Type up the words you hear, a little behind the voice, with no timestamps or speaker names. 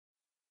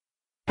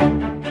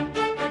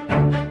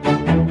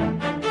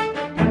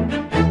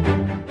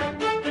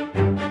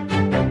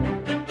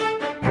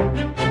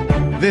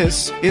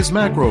This is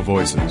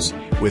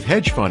MacroVoices with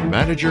hedge fund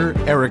manager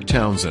Erik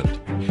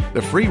Townsend,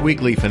 the free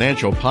weekly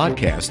financial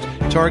podcast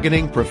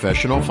targeting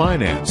professional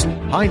finance,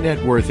 high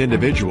net worth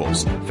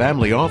individuals,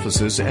 family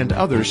offices, and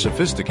other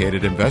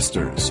sophisticated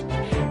investors.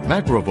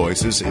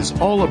 MacroVoices is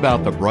all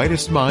about the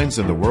brightest minds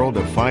in the world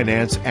of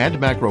finance and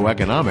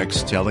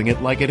macroeconomics telling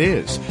it like it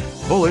is,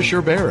 bullish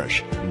or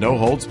bearish, no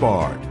holds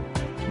barred.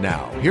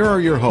 Now, here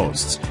are your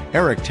hosts,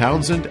 Erik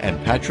Townsend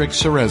and Patrick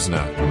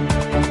Ceresna.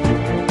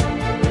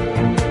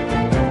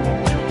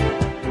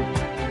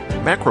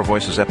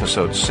 MacroVoices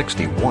episode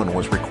 61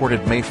 was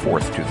recorded May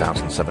 4th,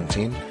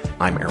 2017.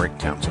 I'm Erik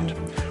Townsend.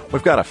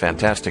 We've got a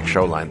fantastic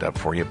show lined up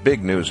for you.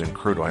 Big news in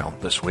crude oil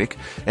this week.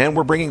 And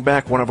we're bringing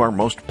back one of our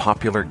most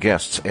popular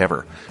guests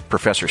ever.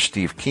 Professor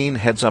Steve Keen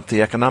heads up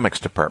the economics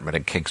department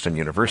at Kingston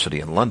University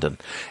in London.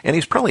 And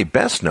he's probably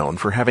best known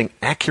for having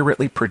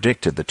accurately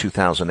predicted the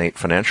 2008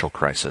 financial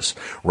crisis,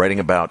 writing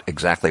about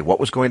exactly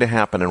what was going to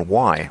happen and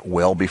why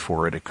well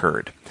before it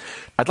occurred.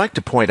 I'd like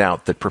to point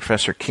out that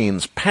Professor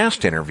Keen's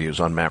past interviews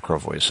on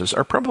MacroVoices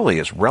are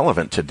probably as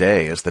relevant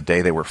today as the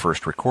day they were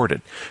first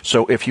recorded.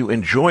 So if you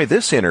enjoy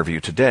this interview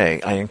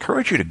today, I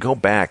encourage you to go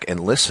back and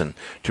listen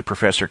to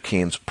Professor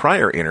Keen's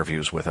prior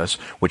interviews with us,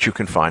 which you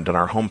can find on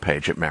our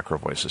homepage at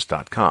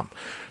macrovoices.com.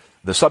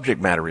 The subject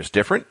matter is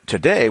different.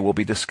 Today we'll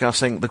be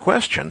discussing the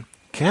question,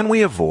 can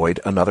we avoid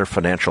another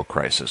financial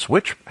crisis,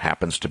 which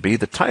happens to be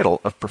the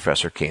title of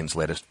Professor Keen's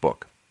latest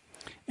book.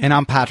 And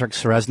I'm Patrick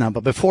Ceresna.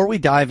 But before we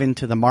dive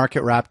into the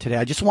market wrap today,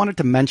 I just wanted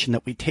to mention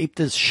that we taped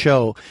this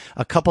show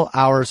a couple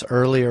hours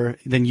earlier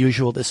than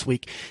usual this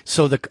week.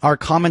 So our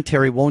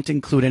commentary won't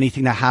include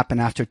anything that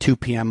happened after 2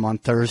 p.m. on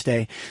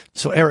Thursday.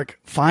 So, Erik,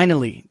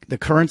 finally, the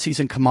currencies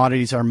and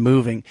commodities are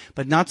moving,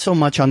 but not so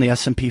much on the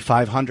S&P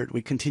 500.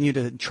 We continue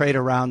to trade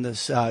around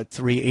this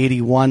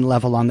 381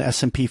 level on the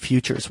S&P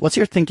futures. What's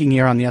your thinking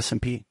here on the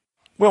S&P?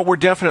 Well, we're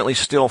definitely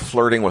still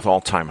flirting with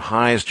all-time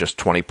highs, just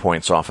 20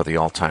 points off of the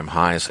all-time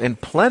highs,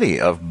 and plenty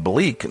of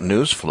bleak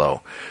news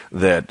flow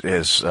that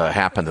has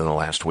happened in the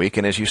last week.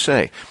 And as you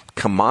say,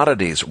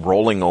 commodities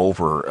rolling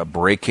over,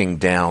 breaking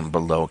down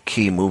below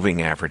key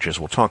moving averages.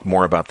 We'll talk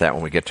more about that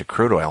when we get to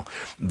crude oil.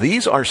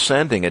 These are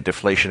sending a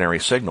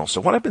deflationary signal.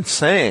 So what I've been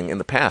saying in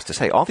the past is,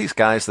 hey, all these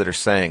guys that are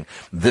saying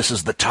this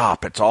is the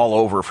top, it's all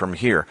over from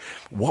here,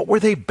 what were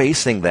they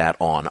basing that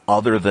on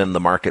other than the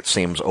market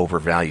seems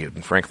overvalued?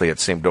 And frankly, it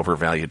seemed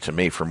overvalued to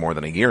me for more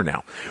than a year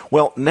now.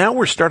 Well, now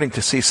we're starting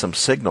to see some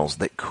signals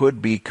that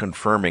could be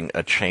confirming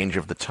a change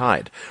of the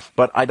tide.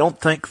 But I don't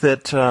think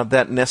that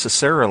that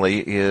necessarily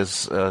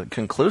is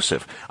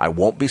conclusive. I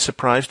won't be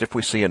surprised if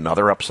we see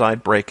another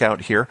upside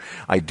breakout here.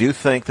 I do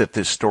think that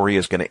this story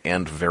is going to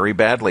end very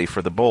badly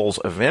for the bulls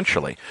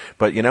eventually.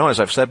 But, you know, as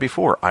I've said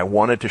before, I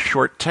wanted to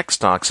short tech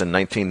stocks in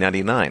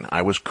 1999.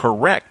 I was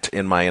correct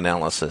in my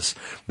analysis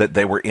that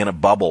they were in a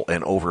bubble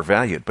and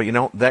overvalued. But, you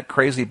know, that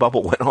crazy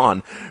bubble went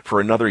on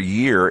for another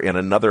year and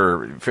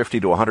another 50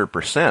 to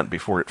 100%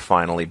 before it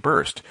finally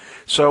burst.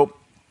 So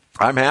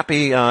I'm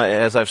happy,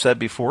 as I've said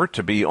before,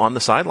 to be on the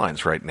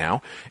sidelines right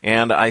now.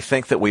 And I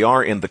think that we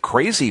are in the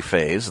crazy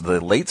phase, the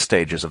late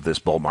stages of this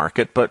bull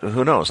market. But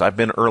who knows? I've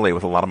been early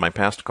with a lot of my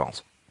past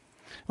calls.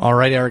 All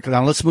right, Erik.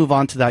 Now let's move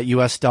on to that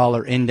U.S.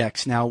 dollar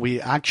index. Now, we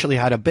actually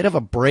had a bit of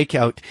a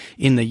breakout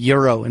in the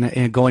euro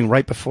and going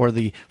right before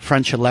the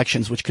French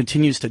elections, which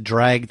continues to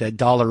drag the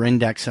dollar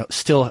index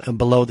still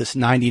below this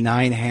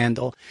 99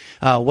 handle.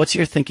 What's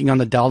your thinking on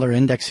the dollar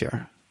index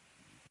here?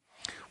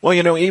 Well,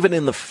 you know, even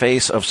in the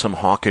face of some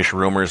hawkish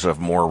rumors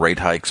of more rate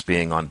hikes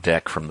being on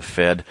deck from the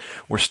Fed,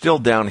 we're still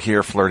down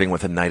here flirting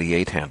with a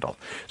 98 handle.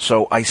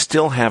 So I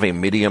still have a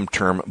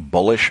medium-term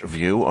bullish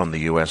view on the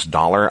U.S.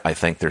 dollar. I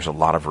think there's a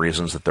lot of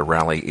reasons that the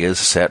rally is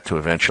set to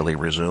eventually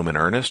resume in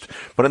earnest.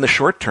 But in the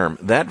short term,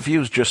 that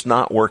view's just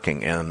not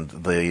working, and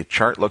the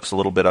chart looks a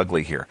little bit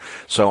ugly here.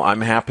 So I'm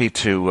happy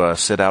to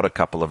sit out a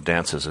couple of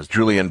dances, as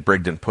Julian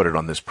Brigden put it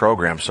on this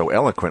program so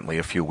eloquently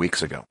a few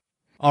weeks ago.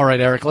 All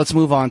right, Erik, let's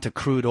move on to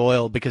crude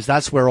oil because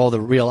that's where all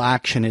the real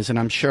action is, and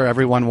I'm sure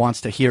everyone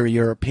wants to hear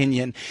your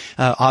opinion.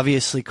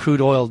 Obviously, crude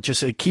oil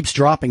it keeps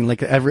dropping.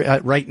 Like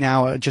right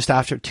now, just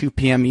after 2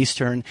 p.m.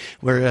 Eastern,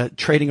 we're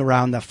trading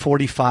around the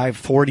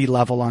 45-40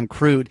 level on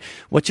crude.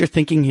 What's your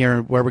thinking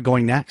here, where we're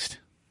going next?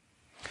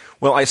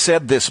 Well, I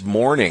said this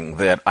morning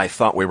that I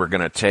thought we were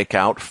going to take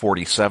out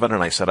 47,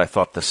 and I said I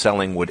thought the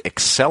selling would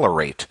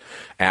accelerate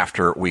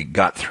after we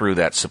got through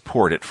that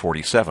support at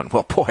 47.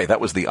 Well, boy, that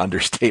was the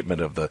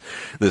understatement of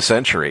the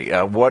century.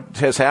 What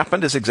has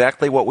happened is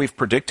exactly what we've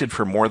predicted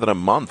for more than a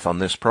month on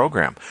this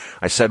program.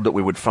 I said that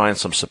we would find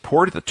some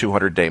support at the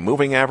 200-day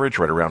moving average,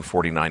 right around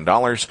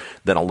 $49,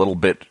 then a little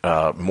bit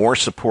more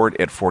support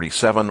at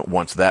 47.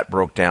 Once that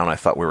broke down, I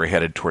thought we were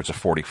headed towards a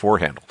 44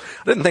 handle.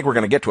 I didn't think we were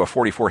going to get to a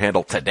 44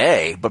 handle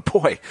today, but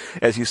boy,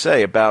 as you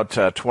say, about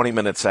 20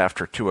 minutes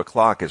after 2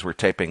 o'clock as we're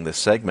taping this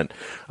segment,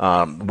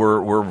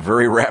 we're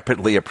very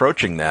rapidly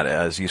approaching that.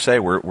 As you say,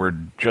 we're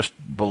just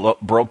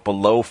broke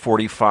below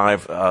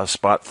 45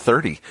 spot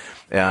 30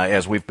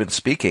 as we've been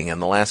speaking in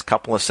the last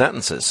couple of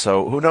sentences.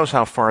 So who knows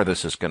how far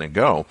this is going to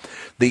go.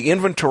 The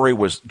inventory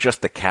was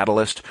just the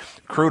catalyst.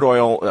 Crude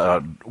oil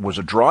was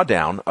a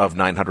drawdown of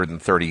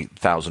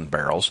 930,000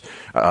 barrels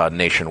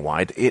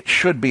nationwide. It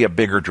should be a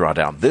bigger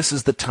drawdown. This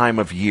is the time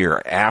of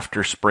year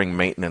after spring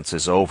maintenance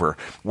is over.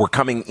 We're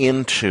coming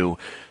into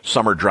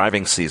summer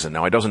driving season.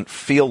 Now, it doesn't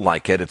feel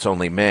like it. It's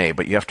only May,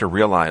 but you have to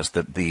realize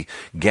that the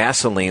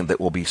gasoline that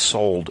will be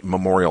sold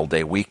Memorial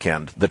Day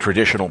weekend, the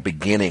traditional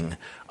beginning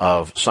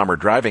of summer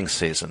driving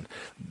season,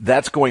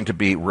 that's going to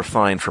be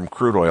refined from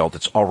crude oil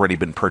that's already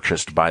been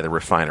purchased by the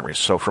refineries.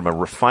 So from a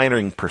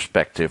refining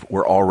perspective,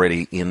 we're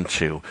already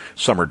into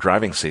summer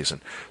driving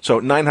season. So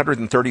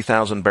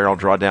 930,000 barrel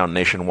drawdown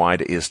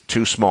nationwide is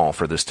too small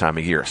for this time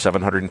of year.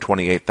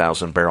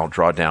 728,000 barrel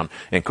drawdown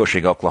in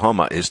Cushing,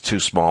 Oklahoma is too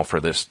small for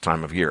this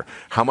time of year.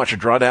 How much a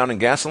drawdown in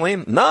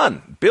gasoline?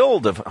 None.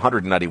 Build of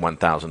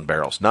 191,000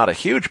 barrels. Not a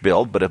huge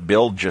build, but a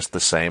build just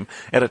the same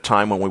at a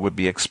time when we would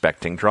be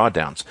expecting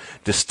drawdowns.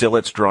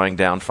 Distillates drawing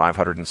down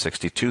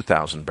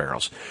 562,000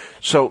 barrels.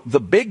 So the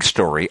big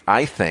story,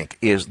 I think,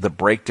 is the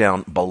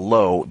breakdown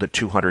below the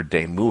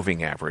 200-day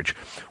moving average,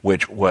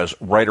 which was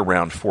right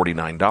around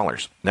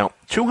 $49. Now,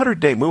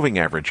 200-day moving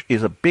average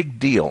is a big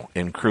deal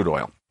in crude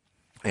oil.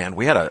 And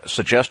we had a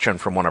suggestion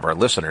from one of our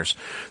listeners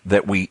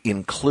that we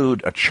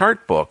include a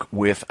chart book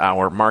with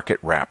our market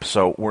wrap.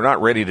 So we're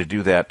not ready to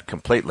do that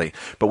completely,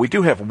 but we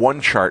do have one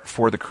chart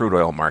for the crude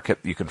oil market.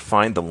 You can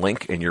find the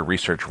link in your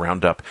Research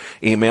Roundup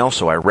email,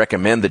 so I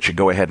recommend that you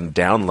go ahead and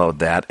download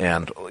that,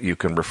 and you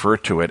can refer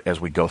to it as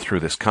we go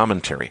through this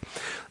commentary.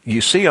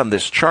 You see on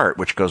this chart,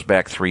 which goes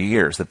back 3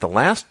 years, that the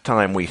last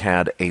time we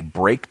had a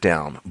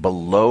breakdown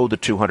below the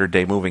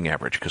 200-day moving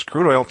average, because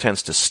crude oil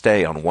tends to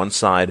stay on one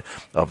side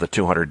of the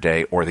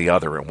 200-day or the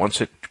other, and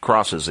once it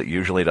crosses, it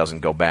usually doesn't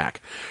go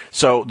back.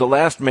 So the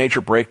last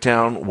major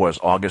breakdown was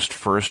August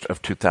 1st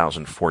of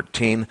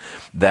 2014.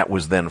 That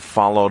was then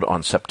followed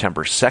on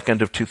September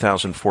 2nd of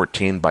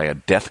 2014 by a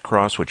death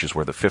cross, which is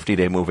where the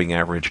 50-day moving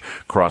average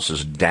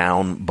crosses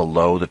down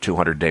below the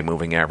 200-day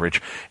moving average.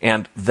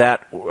 And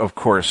that, of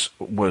course,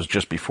 was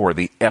just before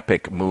the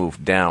epic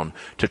move down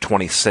to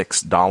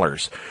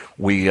 $26.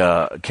 We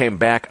came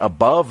back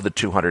above the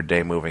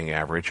 200-day moving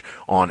average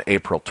on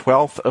April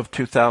 12th of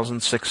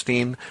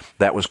 2016.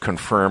 That was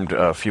confirmed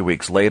a few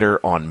weeks later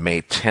on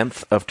May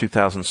 10th of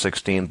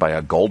 2016 by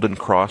a golden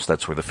cross.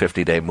 That's where the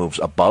 50-day moves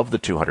above the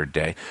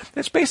 200-day.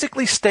 It's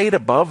basically stayed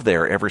above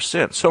there ever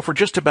since. So for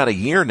just about a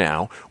year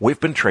now, we've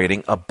been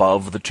trading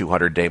above the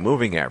 200-day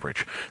moving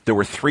average. There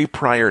were 3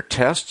 prior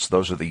tests.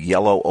 Those are the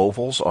yellow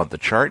ovals on the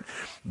chart.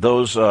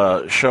 Those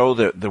show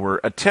that there were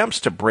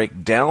attempts to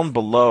break down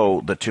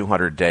below the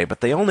 200-day,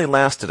 but they only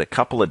lasted a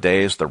couple of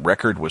days. The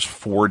record was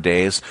 4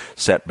 days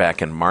set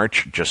back in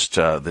March just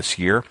this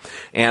year.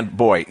 And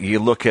boy, you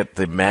look at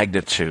the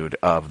magnitude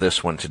of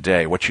this one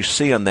today. What you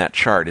see on that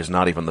chart is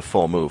not even the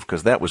full move,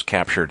 because that was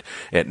captured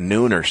at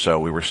noon or so.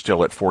 We were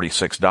still at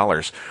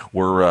 $46.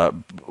 We're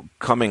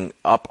coming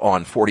up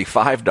on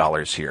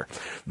 $45 here.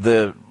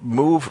 The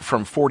move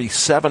from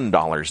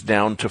 $47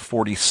 down to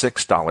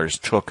 $46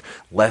 took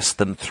less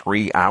than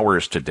 3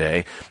 hours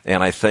today,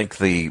 and I think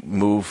the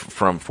move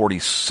from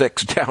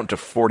 46 down to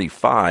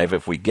 45,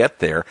 if we get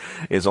there,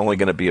 is only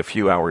going to be a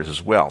few hours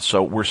as well.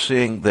 So we're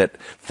seeing that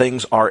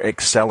things are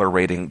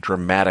accelerating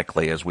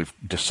dramatically as we've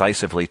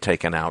decisively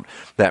taken out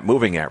that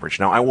moving average.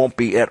 Now, I won't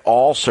be at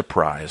all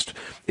surprised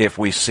if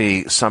we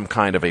see some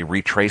kind of a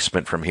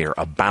retracement from here,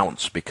 a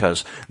bounce,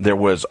 because there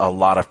was a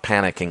lot of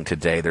panicking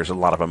today. There's a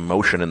lot of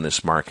emotion in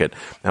this market,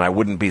 and I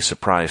wouldn't be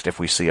surprised if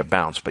we see a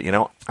bounce. But, you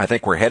know, I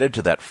think we're headed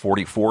to that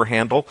 44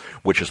 handle,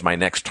 which is my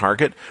next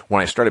target.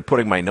 When I started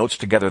putting my notes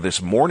together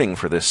this morning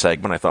for this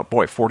segment, I thought,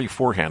 boy,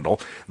 44 handle,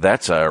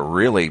 that's a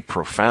really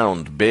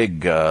profound,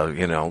 big,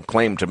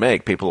 claim to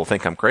make. People will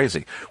think I'm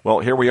crazy. Well,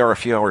 here we are a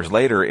few hours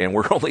later, and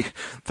we're only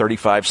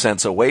 35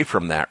 cents away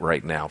from that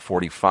right now.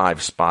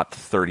 45 spot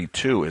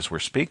 32 as we're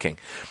speaking.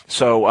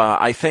 So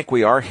I think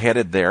we are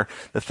headed there.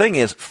 The thing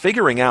is,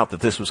 figuring out that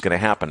this was going to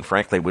happen,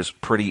 frankly, was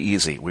pretty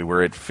easy. We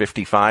were at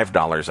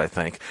 $55, I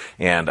think,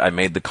 and I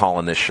made the call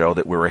in this show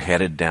that we were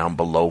headed down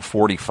below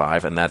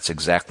 45, and that's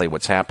exactly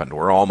what's happened.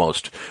 We're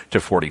almost to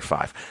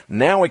 45.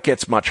 Now it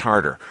gets much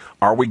harder.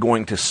 Are we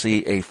going to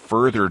see a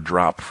further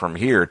drop from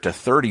here to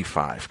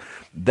 35?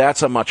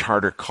 That's a much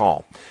harder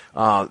call.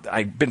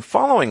 I've been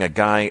following a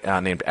guy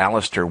named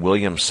Alistair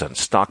Williamson,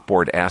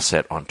 Stockboard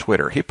Asset, on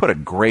Twitter. He put a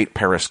great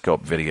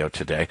Periscope video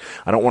today.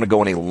 I don't want to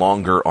go any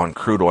longer on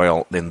crude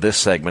oil in this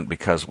segment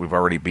because we've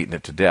already beaten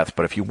it to death.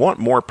 But if you want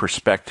more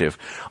perspective,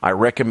 I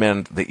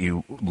recommend that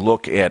you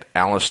look at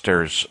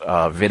Alistair's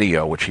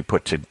video, which he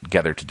put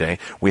together today.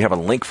 We have a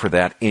link for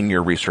that in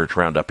your Research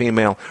Roundup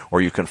email,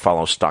 or you can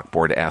follow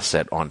Stockboard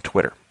Asset on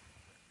Twitter.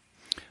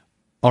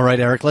 All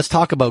right, Eric, let's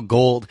talk about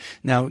gold.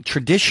 Now,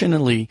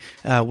 traditionally,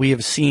 we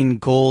have seen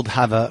gold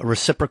have a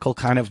reciprocal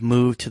kind of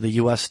move to the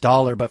U.S.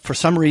 dollar, but for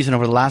some reason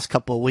over the last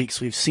couple of weeks,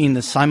 we've seen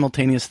this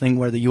simultaneous thing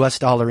where the U.S.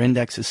 dollar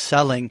index is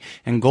selling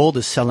and gold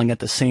is selling at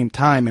the same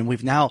time, and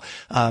we've now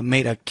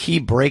made a key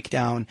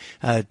breakdown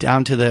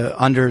down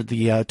to under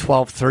the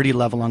 1230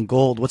 level on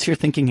gold. What's your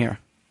thinking here?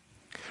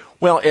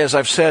 Well, as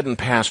I've said in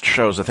past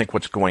shows, I think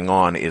what's going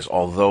on is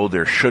although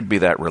there should be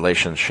that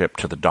relationship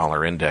to the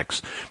dollar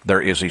index, there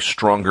is a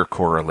stronger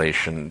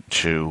correlation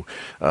to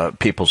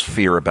people's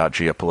fear about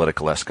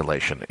geopolitical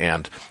escalation.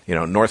 And,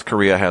 North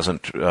Korea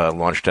hasn't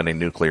launched any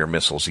nuclear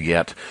missiles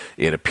yet.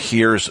 It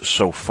appears,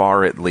 so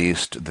far at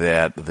least,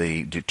 that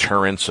the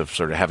deterrence of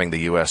sort of having the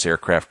U.S.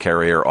 aircraft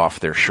carrier off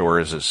their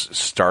shores is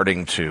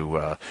starting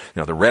to,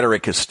 the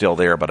rhetoric is still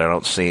there, but I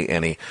don't see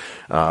any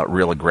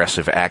real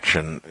aggressive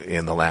action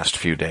in the last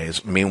few days.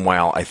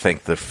 Meanwhile, I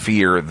think the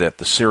fear that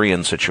the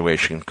Syrian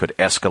situation could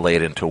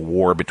escalate into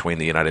war between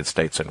the United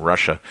States and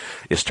Russia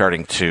is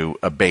starting to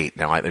abate.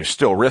 Now, there's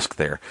still risk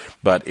there,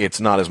 but it's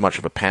not as much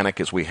of a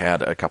panic as we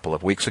had a couple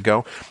of weeks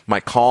ago.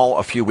 My call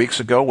a few weeks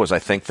ago was I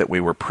think that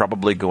we were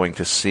probably going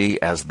to see,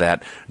 as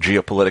that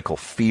geopolitical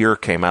fear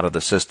came out of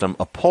the system,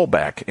 a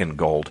pullback in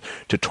gold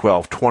to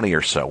 1220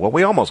 or so. Well,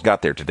 we almost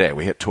got there today.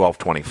 We hit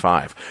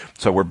 1225.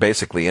 So we're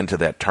basically into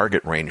that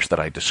target range that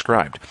I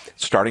described.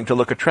 It's starting to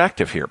look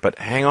attractive here, but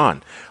hang on.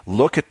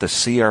 Look at the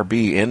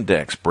CRB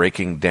index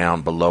breaking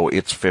down below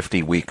its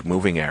 50-week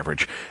moving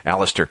average.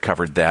 Alistair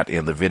covered that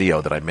in the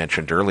video that I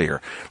mentioned earlier.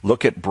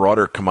 Look at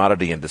broader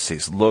commodity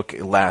indices. Look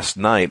last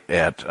night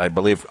at, I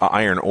believe,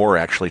 iron ore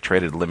actually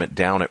traded limit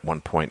down at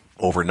one point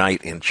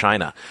overnight in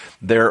China.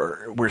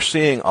 We're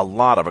seeing a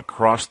lot of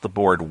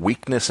across-the-board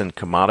weakness in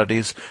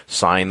commodities,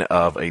 sign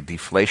of a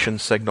deflation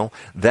signal.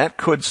 That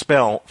could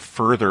spell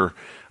further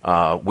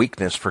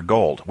weakness for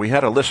gold. We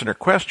had a listener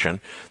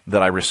question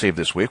that I received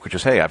this week, which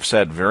is, hey, I've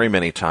said very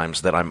many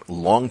times that I'm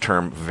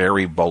long-term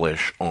very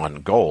bullish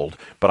on gold,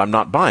 but I'm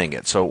not buying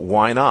it. So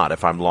why not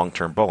if I'm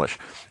long-term bullish?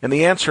 And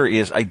the answer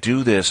is I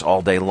do this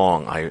all day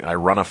long. I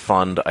run a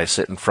fund, I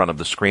sit in front of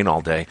the screen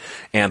all day,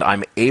 and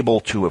I'm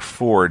able to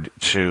afford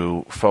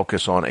to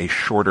focus on a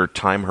shorter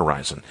time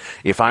horizon.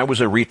 If I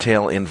was a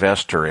retail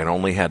investor and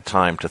only had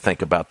time to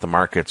think about the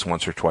markets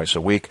once or twice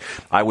a week,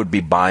 I would be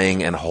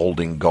buying and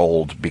holding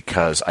gold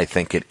because I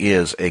think it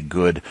is a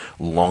good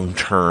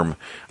long-term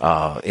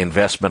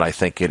investment. I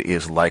think it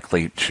is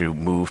likely to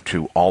move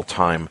to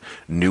all-time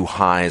new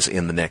highs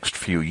in the next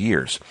few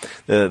years.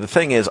 The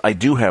thing is, I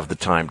do have the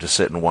time to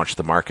sit and watch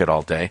the market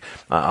all day.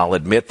 I'll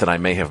admit that I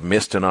may have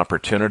missed an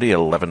opportunity at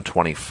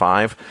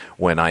 11:25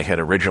 when I had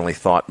originally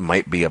thought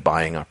might be a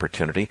buying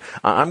opportunity.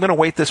 I'm going to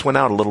wait this one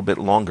out a little bit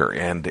longer,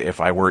 and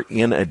if I were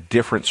in a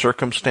different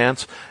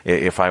circumstance,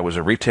 if I was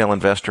a retail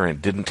investor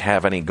and didn't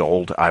have any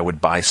gold, I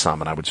would buy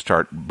some and I would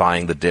start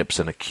buying the dips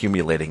and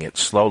accumulating it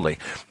slowly.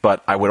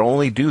 But I would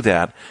only do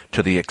that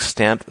to the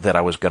extent that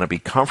I was going to be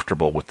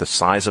comfortable with the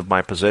size of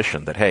my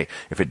position, that, hey,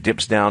 if it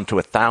dips down to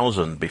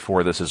 1,000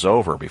 before this is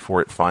over,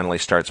 before it finally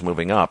starts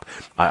moving up,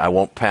 I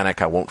won't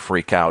panic, I won't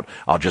freak out,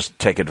 I'll just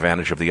take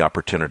advantage of the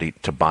opportunity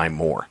to buy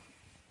more.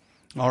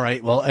 All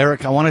right. Well,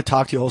 Eric, I want to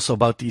talk to you also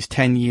about these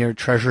 10-year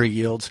Treasury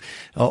yields.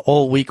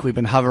 All week we've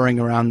been hovering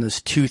around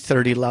this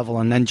 230 level,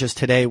 and then just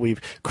today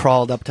we've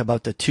crawled up to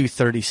about the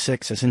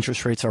 236 as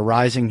interest rates are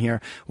rising here.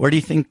 Where do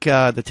you think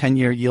the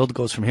 10-year yield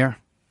goes from here?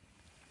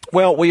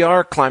 Well, we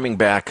are climbing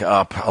back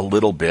up a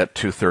little bit.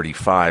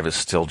 235 is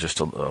still just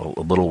a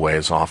little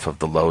ways off of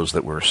the lows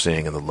that we were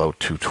seeing in the low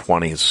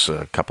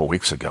 220s a couple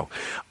weeks ago.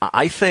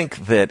 I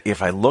think that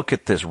if I look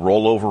at this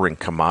rollover in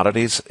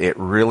commodities, it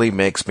really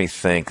makes me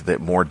think that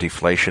more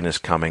deflation is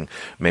coming,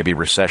 maybe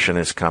recession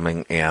is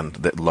coming, and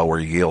that lower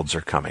yields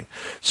are coming.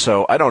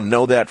 So I don't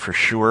know that for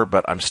sure,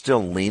 but I'm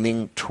still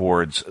leaning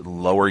towards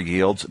lower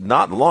yields,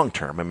 not long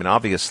term. I mean,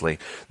 obviously,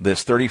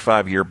 this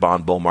 35-year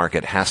bond bull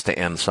market has to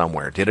end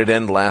somewhere. Did it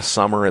end last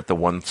summer at the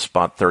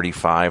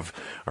 1.35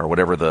 or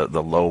whatever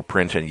the low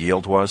print and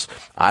yield was?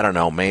 I don't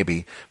know.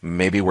 Maybe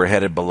we're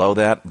headed below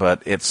that,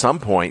 but at some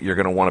point you're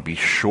going to want to be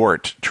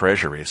short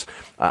treasuries.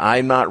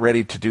 I'm not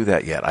ready to do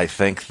that yet. I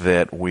think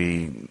that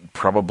we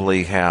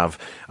probably have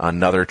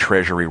another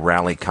treasury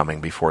rally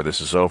coming before this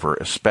is over,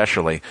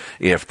 especially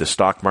if the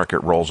stock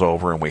market rolls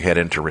over and we head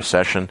into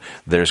recession.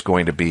 There's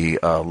going to be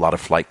a lot of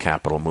flight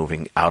capital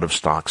moving out of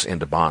stocks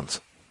into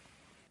bonds.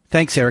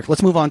 Thanks, Eric.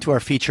 Let's move on to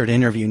our featured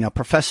interview. Now,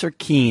 Professor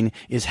Keane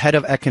is head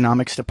of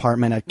economics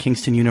department at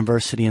Kingston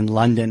University in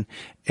London.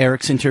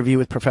 Eric's interview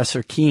with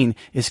Professor Keane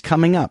is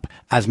coming up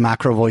as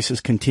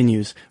MacroVoices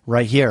continues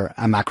right here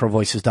at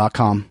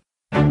macrovoices.com.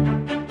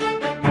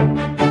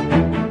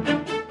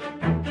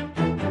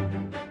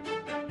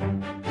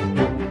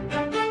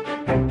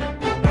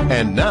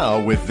 And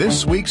now, with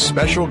this week's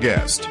special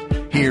guest,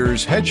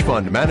 here's hedge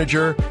fund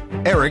manager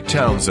Erik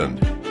Townsend.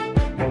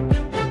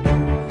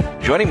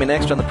 Joining me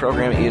next on the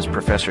program is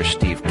Professor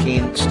Steve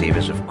Keen. Steve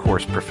is, of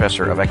course,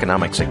 Professor of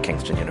Economics at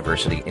Kingston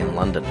University in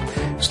London.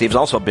 Steve's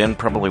also been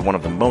probably one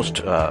of the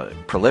most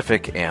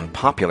prolific and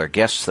popular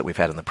guests that we've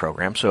had in the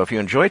program. So if you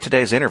enjoyed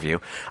today's interview,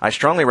 I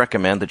strongly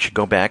recommend that you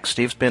go back.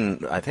 Steve's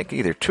been, I think,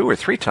 either 2 or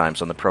 3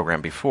 times on the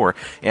program before,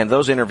 and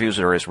those interviews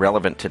are as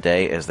relevant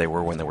today as they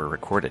were when they were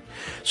recorded.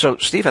 So,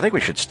 Steve, I think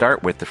we should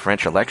start with the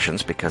French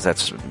elections because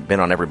that's been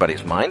on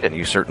everybody's mind, and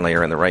you certainly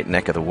are in the right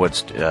neck of the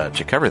woods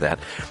to cover that.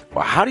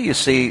 Well, how do you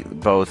see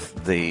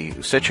both the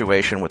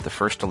situation with the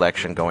first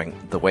election going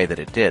the way that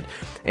it did,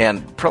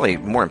 and probably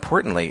more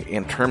importantly,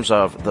 in terms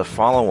of the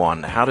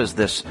follow-on, how does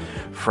this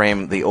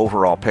frame the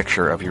overall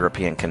picture of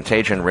European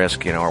contagion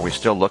risk? You know, are we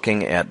still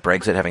looking at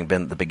Brexit having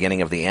been the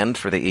beginning of the end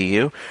for the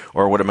EU,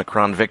 or would a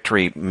Macron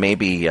victory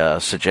maybe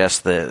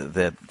suggest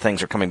that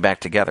things are coming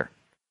back together?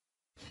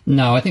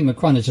 No, I think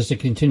Macron is just a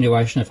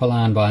continuation of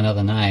Hollande by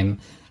another name,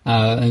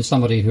 and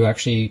somebody who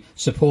actually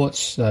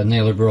supports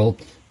neoliberal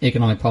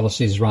economic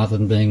policies rather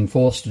than being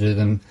forced to do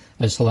them,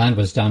 as Hollande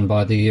was done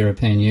by the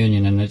European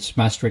Union and its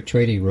Maastricht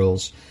Treaty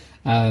rules.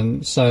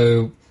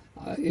 So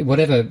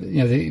whatever,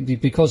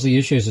 because the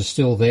issues are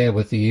still there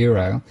with the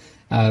euro,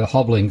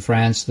 hobbling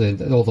France,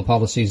 all the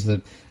policies,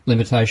 the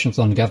limitations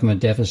on government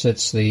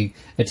deficits, the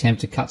attempt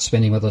to cut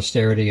spending with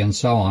austerity and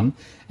so on,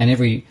 and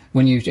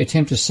when you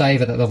attempt to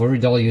save at that level, every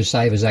dollar you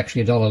save is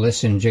actually $1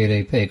 less in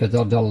GDP, because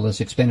 $1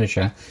 less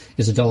expenditure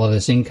is $1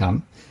 less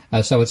income.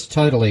 So it's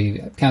totally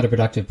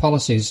counterproductive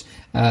policies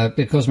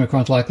because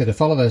Macron's likely to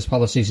follow those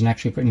policies and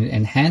actually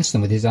enhance them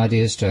with his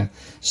ideas to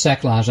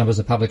sack large numbers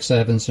of public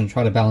servants and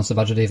try to balance the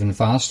budget even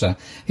faster.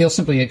 He'll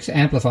simply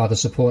amplify the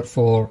support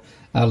for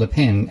Le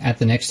Pen at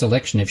the next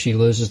election if she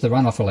loses the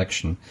runoff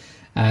election.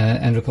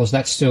 And of course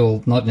that's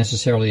still not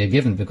necessarily a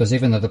given, because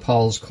even though the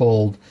polls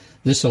called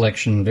this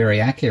election very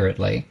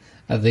accurately,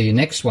 the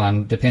next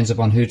one depends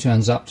upon who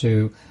turns up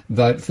to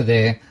vote for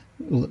their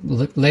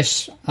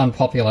less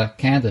unpopular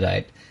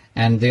candidate.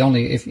 And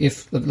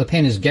if Le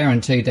Pen is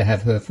guaranteed to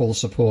have her full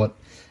support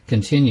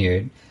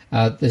continued,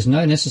 there's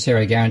no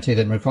necessary guarantee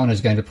that Macron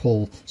is going to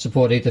pull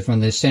support either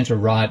from the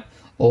centre-right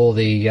or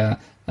the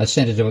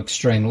centre to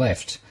extreme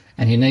left.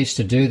 And he needs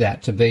to do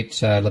that to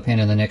beat Le Pen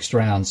in the next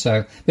round.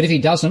 But if he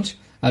doesn't,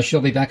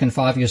 she'll be back in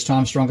 5 years'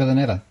 time stronger than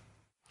ever.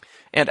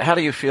 And how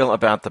do you feel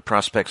about the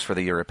prospects for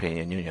the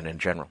European Union in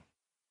general?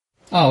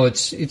 Oh,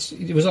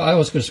 I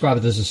always describe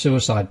it as a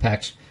suicide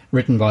pact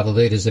written by the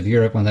leaders of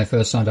Europe when they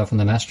first signed off on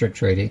the Maastricht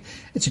Treaty.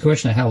 It's a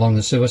question of how long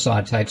the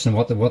suicide takes and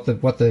what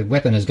the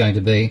weapon is going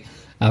to be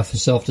for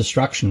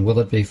self-destruction. Will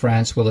it be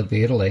France? Will it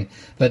be Italy?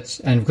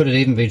 And could it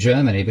even be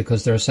Germany?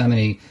 Because there are so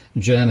many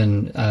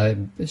German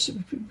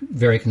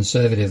very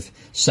conservative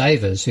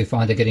savers who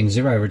find they're getting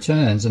zero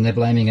returns, and they're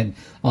blaming it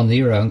on the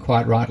euro, and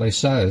quite rightly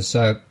so.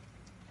 So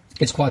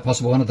it's quite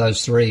possible one of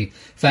those 3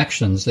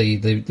 factions,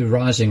 the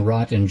rising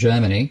right in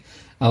Germany,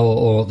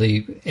 or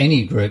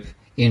any group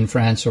in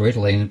France or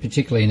Italy, and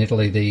particularly in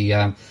Italy,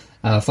 the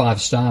Five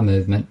Star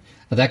movement,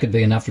 that could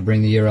be enough to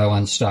bring the euro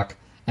unstuck.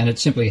 And it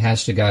simply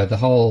has to go.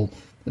 The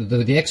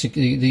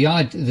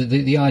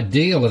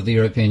ideal of the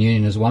European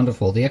Union is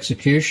wonderful. The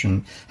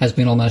execution has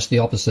been almost the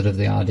opposite of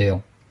the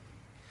ideal.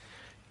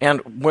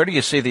 And where do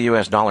you see the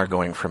U.S. dollar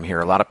going from here?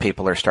 A lot of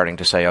people are starting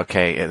to say,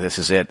 okay, this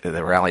is it.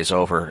 The rally's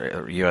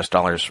over. U.S.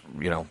 dollar's,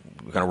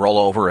 going to roll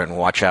over, and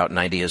watch out,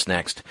 90 is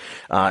next.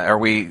 Are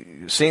we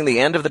seeing the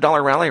end of the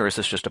dollar rally, or is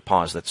this just a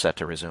pause that's set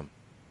to resume?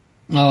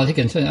 Oh, I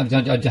think I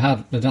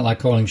don't like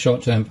calling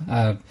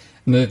short-term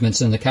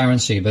movements in the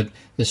currency, but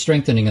the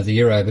strengthening of the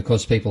euro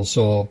because people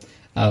saw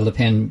Le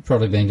Pen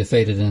probably being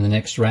defeated in the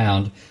next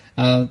round.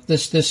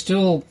 There's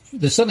certainly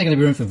going to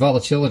be room for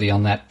volatility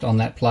on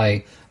that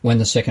play when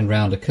the second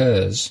round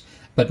occurs.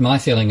 But my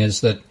feeling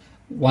is that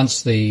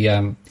once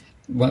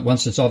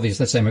it's obvious,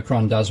 let's say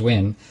Macron does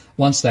win,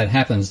 once that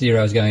happens, the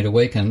euro is going to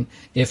weaken.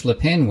 If Le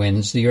Pen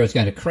wins, the euro is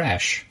going to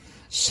crash.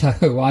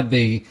 So I'd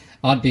be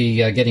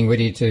getting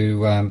ready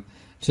to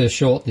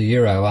short the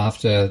euro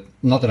after.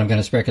 Not that I'm going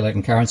to speculate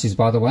in currencies,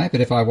 by the way,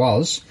 but if I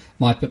was,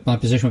 my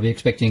position would be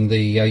expecting the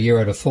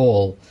euro to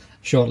fall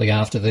shortly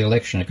after the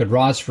election. It could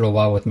rise for a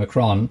while with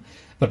Macron,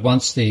 but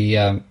once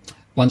the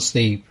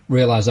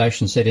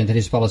realisation set in that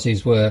his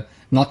policies were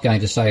not going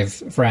to save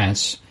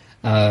France,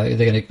 they're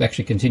going to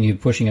actually continue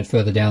pushing it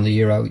further down the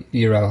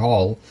euro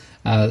hole,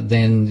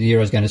 then the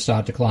euro is going to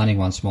start declining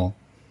once more.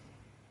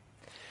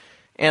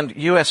 And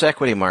U.S.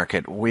 equity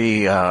market,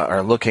 we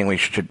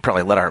should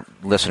probably let our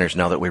listeners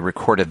know that we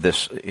recorded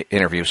this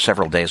interview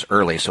several days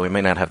early, so we may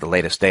not have the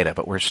latest data,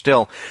 but we're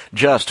still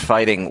just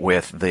fighting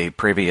with the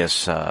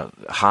previous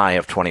high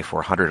of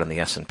 2,400 on the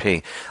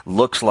S&P.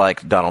 Looks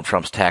like Donald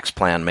Trump's tax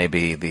plan may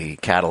be the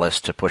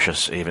catalyst to push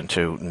us even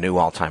to new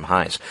all-time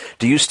highs.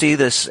 Do you see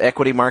this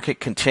equity market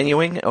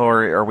continuing,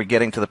 or are we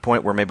getting to the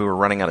point where maybe we're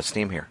running out of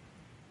steam here?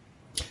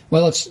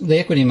 Well, the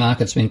equity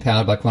market's been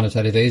powered by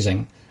quantitative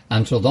easing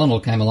until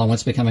Donald came along,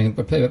 it's becoming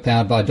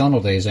powered by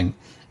Donald easing.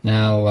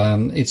 Now,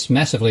 it's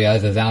massively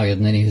overvalued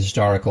in any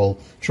historical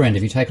trend.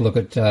 If you take a look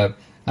at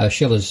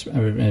Schiller's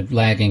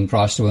lagging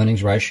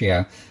price-to-earnings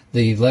ratio,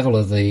 the level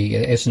of the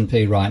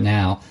S&P right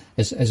now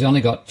has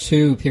only got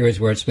two periods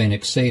where it's been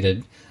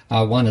exceeded.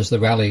 One is the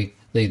rally,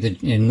 the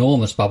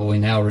enormous bubble we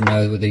now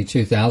know the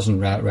 2000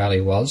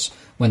 rally was,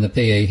 when the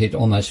PE hit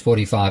almost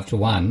 45 to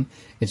 1.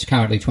 It's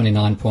currently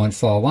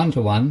 29.41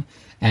 to 1,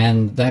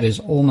 and that is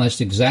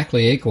almost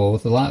exactly equal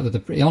with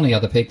the only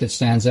other peak that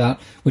stands out,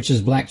 which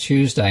is Black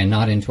Tuesday in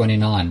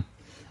 1929.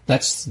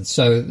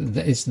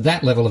 It's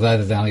that level of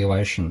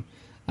overvaluation.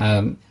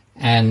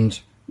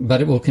 But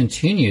it will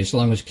continue so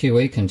long as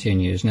QE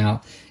continues.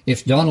 Now,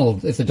 if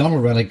the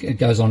Donald rally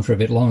goes on for a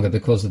bit longer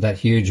because of that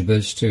huge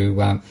boost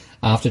to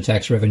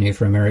after-tax revenue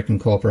for American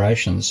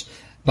corporations,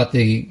 but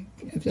the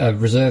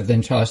Reserve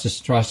then tries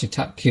to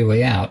tuck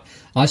QE out,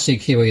 I see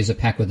QE as a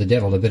pact with the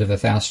devil, a bit of a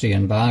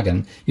Faustian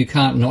bargain. You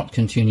can't not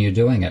continue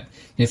doing it.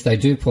 If they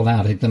do pull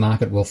out, I think the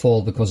market will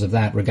fall because of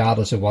that,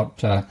 regardless of what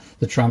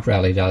the Trump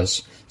rally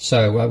does.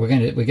 So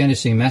we're going to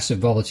see massive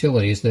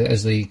volatility as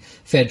the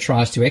Fed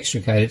tries to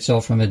extricate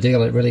itself from a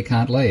deal it really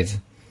can't leave.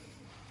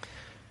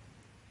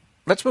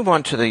 Let's move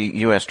on to the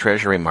U.S.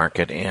 Treasury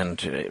market and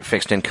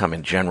fixed income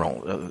in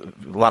general.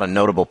 A lot of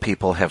notable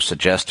people have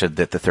suggested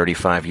that the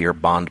 35-year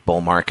bond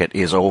bull market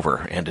is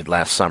over, ended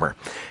last summer,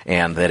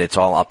 and that it's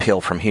all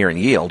uphill from here in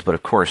yield. But,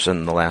 of course,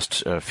 in the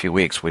last few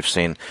weeks, we've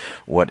seen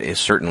what is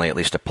certainly at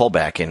least a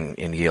pullback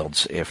in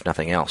yields, if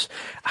nothing else.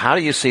 How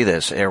do you see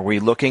this? Are we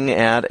looking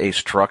at a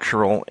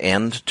structural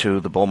end to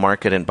the bull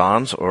market in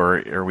bonds,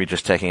 or are we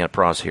just taking a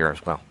pause here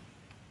as well?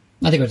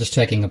 I think we're just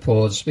taking a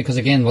pause because,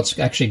 again, what's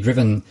actually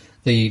driven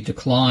the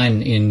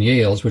decline in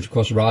yields, which, of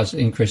course,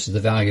 increases the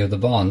value of the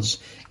bonds,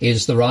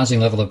 is the rising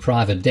level of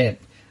private debt,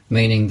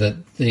 meaning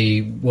that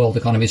the world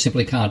economy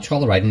simply can't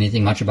tolerate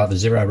anything much above a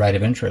zero rate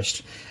of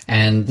interest.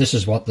 And this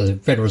is what the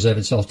Federal Reserve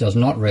itself does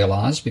not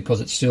realise,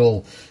 because it's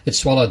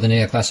swallowed the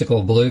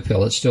neoclassical blue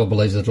pill. It still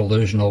believes the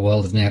delusional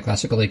world of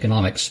neoclassical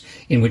economics,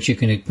 in which you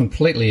can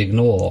completely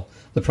ignore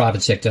the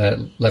private sector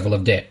level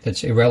of debt.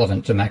 That's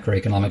irrelevant to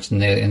macroeconomics in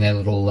their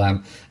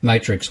little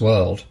matrix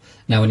world.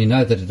 Now, when you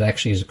know that it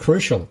actually is a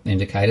crucial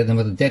indicator, then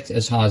with the debt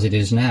as high as it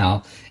is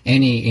now,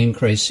 any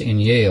increase in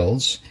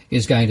yields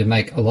is going to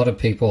make a lot of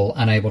people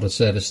unable to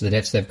service the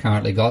debts they've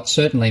currently got,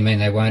 certainly mean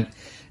they won't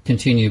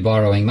continue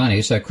borrowing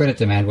money, so credit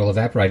demand will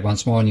evaporate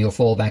once more and you'll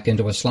fall back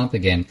into a slump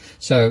again.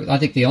 So I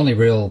think the only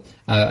real,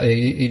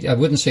 I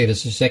wouldn't see it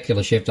as a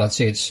secular shift, I'd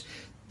see it's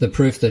the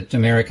proof that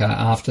America,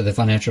 after the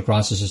financial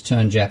crisis, has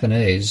turned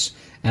Japanese,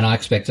 and I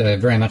expect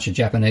very much a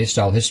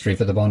Japanese-style history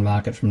for the bond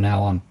market from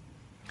now on.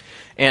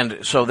 And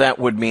so that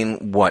would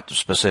mean what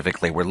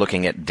specifically? We're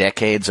looking at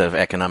decades of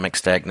economic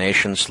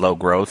stagnation, slow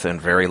growth, and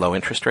very low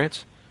interest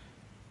rates?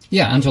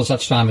 Yeah, until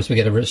such time as we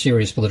get a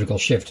serious political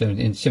shift,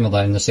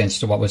 similar in the sense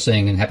to what we're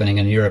seeing and happening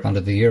in Europe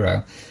under the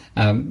Euro.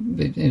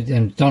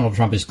 And Donald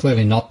Trump is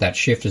clearly not that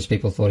shift as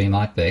people thought he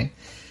might be.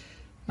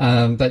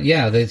 But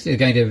yeah, they're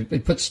going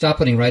to start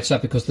putting rates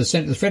up because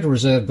the Federal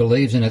Reserve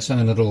believes in its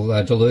own little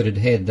deluded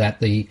head that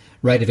the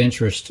rate of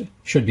interest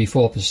should be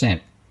 4%.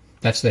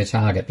 That's their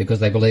target, because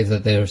they believe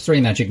that there are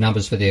three magic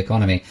numbers for the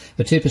economy: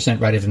 a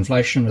 2% rate of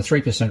inflation, a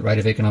 3% rate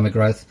of economic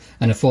growth,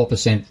 and a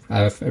 4%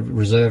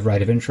 reserve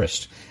rate of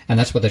interest. And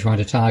that's what they're trying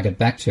to target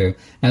back to. And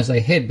as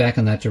they head back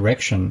in that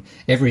direction,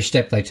 every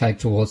step they take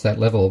towards that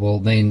level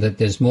will mean that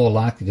there's more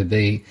likely to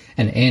be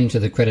an end to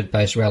the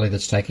credit-based rally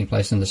that's taking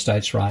place in the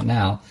States right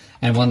now.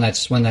 And when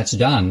that's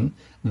done,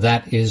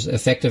 that is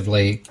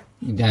effectively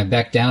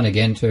back down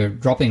again to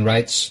dropping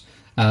rates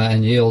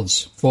and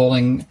yields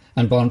falling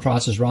and bond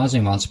prices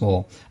rising once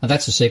more. And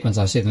that's a sequence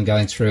I see them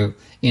going through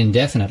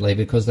indefinitely,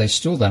 because they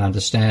still don't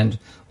understand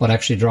what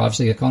actually drives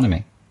the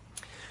economy.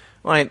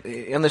 Well,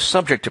 on the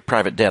subject of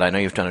private debt, I know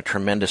you've done a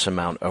tremendous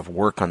amount of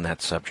work on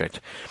that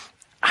subject.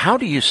 How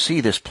do you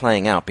see this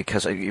playing out?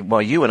 Because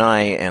while you and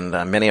I and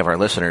many of our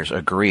listeners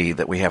agree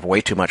that we have way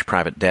too much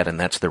private debt and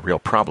that's the real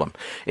problem,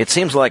 it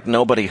seems like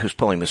nobody who's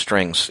pulling the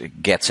strings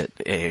gets it.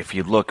 If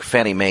you look,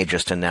 Fannie Mae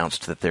just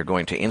announced that they're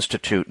going to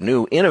institute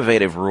new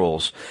innovative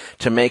rules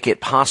to make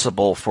it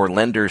possible for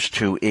lenders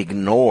to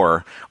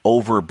ignore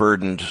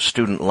overburdened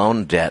student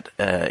loan debt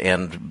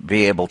and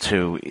be able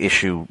to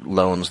issue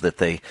loans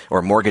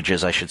or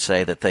mortgages, I should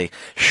say, that they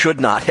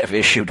should not have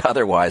issued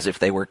otherwise if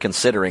they were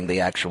considering the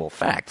actual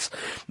facts.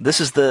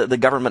 This is the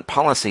government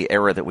policy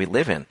era that we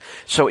live in.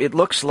 So it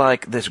looks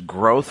like this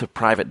growth of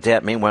private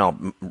debt.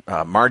 Meanwhile,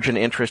 margin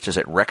interest is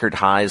at record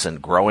highs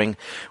and growing.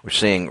 We're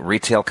seeing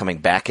retail coming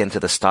back into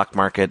the stock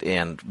market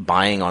and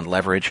buying on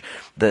leverage.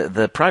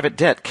 The private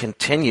debt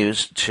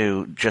continues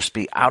to just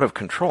be out of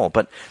control.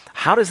 But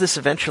how does this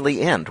eventually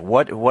end?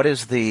 What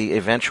is the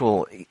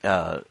eventual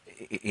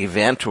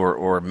event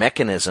or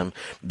mechanism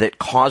that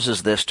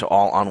causes this to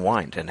all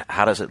unwind, and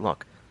how does it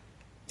look?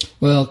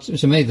 Well,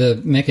 to me,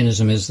 the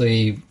mechanism is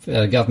the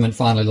government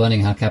finally learning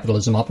how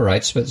capitalism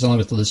operates, but as long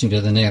as they're listening to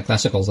the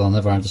neoclassicals, they'll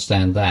never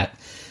understand that.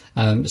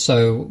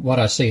 So what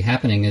I see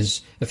happening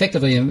is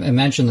effectively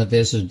imagine that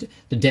there's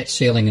the debt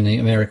ceiling in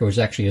America is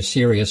actually a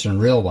serious and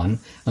real one,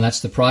 and that's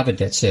the private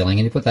debt ceiling,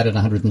 and you put that at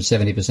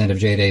 170% of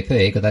GDP,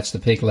 because that's the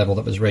peak level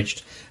that was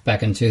reached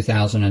back in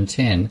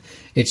 2010.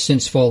 It's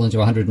since fallen to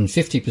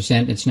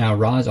 150%. It's now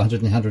rising,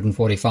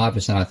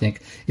 145%, I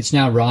think. It's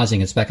now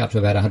rising. It's back up to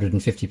about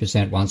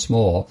 150% once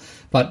more.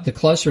 But the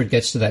closer it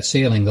gets to that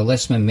ceiling, the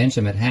less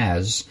momentum it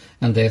has,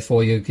 and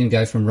therefore you can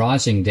go from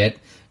rising debt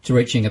to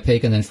reaching a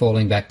peak and then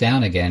falling back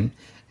down again.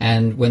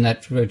 And when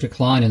that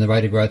decline in the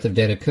rate of growth of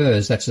debt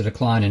occurs, that's a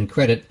decline in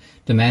credit.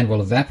 Demand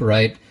will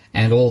evaporate,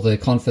 and all the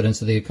confidence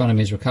that the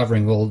economy is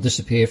recovering will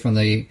disappear from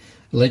the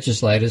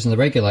legislators and the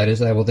regulators.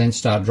 They will then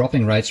start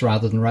dropping rates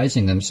rather than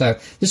raising them. So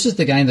this is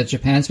the game that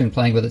Japan's been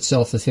playing with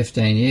itself for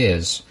 15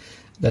 years.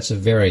 That's a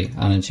very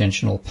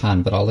unintentional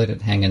pun, but I'll let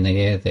it hang in the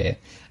air there.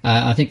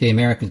 I think the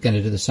Americans are going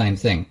to do the same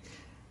thing.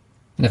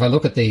 And if I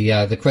look at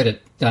the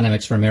credit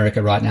dynamics for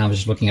America right now, I'm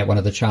just looking at one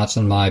of the charts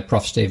on my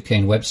Prof. Steve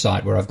Keen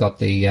website, where I've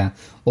got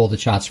all the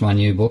charts from my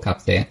new book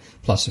up there,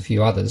 plus a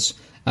few others.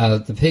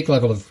 The peak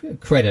level of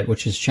credit,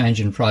 which is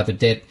change in private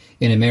debt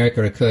in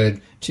America, occurred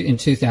in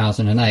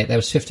 2008. That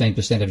was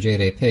 15% of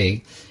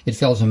GDP. It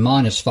fell to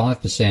minus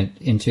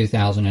 5% in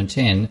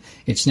 2010.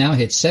 It's now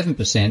hit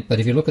 7%, but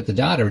if you look at the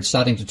data, it's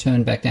starting to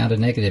turn back down to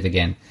negative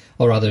again,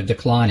 or rather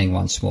declining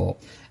once more.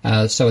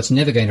 So it's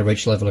never going to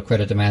reach the level of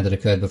credit demand that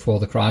occurred before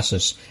the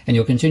crisis, and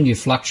you'll continue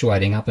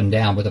fluctuating up and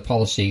down with a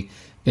policy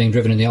being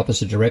driven in the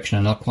opposite direction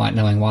and not quite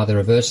knowing why they're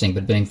reversing,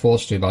 but being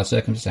forced to by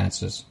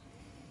circumstances.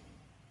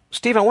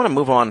 Steve, I want to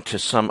move on to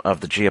some of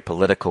the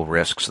geopolitical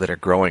risks that are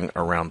growing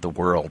around the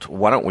world.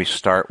 Why don't we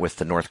start with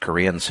the North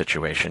Korean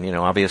situation? You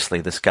know,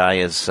 obviously this guy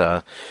is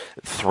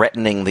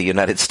threatening the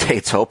United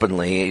States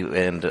openly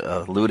and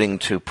alluding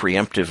to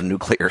preemptive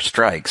nuclear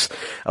strikes.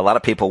 A lot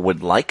of people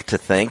would like to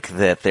think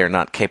that they're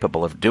not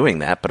capable of doing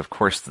that, but of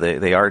course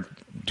they are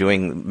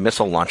doing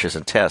missile launches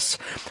and tests.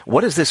 What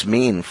does this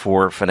mean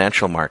for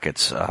financial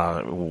markets?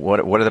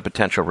 What are the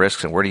potential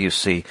risks, and where do you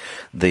see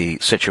the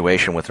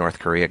situation with North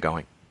Korea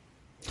going?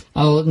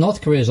 Oh,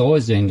 North Korea has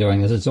always been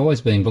doing this. It's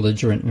always been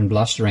belligerent and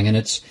blustering, and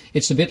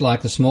it's a bit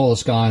like the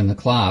smallest guy in the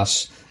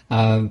class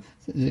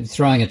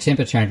throwing a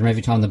temper tantrum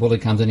every time the bully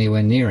comes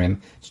anywhere near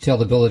him to tell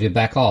the bully to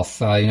back off.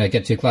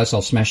 Get too close,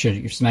 I'll smash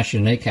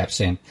your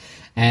kneecaps in.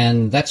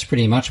 And that's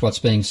pretty much what's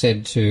being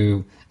said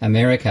to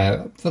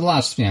America for the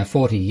last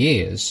 40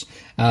 years.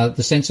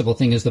 The sensible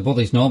thing is the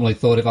bullies normally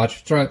thought if I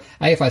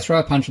throw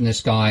a punch in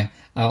this guy,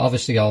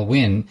 obviously I'll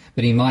win,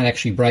 but he might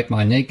actually break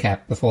my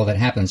kneecap before that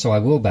happens, so I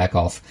will back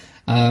off.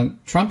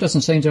 Trump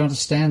doesn't seem to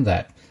understand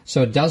that.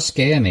 So it does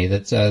scare me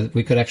that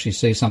we could actually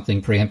see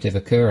something preemptive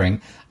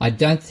occurring. I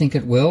don't think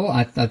it will.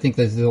 I think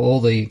that all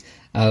the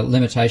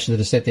limitations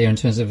that are set there in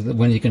terms of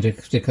when you can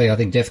declare, I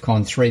think,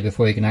 DEFCON 3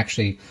 before you can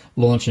actually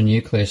launch a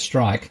nuclear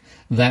strike,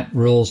 that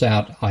rules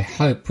out, I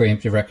hope,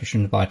 preemptive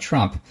action by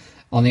Trump.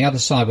 On the other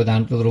side, with our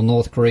little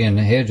North Korean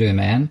hairdo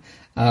man,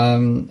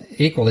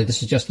 equally,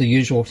 this is just the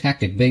usual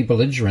tactic. Be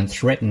belligerent,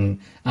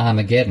 threaten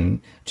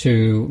Armageddon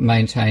to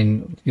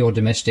maintain your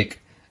domestic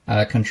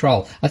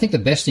control. I think the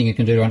best thing you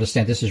can do to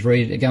understand this is go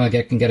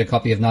and get a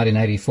copy of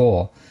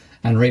 1984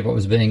 and read what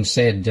was being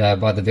said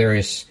by the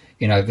various,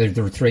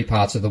 the three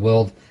parts of the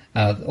world,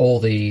 all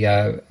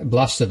the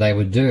bluster they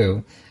would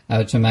do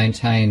to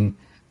maintain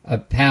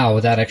power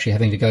without actually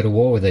having to go to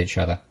war with each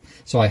other.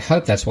 So I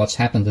hope that's what's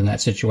happened in that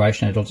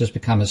situation. It'll just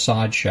become a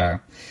sideshow.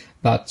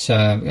 But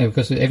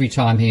because every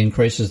time he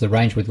increases the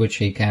range with which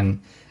he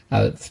can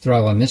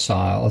throw a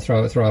missile or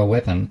throw a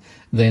weapon,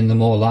 then the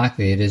more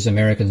likely it is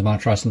Americans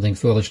might try something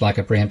foolish like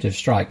a preemptive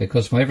strike.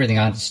 Because from everything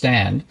I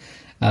understand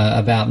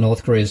about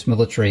North Korea's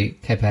military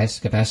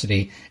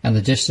capacity and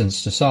the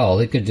distance to Seoul,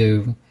 it could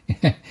do.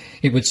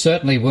 It would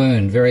certainly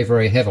wound very,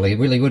 very heavily. It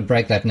really would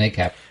break that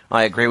kneecap.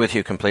 I agree with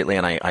you completely,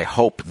 and I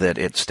hope that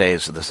it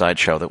stays the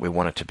sideshow that we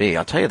want it to be.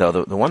 I'll tell you, though,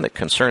 the one that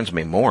concerns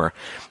me more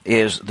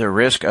is the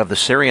risk of the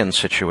Syrian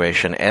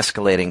situation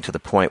escalating to the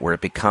point where it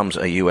becomes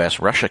a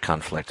U.S.-Russia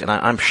conflict. And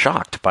I'm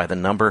shocked by the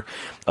number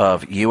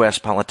of U.S.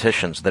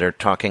 politicians that are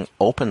talking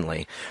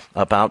openly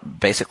about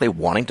basically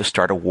wanting to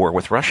start a war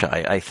with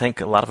Russia. I think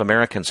a lot of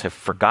Americans have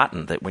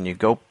forgotten that when you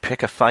go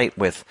pick a fight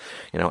with,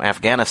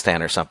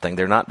 Afghanistan or something,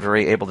 they're not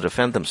very able to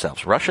defend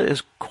themselves. Russia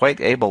is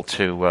quite able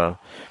to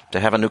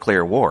have a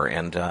nuclear war,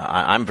 and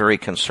I'm very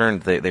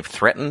concerned. They've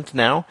threatened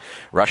now.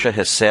 Russia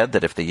has said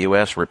that if the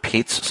U.S.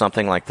 repeats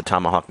something like the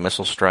Tomahawk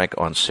missile strike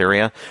on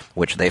Syria,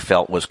 which they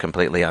felt was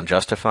completely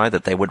unjustified,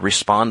 that they would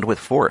respond with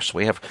force.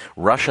 We have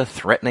Russia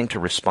threatening to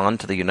respond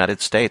to the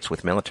United States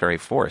with military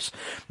force.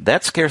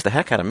 That scares the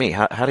heck out of me.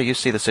 How do you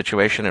see the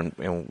situation,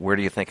 and where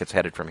do you think it's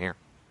headed from here?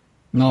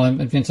 No,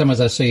 in some ways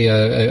I see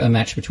a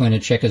match between a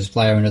checkers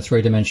player and a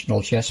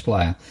three-dimensional chess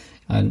player.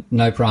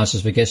 No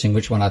prizes for guessing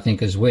which one I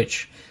think is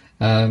which.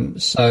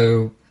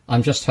 So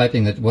I'm just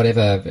hoping that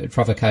whatever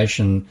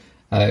provocation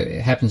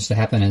happens to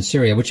happen in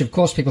Syria, which of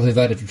course people who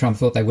voted for Trump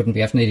thought they wouldn't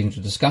be needing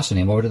to discuss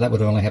anymore, that would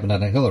have only happened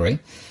under Hillary.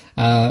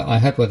 I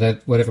hope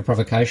that whatever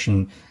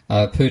provocation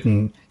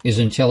Putin is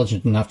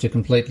intelligent enough to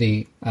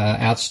completely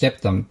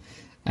outstep them.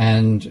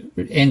 and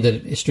end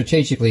it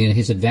strategically in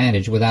his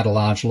advantage without a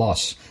large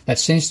loss. That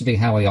seems to be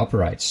how he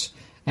operates.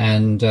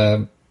 And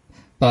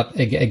but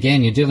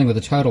again, you're dealing with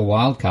a total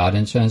wild card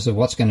in terms of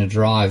what's going to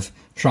drive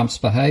Trump's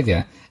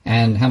behaviour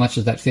and how much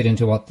does that fit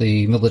into what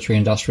the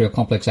military-industrial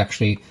complex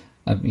actually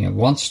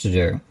wants to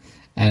do.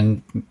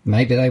 And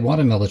maybe they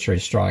want a military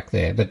strike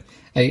there, but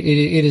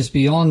it is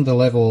beyond the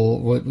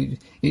level.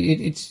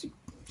 It's.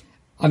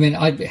 I mean,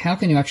 how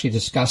can you actually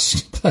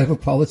discuss global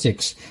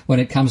politics when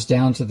it comes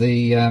down to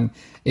the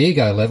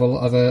ego level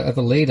of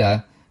a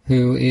leader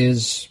who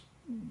is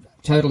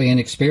totally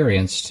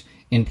inexperienced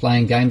in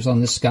playing games on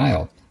this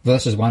scale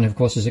versus one who, of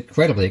course, is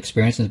incredibly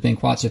experienced and has been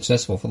quite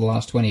successful for the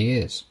last 20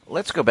 years?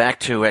 Let's go back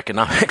to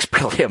economics,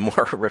 probably a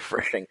more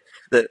refreshing.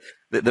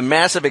 The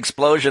massive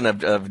explosion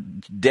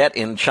of debt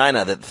in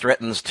China that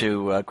threatens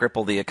to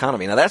cripple the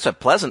economy. Now, that's a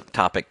pleasant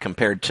topic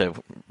compared to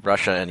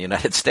Russia and the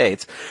United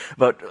States,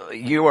 but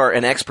you are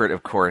an expert,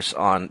 of course,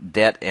 on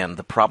debt and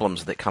the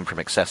problems that come from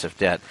excessive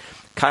debt.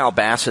 Kyle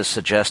Bass has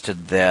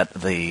suggested that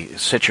the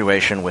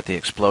situation with the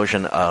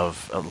explosion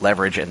of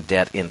leverage and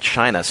debt in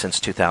China since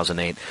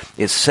 2008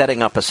 is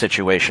setting up a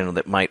situation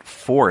that might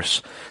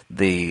force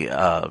the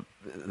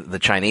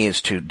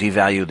Chinese to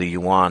devalue the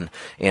yuan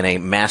in a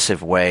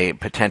massive way,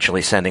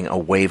 potentially sending a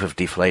wave of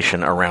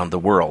deflation around the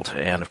world.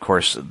 And, of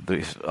course,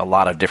 there's a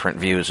lot of different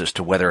views as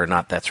to whether or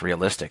not that's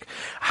realistic.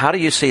 How do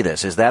you see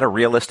this? Is that a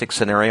realistic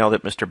scenario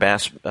that Mr.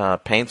 Bass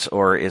paints,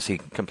 or is he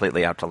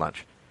completely out to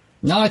lunch?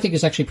 No, I think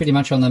it's actually pretty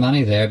much on the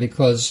money there,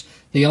 because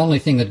the only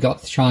thing that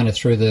got China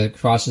through the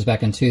crisis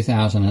back in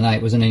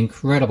 2008 was an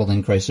incredible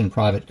increase in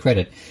private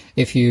credit.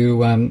 If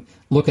you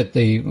look at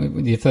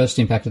the first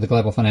impact of the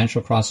global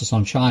financial crisis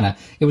on China,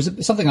 it was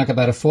something like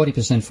about a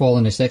 40% fall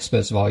in its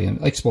exports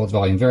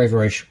volume very,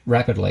 very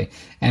rapidly.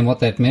 And what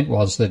that meant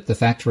was that the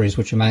factories,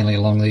 which are mainly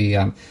along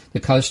the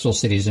coastal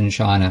cities in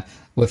China,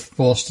 were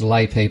forced to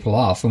lay people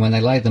off. And when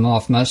they laid them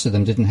off, most of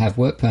them didn't have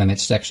work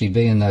permits to actually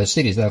be in those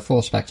cities. They were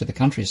forced back to the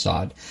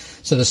countryside.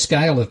 So the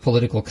scale of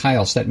political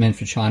chaos that meant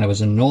for China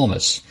was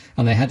enormous,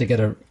 and they had to get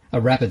a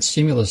rapid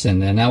stimulus in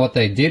there. Now, what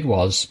they did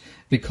was,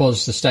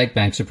 because the state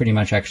banks are pretty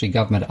much actually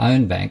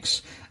government-owned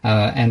banks,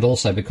 and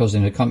also because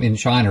in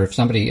China,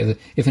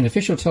 if an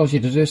official tells you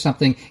to do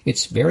something,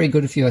 it's very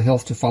good for your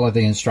health to follow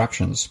the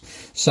instructions.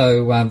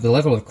 So the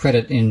level of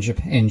credit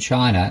in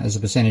China as a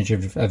percentage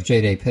of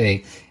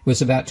GDP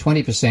was about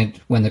 20%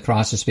 when the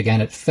crisis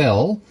began. It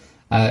fell,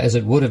 as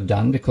it would have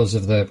done because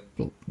of the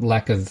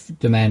lack of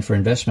demand for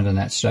investment in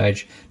that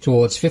stage,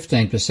 towards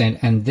 15%,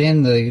 and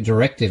then the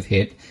directive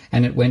hit,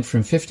 and it went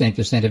from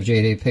 15% of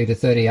GDP to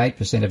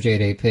 38% of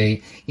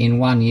GDP in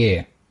 1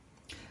 year.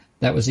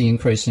 That was the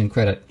increase in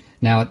credit.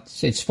 Now,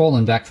 it's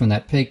fallen back from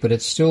that peak, but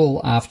it's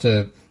still,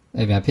 after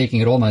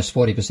peaking at almost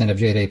 40% of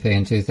GDP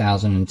in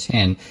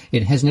 2010,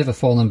 it has never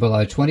fallen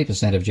below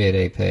 20% of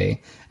GDP,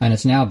 and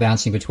it's now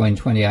bouncing between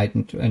 28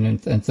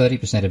 and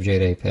 30% of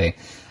GDP.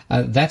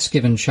 That's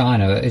given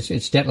China,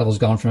 its debt level's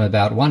gone from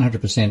about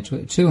 100%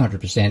 to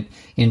 200%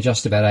 in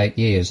just about 8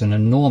 years, an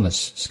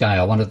enormous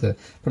scale, one of the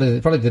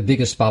probably the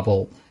biggest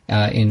bubble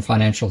in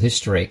financial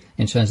history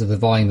in terms of the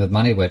volume of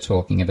money we're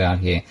talking about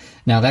here.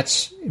 Now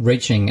that's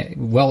reaching,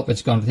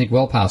 it's gone, I think,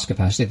 well past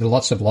capacity. There are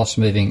lots of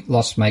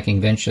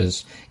loss-making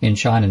ventures in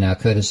China now,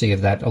 courtesy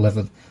of that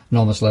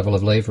enormous level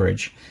of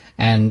leverage.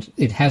 And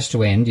it has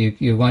to end.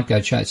 You won't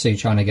see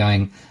China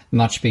going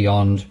much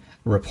beyond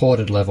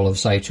reported level of,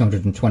 say,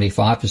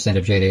 225%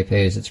 of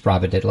GDP as its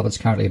private debt level. It's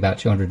currently about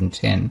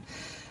 210.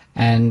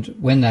 And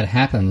when that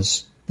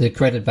happens, the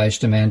credit-based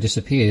demand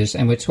disappears,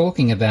 and we're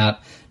talking about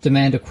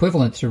demand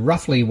equivalent to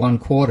roughly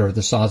 1/4 of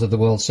the size of the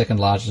world's second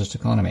largest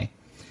economy.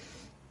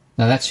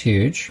 Now, that's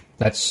huge.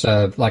 That's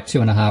like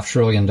 $2.5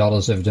 trillion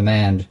of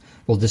demand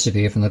will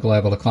disappear from the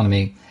global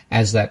economy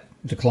as that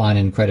decline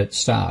in credit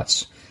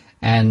starts.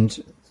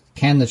 And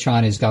can the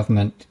Chinese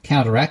government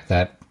counteract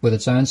that with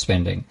its own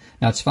spending?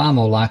 Now, it's far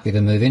more likely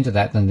to move into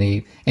that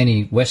than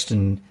any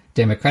Western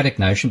democratic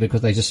nation, because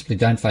they just simply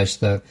don't face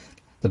the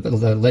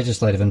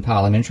legislative and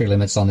parliamentary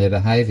limits on their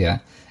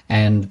behaviour,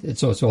 and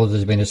it's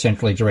always been a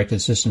centrally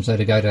directed system. So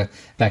to go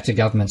back to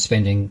government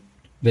spending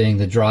being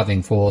the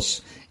driving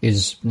force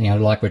is,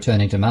 like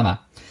returning to mama.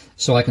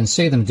 So I can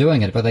see them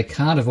doing it, but they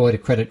can't avoid a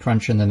credit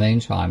crunch in the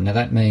meantime. Now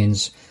that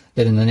means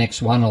that in the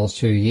next 1 or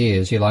 2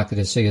 years, you're likely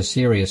to see a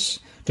serious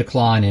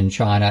decline in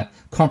China,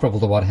 comparable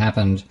to what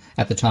happened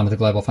at the time of the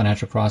global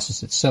financial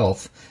crisis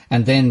itself,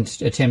 and then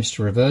attempts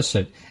to reverse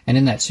it. And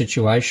in that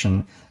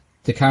situation,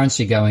 the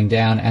currency going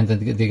down and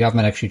the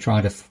government actually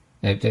trying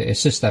to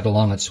assist that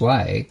along its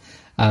way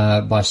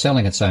by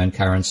selling its own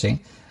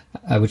currency,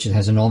 which it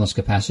has enormous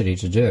capacity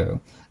to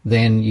do,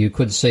 then you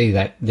could see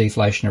that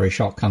deflationary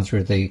shock come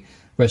through the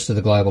rest of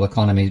the global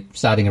economy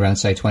starting around,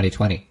 say,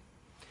 2020.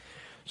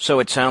 So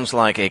it sounds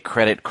like a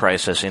credit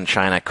crisis in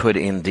China could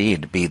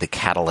indeed be the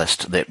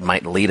catalyst that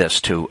might lead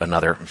us to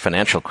another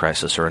financial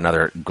crisis or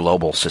another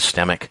global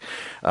systemic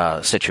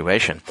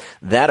situation.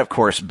 That, of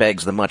course,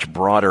 begs the much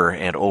broader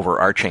and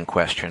overarching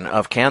question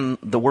of, can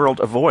the world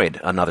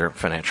avoid another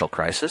financial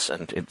crisis?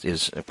 And it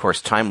is, of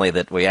course, timely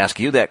that we ask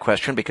you that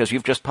question because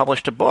you've just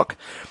published a book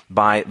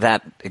by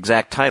that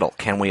exact title,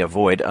 Can We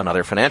Avoid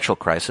Another Financial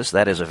Crisis?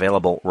 That is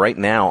available right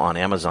now on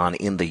Amazon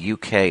in the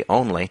UK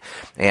only,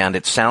 and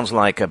it sounds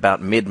like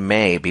about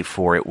mid-May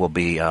before it will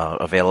be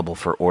available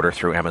for order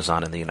through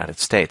Amazon in the United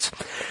States.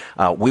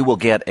 We will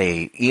get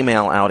a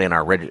email out in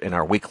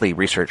our weekly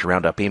Research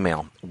Roundup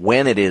email.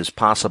 When it is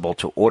possible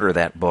to order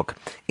that book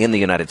in the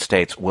United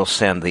States, we'll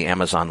send the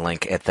Amazon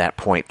link at that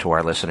point to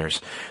our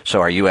listeners,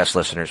 so our U.S.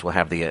 listeners will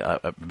have the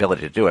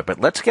ability to do it. But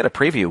let's get a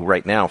preview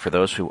right now for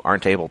those who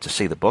aren't able to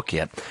see the book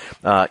yet.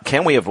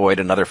 Can we avoid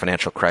another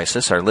financial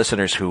crisis? Our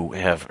listeners who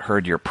have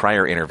heard your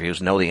prior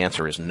interviews know the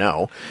answer is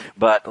no,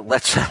 but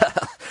let's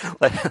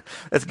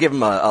give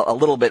them a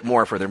little bit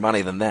more for their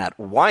money than that.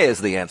 Why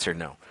is the answer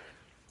no?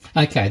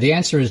 Okay, the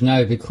answer is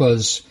no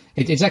because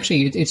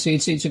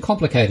it's a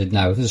complicated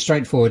no. If it was a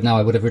straightforward no,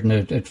 I would have written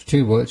a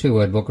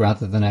two-word book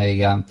rather than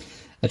a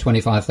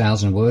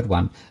 25,000-word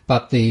one.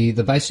 But the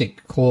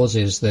basic cause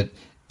is that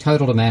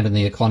total demand in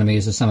the economy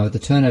is the sum of the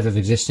turnover of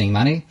existing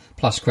money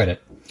plus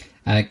credit.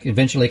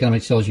 Conventional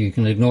economics tells you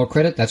can ignore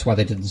credit. That's why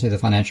they didn't see the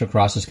financial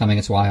crisis coming.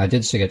 It's why I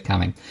did see it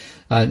coming.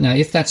 Now,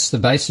 if that's the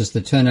basis,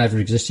 the turnover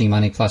of existing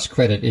money plus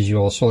credit is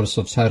your sort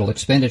of total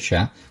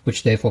expenditure,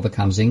 which therefore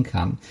becomes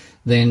income,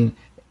 then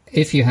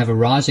if you have a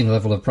rising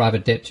level of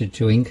private debt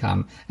to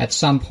income, at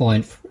some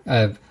point,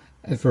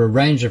 for a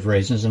range of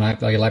reasons, and I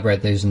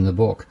elaborate these in the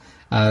book,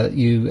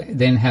 you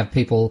then have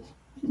people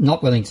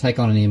not willing to take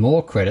on any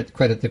more credit.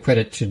 The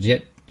credit to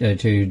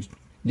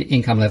the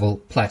income level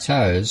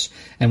plateaus,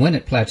 and when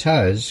it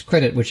plateaus,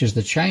 credit, which is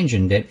the change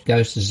in debt,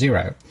 goes to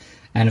zero.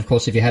 And of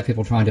course, if you have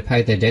people trying to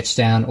pay their debts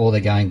down or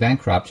they're going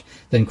bankrupt,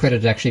 then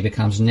credit actually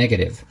becomes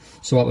negative.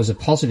 So what was a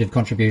positive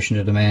contribution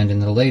to demand in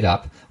the lead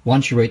up,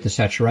 once you reach the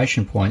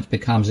saturation point,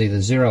 becomes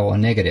either zero or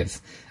negative.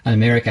 And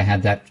America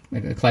had that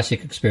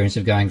classic experience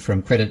of going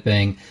from credit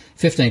being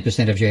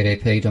 15% of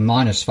GDP to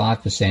minus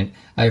 5%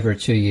 over a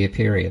 2-year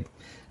period.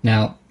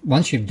 Now,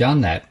 once you've done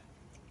that,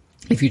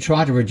 if you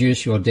try to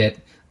reduce your debt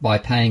by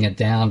paying it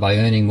down, by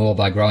earning more,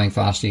 by growing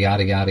faster,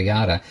 yada, yada,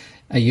 yada,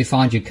 you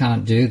find you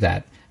can't do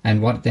that.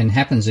 And what then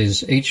happens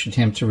is each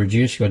attempt to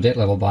reduce your debt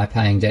level by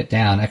paying debt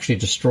down actually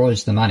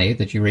destroys the money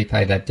that you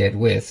repay that debt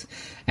with.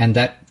 And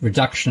that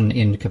reduction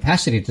in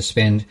capacity to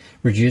spend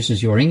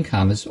reduces your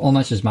income as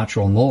almost as much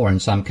or more in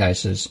some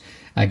cases,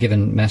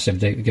 given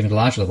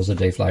large levels of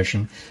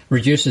deflation,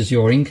 reduces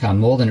your income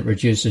more than it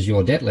reduces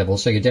your debt level.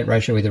 So your debt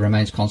ratio either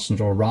remains constant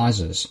or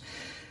rises.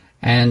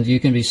 And you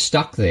can be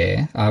stuck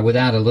there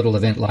without a little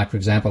event like, for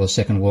example, the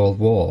Second World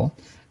War.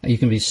 You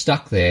can be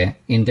stuck there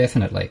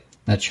indefinitely.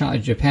 Now,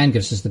 Japan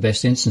gives us the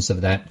best instance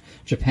of that.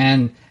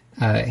 Japan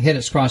had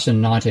its crisis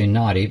in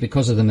 1990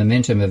 because of the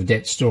momentum of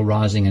debt still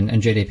rising and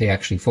GDP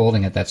actually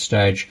falling at that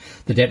stage.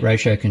 The debt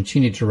ratio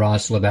continued to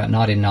rise till about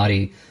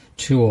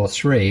 1992 or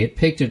 3. It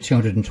peaked at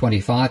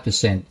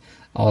 225%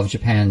 of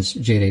Japan's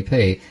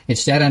GDP.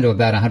 It's down to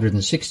about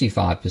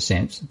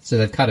 165%, so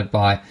they've cut it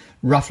by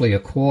roughly a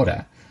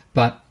quarter.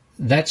 But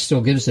that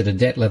still gives it a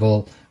debt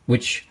level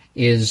which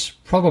is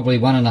probably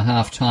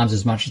 1.5 times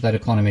as much as that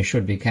economy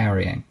should be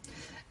carrying.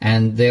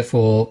 And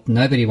therefore,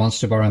 nobody wants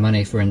to borrow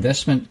money for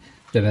investment.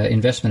 The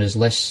investment is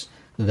less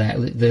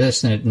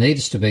than it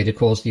needs to be to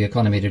cause the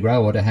economy to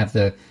grow or to have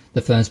the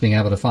firms being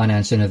able to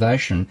finance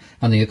innovation,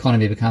 and the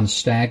economy becomes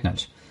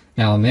stagnant.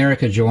 Now,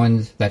 America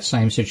joined that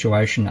same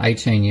situation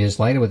 18 years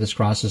later with this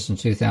crisis in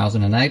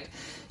 2008.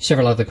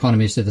 Several other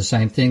economies did the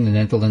same thing. The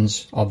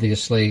Netherlands,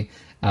 obviously,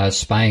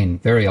 Spain,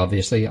 very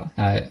obviously,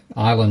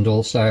 Ireland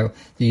also,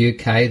 the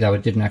UK, though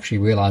it didn't actually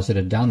realise it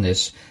had done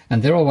this.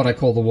 And they're all what I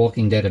call the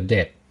walking debt of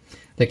debt.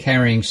 They're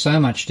carrying so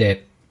much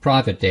debt,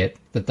 private debt,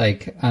 that they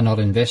are not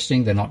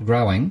investing, they're not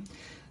growing.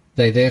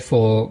 They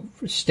therefore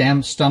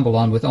stumble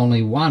on with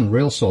only one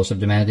real source of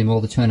demand in all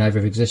the turnover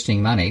of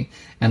existing money,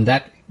 and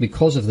that,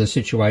 because of the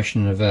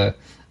situation of a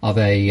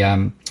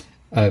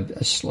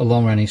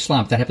long-running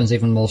slump, that happens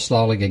even more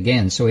slowly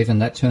again, so even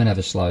that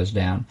turnover slows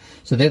down.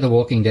 So they're the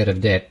walking debt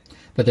of debt.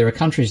 But there are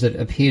countries that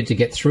appeared to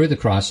get through the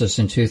crisis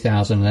in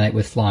 2008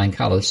 with flying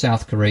colours,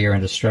 South Korea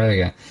and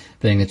Australia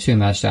being the two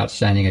most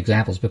outstanding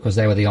examples, because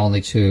they were the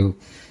only two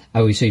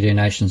OECD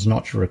nations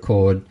not to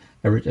record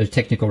a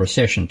technical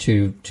recession,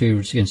 two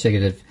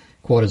consecutive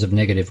quarters of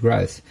negative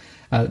growth.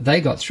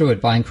 They got through it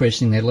by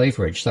increasing their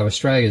leverage. So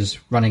Australia's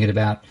running at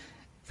about,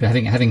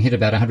 having hit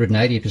about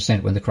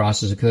 180% when the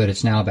crisis occurred,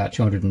 it's now about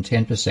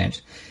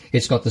 210%.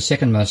 It's got the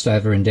second most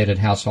over-indebted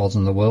households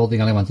in the world.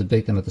 The only ones that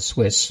beat them are the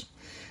Swiss.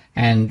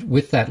 And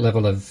with that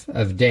level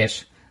of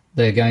debt,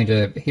 they're going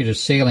to hit a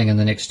ceiling in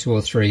the next 2 or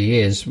 3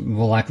 years,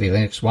 more likely the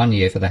next 1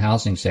 year for the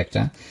housing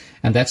sector.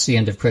 And that's the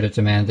end of credit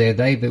demand there.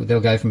 They'll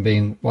go from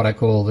being what I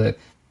call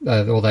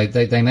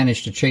they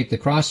managed to cheat the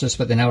crisis,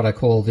 but they're now what I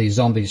call the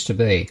zombies to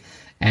be.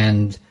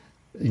 And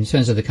in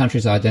terms of the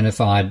countries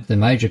identified, the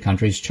major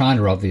countries,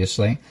 China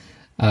obviously,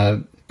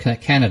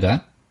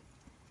 Canada,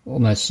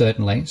 almost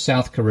certainly,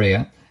 South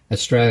Korea,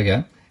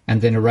 Australia,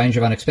 and then a range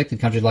of unexpected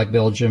countries like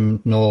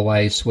Belgium,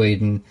 Norway,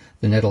 Sweden,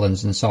 the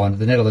Netherlands, and so on.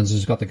 The Netherlands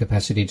has got the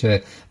capacity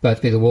to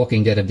both be the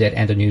walking dead of debt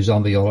and a new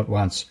zombie all at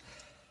once.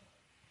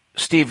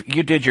 Steve,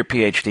 you did your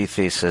PhD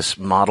thesis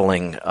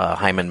modeling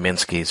Hyman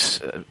Minsky's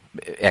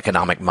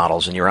economic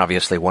models, and you're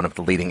obviously one of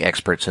the leading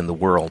experts in the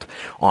world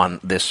on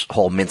this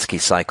whole Minsky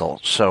cycle.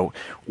 So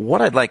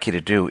what I'd like you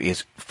to do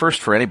is,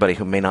 first, for anybody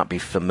who may not be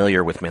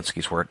familiar with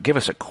Minsky's work, give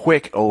us a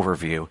quick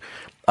overview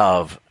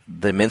of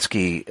the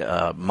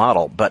Minsky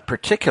model, but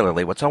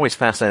particularly what's always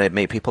fascinated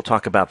me, people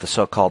talk about the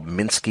so-called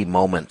Minsky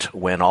moment,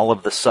 when all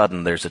of a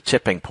sudden there's a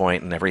tipping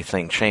point and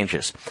everything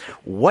changes.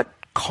 What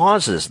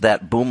causes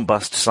that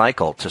boom-bust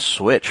cycle to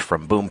switch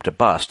from boom to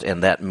bust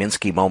and that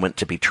Minsky moment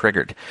to be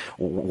triggered?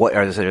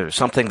 Is there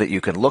something that you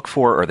can look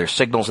for? Or are there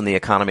signals in the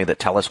economy that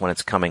tell us when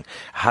it's coming?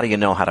 How do you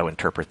know how to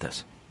interpret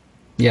this?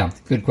 Yeah,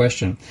 good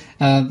question.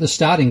 The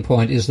starting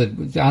point is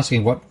that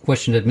asking what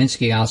question did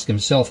Minsky ask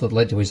himself that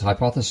led to his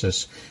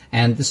hypothesis.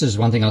 And this is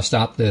one thing I'll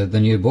start the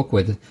new book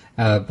with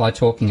by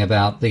talking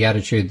about the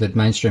attitude that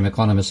mainstream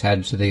economists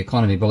had to the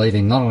economy,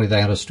 believing not only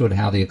they understood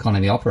how the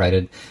economy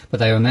operated, but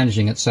they were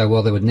managing it so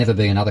well there would never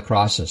be another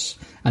crisis.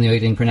 And they were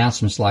making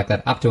pronouncements like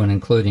that up to and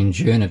including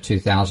June of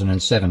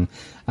 2007,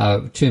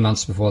 2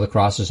 months before the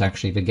crisis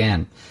actually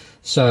began.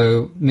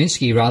 So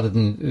Minsky, rather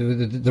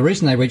than the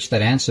reason they reached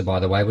that answer,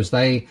 by the way, was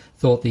they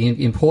thought the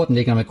important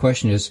economic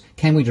question is,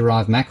 can we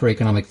derive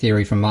macroeconomic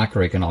theory from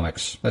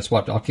microeconomics? That's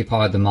what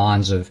occupied the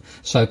minds of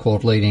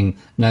so-called leading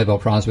Nobel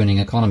Prize-winning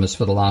economists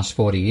for the last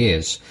 40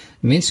 years.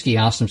 Minsky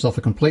asked himself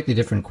a completely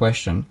different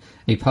question.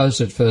 He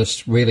posed it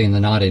first really in the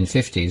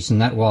 1950s,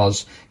 and that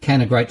was,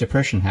 can a Great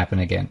Depression happen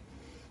again?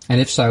 And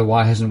if so,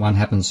 why hasn't one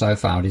happened so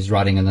far? And he's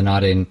writing in the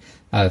 1950s,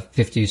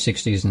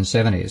 60s, and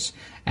 70s.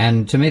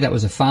 And to me, that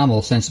was a far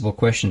more sensible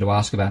question to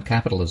ask about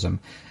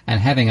capitalism.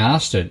 And having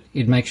asked it,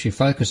 it makes you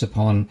focus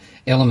upon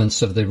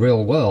elements of the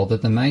real world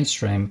that the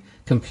mainstream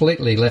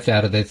completely left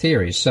out of their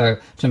theories. So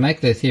to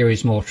make their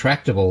theories more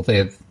tractable,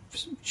 their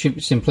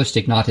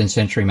simplistic 19th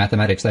century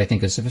mathematics they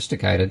think is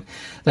sophisticated,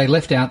 they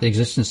left out the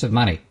existence of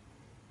money.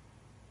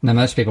 Now,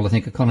 most people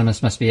think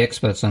economists must be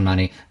experts on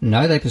money.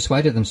 No, they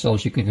persuaded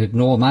themselves you can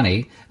ignore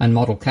money and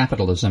model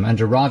capitalism and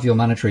derive your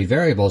monetary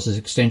variables as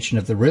extension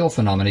of the real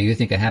phenomena you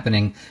think are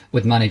happening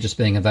with money just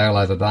being a veil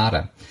over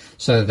barter.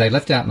 So they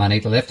left out money,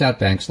 they left out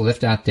banks, they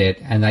left out debt,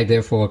 and they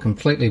therefore were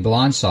completely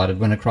blindsided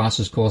when a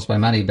crisis caused by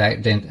money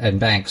and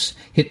banks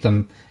hit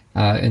them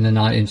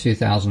in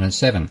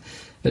 2007.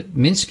 But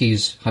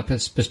Minsky's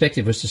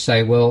perspective was to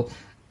say, well,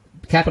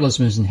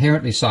 capitalism is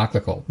inherently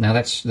cyclical. Now,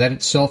 that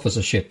itself is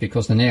a shift,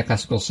 because the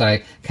neoclassicals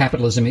say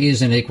capitalism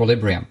is in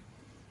equilibrium,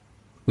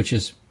 which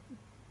is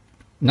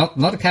not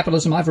a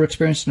capitalism I've ever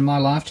experienced in my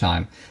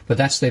lifetime, but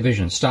that's their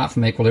vision. Start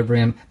from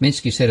equilibrium.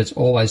 Minsky said it's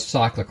always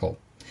cyclical.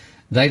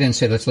 They then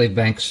said, let's leave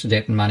banks,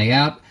 debt and money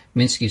out.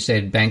 Minsky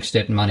said banks,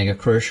 debt and money are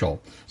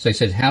crucial. So he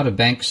said, how do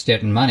banks,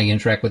 debt and money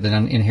interact with the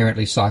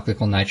inherently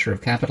cyclical nature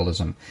of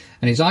capitalism?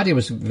 And his idea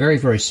was very,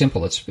 very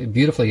simple. It's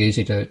beautifully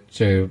easy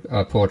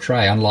to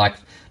portray, unlike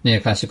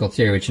neoclassical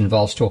theory, which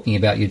involves talking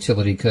about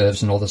utility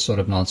curves and all this sort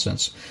of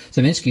nonsense.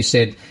 So Minsky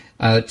said,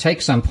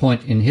 take some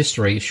point in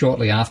history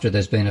shortly after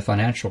there's been a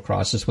financial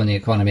crisis when the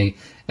economy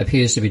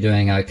appears to be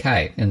doing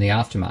okay in the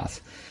aftermath.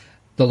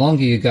 The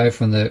longer you go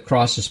from the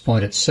crisis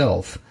point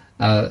itself,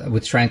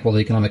 with tranquil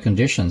economic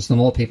conditions, the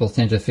more people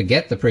tend to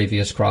forget the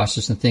previous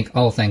crisis and think,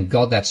 oh, thank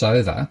God that's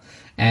over,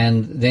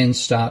 and then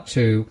start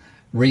to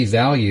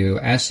revalue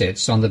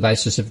assets on the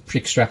basis of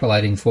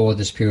extrapolating forward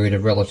this period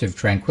of relative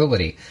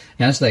tranquility.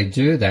 And as they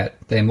do that,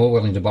 they're more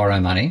willing to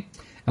borrow money.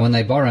 And when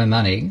they borrow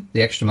money,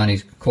 the extra money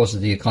causes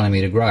the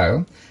economy to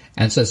grow.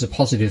 And so there's a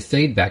positive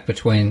feedback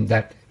between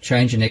that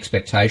change in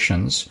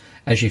expectations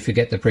as you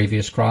forget the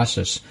previous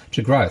crisis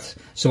to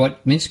growth. So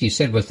what Minsky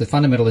said was the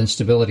fundamental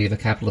instability of a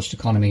capitalist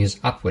economy is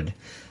upward.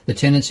 The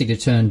tendency to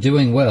turn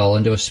doing well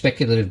into a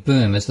speculative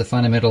boom is the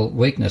fundamental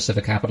weakness of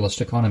a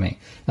capitalist economy.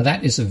 Now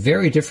that is a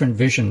very different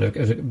vision,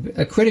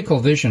 a critical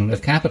vision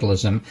of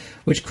capitalism,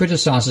 which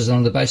criticizes it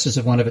on the basis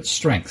of one of its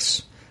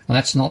strengths. And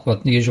that's not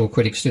what the usual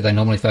critics do. They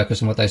normally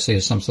focus on what they see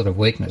as some sort of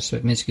weakness.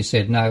 But Minsky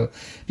said, no,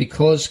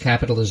 because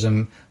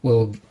capitalism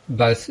will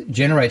both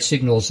generate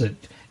signals that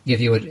give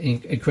you an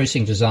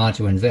increasing desire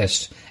to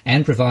invest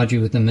and provide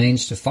you with the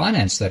means to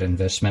finance that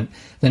investment,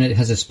 then it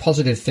has this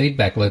positive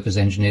feedback loop, as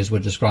engineers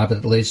would describe it,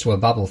 that leads to a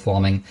bubble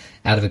forming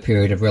out of a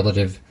period of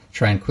relative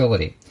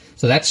tranquility.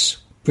 So that's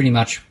pretty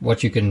much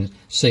what you can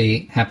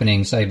see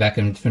happening, say, back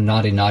from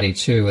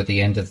 1992 at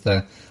the end of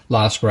the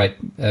last great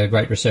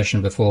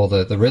recession before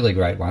the really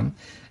great one,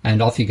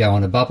 and off you go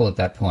on a bubble at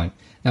that point.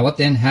 Now, what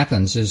then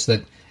happens is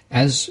that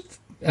as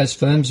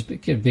firms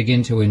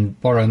begin to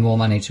borrow more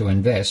money to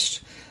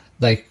invest,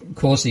 they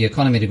cause the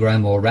economy to grow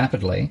more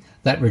rapidly.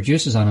 That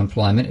reduces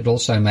unemployment. It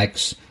also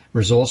makes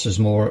resources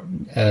more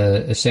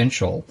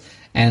essential.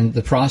 and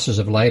the prices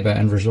of labour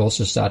and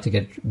resources start to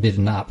get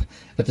bidden up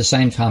at the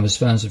same time as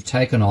firms have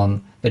taken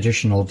on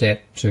additional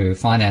debt to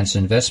finance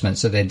investment,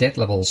 so their debt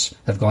levels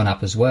have gone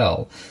up as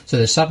well. So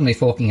they're suddenly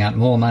forking out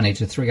more money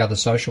to three other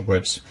social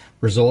groups: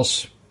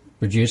 resource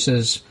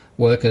producers,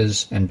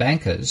 workers and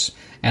bankers,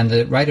 and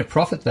the rate of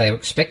profit they were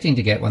expecting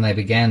to get when they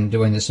began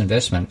doing this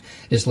investment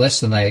is less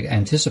than they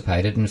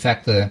anticipated. In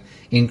fact, the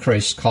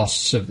increased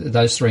costs of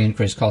those three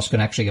increased costs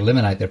can actually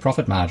eliminate their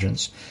profit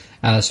margins.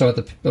 So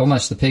at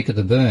almost the peak of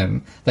the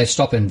boom, they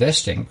stop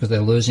investing because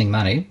they're losing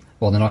money,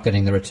 or they're not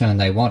getting the return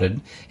they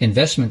wanted.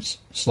 Investment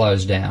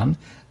slows down.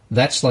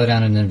 That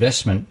slowdown in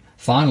investment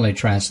finally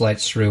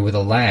translates through with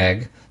a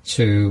lag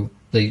to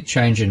the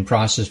change in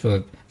prices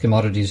for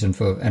commodities and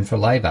for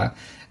labour.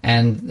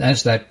 And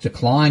as that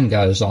decline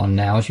goes on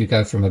now, as you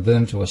go from a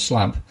boom to a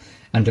slump,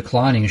 and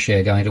declining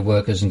share going to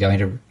workers and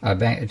going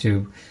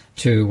to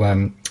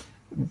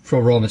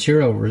for raw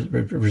material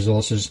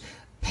resources,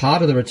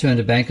 part of the return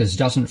to bankers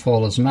doesn't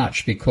fall as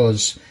much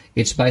because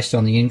it's based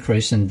on the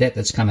increase in debt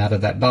that's come out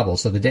of that bubble.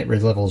 So the debt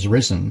level's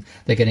risen.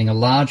 They're getting a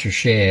larger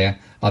share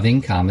of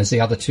income as the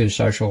other two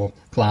social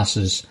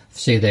classes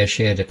see their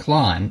share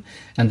decline.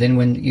 And then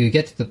when you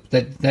get to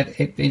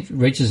it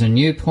reaches a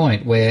new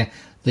point where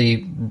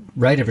the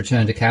rate of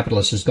return to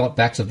capitalists has got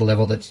back to the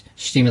level that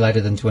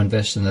stimulated them to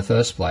invest in the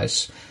first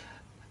place.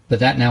 But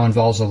that now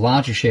involves a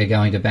larger share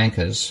going to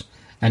bankers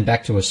and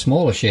back to a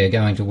smaller share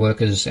going to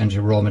workers and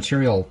to raw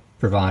material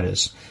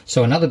providers.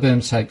 So another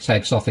boom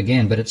takes off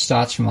again, but it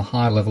starts from a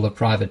high level of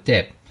private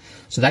debt.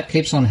 So that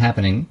keeps on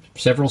happening,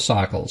 several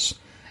cycles,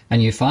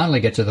 and you finally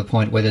get to the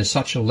point where there's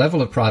such a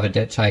level of private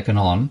debt taken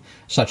on,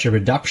 such a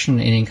reduction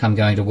in income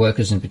going to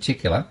workers in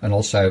particular, and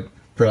also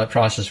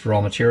prices for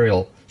raw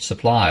material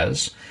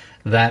suppliers,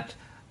 that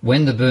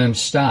when the boom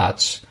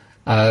starts,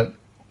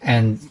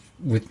 and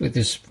with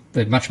this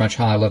much, much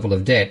higher level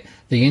of debt,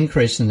 the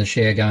increase in the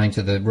share going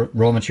to the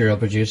raw material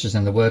producers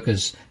and the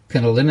workers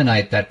can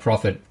eliminate that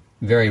profit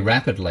very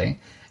rapidly,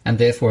 and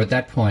therefore at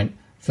that point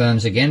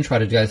firms again try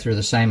to go through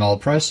the same old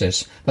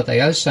process, but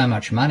they owe so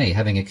much money,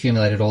 having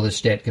accumulated all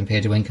this debt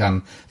compared to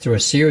income through a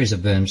series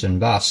of booms and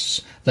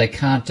busts, they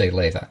can't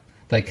delever.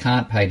 They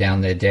can't pay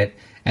down their debt,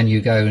 and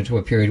you go into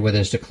a period where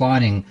there's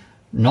declining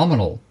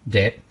nominal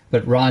debt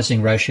but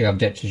rising ratio of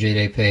debt to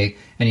GDP,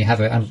 and you have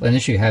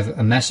unless you have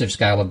a massive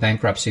scale of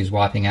bankruptcies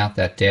wiping out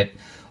that debt,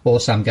 or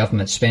some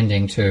government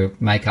spending to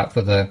make up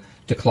for the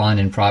decline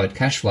in private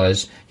cash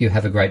flows, you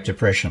have a Great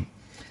Depression.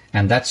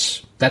 And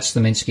that's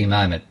the Minsky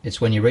moment. It's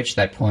when you reach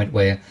that point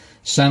where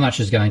so much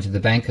is going to the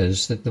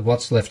bankers that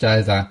what's left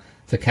over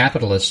for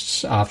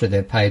capitalists after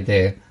they've paid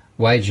their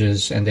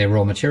wages and their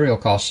raw material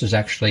costs is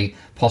actually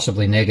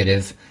possibly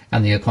negative,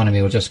 and the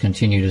economy will just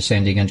continue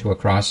descending into a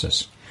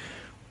crisis.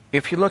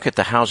 If you look at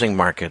the housing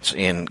markets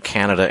in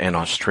Canada and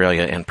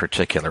Australia in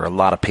particular, a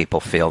lot of people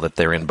feel that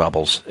they're in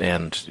bubbles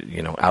and,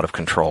 out of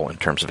control in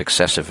terms of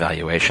excessive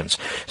valuations.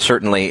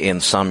 Certainly in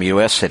some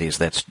U.S. cities,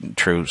 that's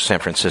true. San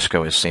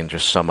Francisco has seen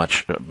just so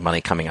much money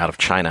coming out of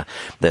China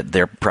that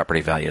their property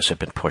values have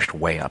been pushed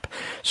way up.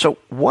 So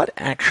what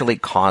actually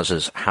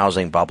causes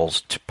housing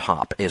bubbles to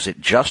pop? Is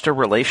it just a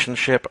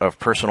relationship of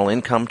personal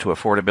income to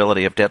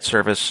affordability of debt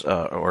service,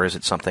 or is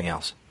it something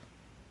else?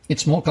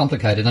 It's more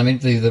complicated. I mean,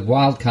 the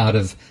wild card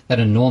of that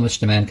enormous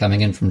demand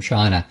coming in from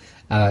China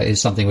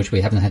is something which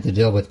we haven't had to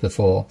deal with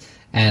before.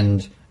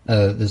 And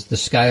the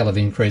scale of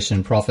increase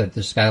in profit,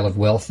 the scale of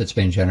wealth that's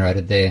been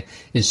generated there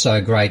is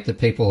so great that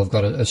people have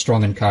got a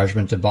strong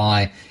encouragement to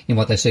buy in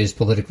what they see as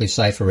politically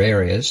safer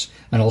areas,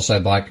 and also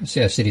buy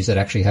cities that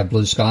actually have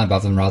blue sky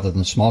above them rather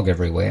than smog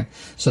everywhere.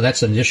 So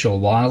that's an initial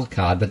wild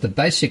card. But the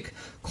basic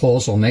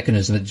causal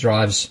mechanism that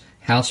drives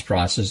house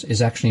prices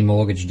is actually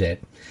mortgage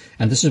debt.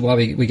 And this is why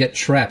we get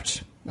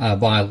trapped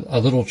by a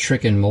little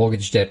trick in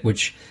mortgage debt,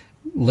 which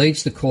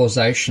leads the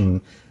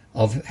causation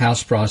of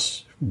house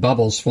price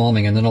bubbles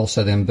forming and then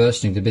also them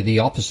bursting to be the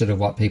opposite of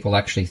what people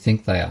actually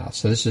think they are.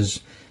 So this is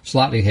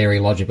slightly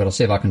hairy logic, but I'll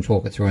see if I can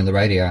talk it through in the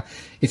radio.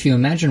 If you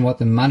imagine what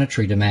the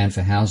monetary demand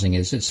for housing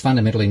is, it's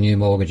fundamentally new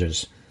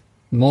mortgages.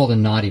 More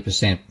than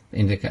 90%,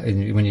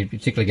 when you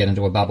particularly get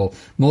into a bubble,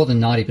 more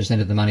than 90%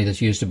 of the money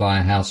that's used to buy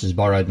a house is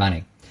borrowed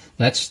money.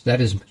 That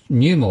is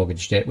new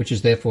mortgage debt, which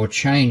is therefore a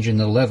change in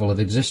the level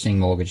of existing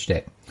mortgage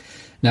debt.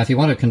 Now, if you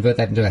want to convert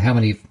that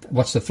into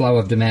what's the flow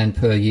of demand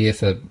per year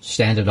for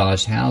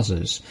standardised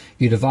houses,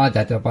 you divide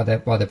that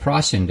by the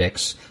price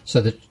index, so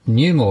that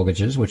new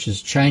mortgages, which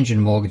is change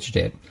in mortgage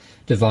debt,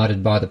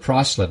 divided by the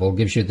price level,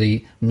 gives you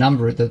the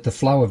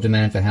flow of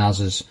demand for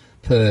houses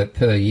per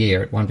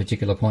year at one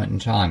particular point in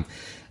time.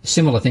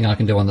 Similar thing I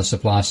can do on the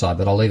supply side,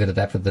 but I'll leave it at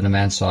that for the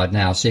demand side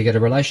now. So you get a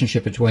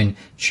relationship between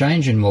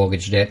change in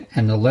mortgage debt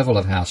and the level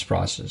of house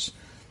prices.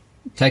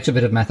 It takes a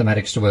bit of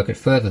mathematics to work it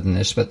further than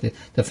this, but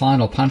the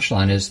final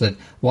punchline is that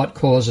what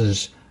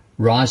causes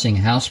rising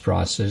house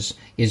prices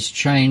is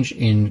change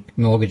in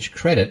mortgage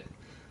credit,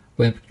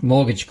 where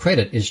mortgage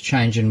credit is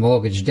change in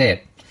mortgage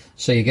debt.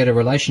 So you get a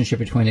relationship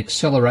between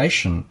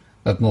acceleration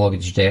of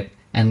mortgage debt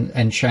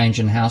and change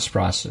in house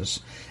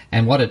prices.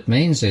 And what it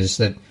means is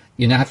that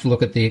you now have to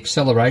look at the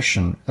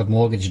acceleration of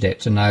mortgage debt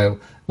to know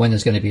when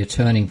there's going to be a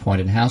turning point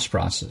in house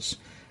prices.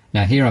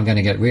 Now, here I'm going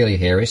to get really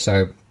hairy,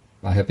 so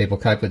I hope people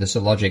cope with this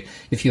logic.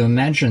 If you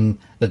imagine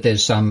that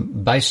there's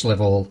some base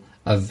level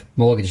of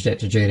mortgage debt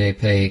to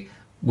GDP,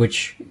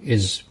 which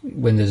is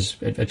when there's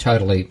a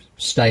totally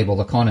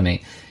stable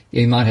economy,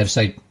 you might have,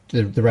 say,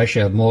 the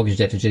ratio of mortgage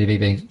debt to GDP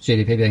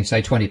being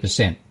say,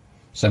 20%.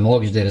 So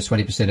mortgage debt is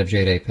 20% of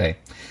GDP.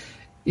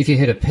 If you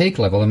hit a peak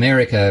level,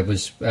 America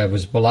was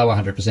below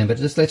 100%, but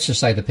let's just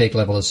say the peak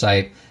level is,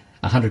 say,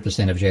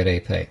 100% of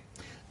GDP.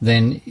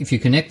 Then if you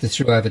connect the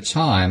through over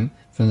time,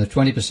 from the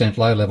 20%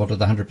 low level to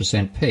the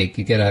 100% peak,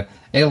 you get a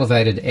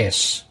elevated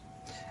S.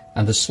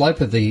 And the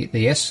slope of the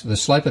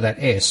slope of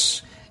that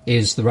S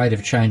is the rate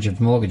of change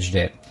of mortgage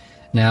debt.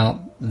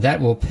 Now,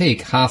 that will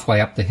peak halfway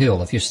up the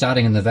hill. If you're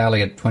starting in the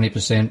valley at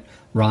 20%,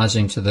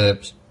 rising to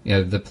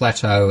the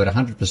plateau at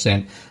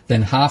 100%,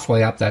 then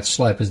halfway up that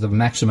slope is the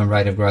maximum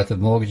rate of growth of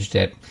mortgage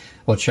debt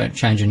or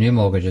change in new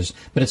mortgages.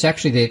 But it's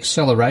actually the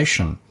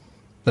acceleration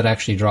that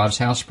actually drives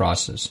house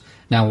prices.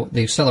 Now,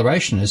 the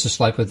acceleration is the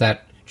slope of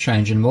that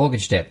change in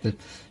mortgage debt. The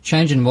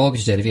change in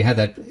mortgage debt, if you have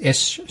that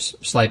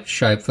S-shaped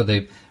shape for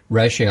the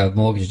ratio of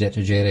mortgage debt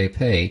to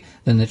GDP,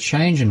 then the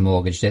change in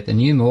mortgage debt, the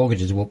new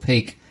mortgages will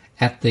peak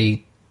at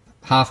the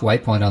halfway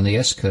point on the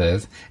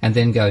S-curve and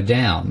then go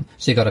down.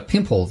 So you've got a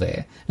pimple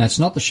there. Now, it's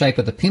not the shape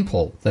of the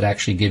pimple that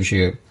actually gives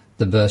you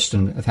the burst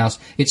of house.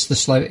 It's the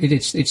slope.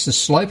 It's the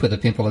slope of the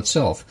pimple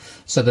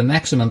itself. So the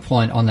maximum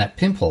point on that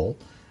pimple,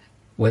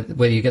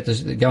 where you get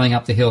this going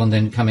up the hill and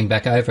then coming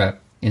back over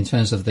in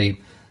terms of the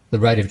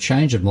rate of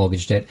change of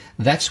mortgage debt,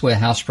 that's where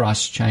house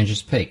price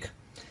changes peak.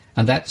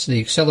 And that's the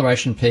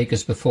acceleration peak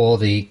is before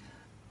the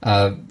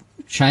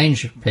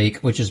change peak,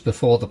 which is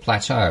before the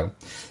plateau.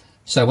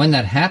 So when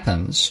that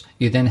happens,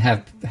 you then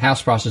have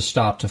house prices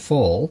start to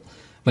fall.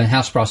 When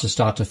house prices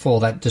start to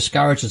fall, that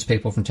discourages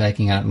people from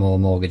taking out more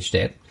mortgage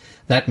debt.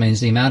 That means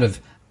the amount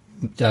of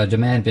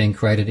demand being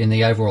created in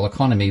the overall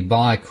economy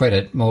by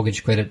credit,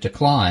 mortgage credit,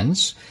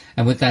 declines.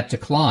 And with that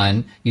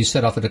decline, you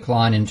set off a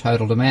decline in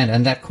total demand,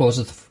 and that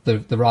causes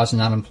the rise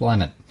in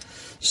unemployment.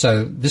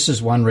 So this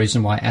is one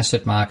reason why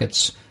asset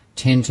markets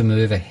tend to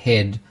move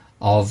ahead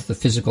of the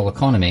physical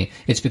economy.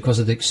 It's because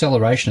of the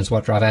acceleration is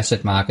what drives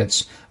asset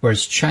markets,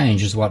 whereas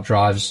change is what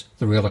drives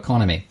the real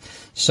economy.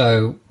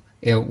 So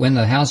when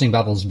the housing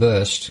bubbles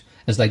burst,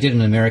 as they did in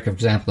America, for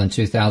example, in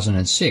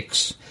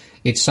 2006,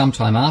 it's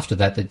sometime after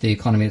that the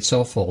economy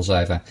itself falls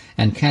over.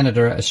 And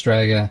Canada,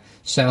 Australia,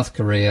 South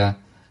Korea,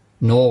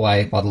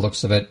 Norway, by the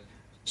looks of it,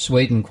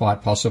 Sweden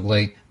quite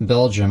possibly,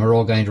 Belgium are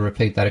all going to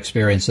repeat that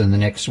experience in the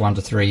next 1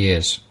 to 3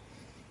 years.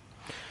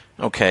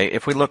 Okay,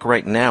 if we look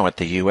right now at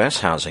the U.S.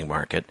 housing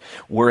market,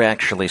 we're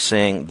actually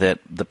seeing that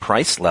the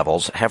price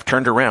levels have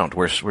turned around.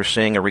 We're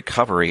seeing a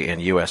recovery in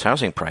U.S.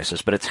 housing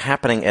prices, but it's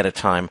happening at a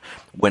time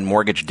when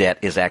mortgage debt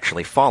is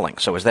actually falling.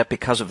 So is that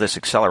because of this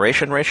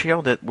acceleration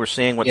ratio that we're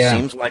seeing what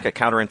seems like a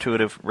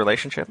counterintuitive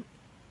relationship?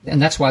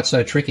 And that's why it's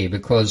so tricky,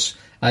 because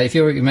if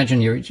you imagine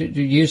you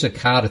use a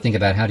car to think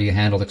about how do you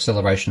handle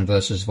acceleration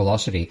versus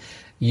velocity,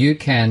 you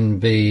can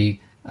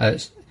be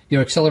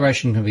your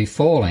acceleration can be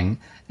falling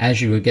as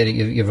you are getting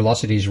your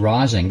velocity is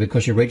rising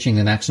because you're reaching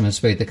the maximum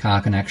speed the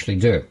car can actually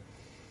do.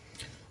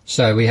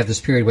 So we have this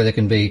period where there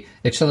can be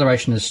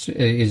acceleration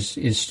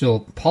is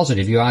still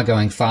positive. You are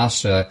going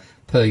faster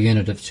per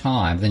unit of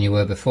time than you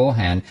were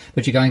beforehand,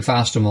 but you're going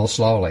faster more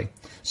slowly.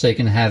 So you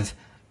can have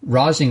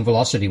rising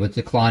velocity with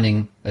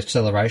declining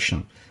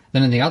acceleration.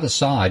 Then on the other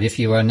side, if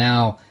you are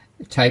now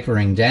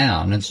tapering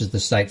down, and this is the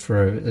state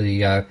for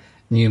the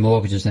new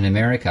mortgages in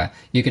America,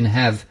 you can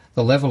have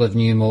the level of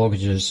new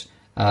mortgages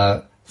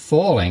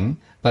falling,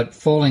 but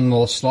falling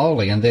more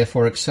slowly and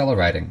therefore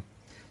accelerating.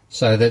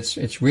 So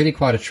it's really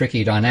quite a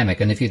tricky dynamic.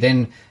 And if you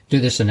then do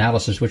this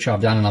analysis, which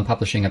I've done, and I'm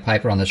publishing a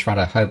paper on this front,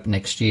 I hope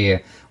next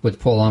year, with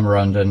Paul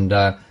Omerand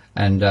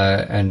and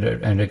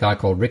a guy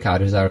called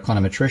Rickard, who's our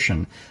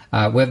econometrician,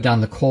 we've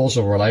done the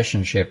causal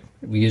relationship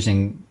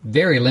using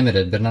very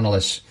limited but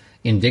nonetheless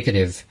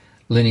indicative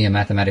linear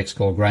mathematics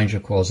called Granger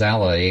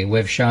causality.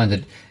 We've shown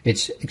that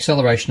it's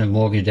acceleration of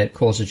mortgage debt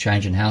causes a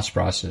change in house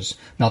prices,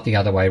 not the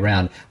other way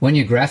around. When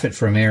you graph it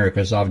for America,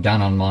 as I've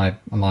done on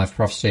my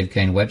Prof. Steve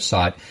Keen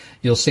website,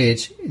 you'll see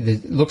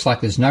it looks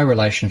like there's no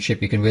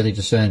relationship you can really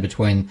discern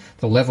between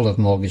the level of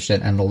mortgage debt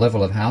and the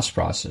level of house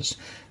prices.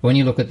 When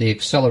you look at the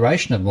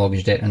acceleration of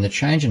mortgage debt and the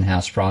change in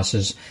house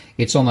prices,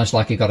 it's almost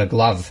like you've got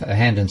a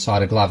hand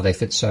inside a glove. They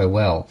fit so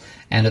well.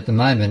 And at the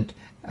moment,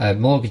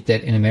 mortgage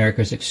debt in America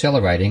is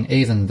accelerating,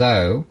 even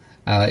though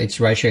its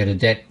ratio to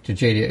debt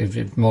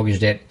to mortgage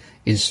debt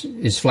is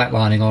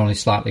flatlining or only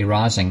slightly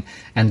rising,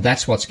 and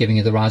that's what's giving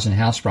you the rise in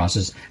house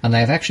prices. And they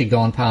have actually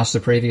gone past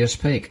the previous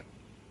peak.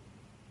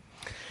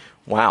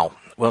 Wow.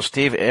 Well,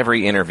 Steve,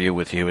 every interview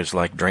with you is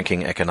like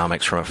drinking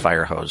economics from a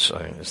fire hose,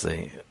 is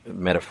the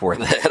metaphor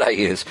that I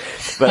use.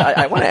 But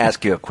I want to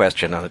ask you a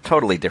question on a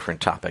totally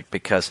different topic,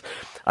 because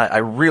I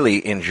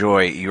really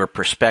enjoy your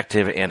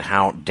perspective and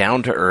how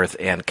down-to-earth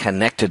and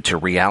connected to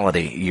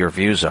reality your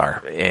views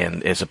are,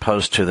 and as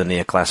opposed to the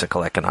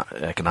neoclassical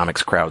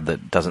economics crowd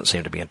that doesn't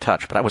seem to be in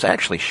touch. But I was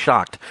actually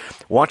shocked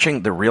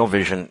watching the Real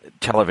Vision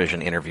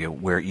television interview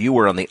where you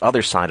were on the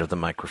other side of the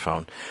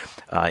microphone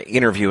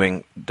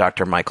interviewing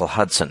Dr. Michael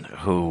Hudson,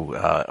 who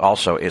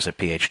also is a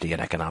PhD in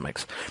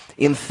economics.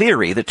 In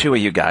theory, the two of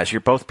you guys,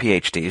 you're both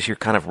PhDs, you're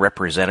kind of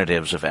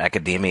representatives of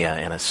academia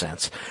in a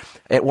sense.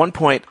 At one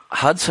point,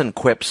 Hudson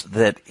quips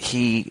that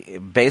he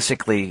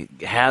basically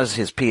has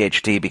his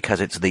PhD because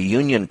it's the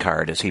union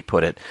card, as he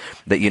put it,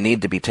 that you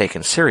need to be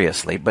taken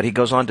seriously. But he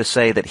goes on to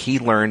say that he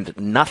learned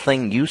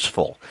nothing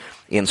useful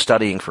in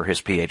studying for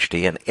his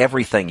PhD, and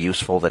everything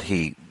useful that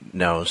he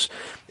knows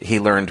he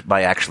learned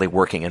by actually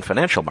working in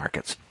financial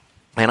markets.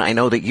 And I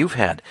know that you've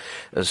had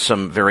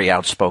some very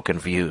outspoken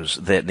views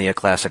that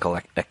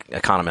neoclassical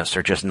economists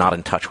are just not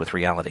in touch with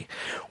reality.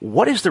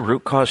 What is the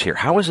root cause here?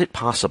 How is it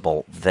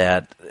possible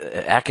that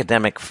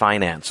academic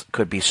finance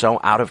could be so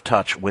out of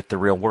touch with the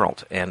real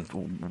world?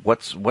 And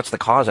what's the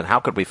cause, and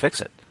how could we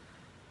fix it?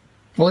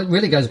 Well, it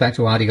really goes back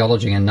to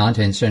ideology and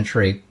 19th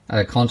century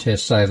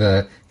contests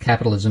over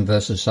capitalism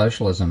versus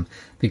socialism,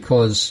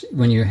 because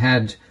when you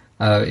had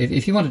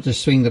if you wanted to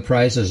swing the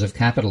praises of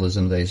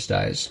capitalism these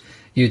days,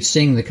 you'd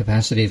sing the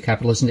capacity of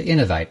capitalism to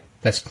innovate.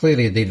 That's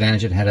clearly the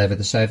advantage it had over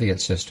the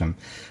Soviet system.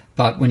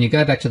 But when you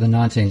go back to the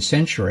 19th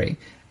century,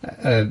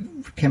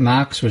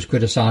 Marx was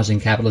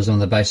criticizing capitalism on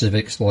the basis of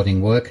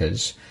exploiting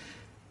workers,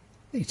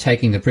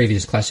 taking the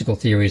previous classical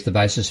theory as the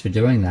basis for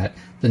doing that.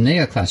 The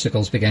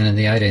neoclassicals began in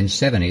the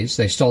 1870s.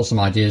 They stole some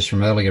ideas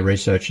from earlier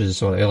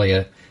researchers or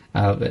earlier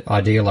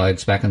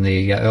ideologues back in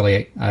the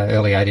early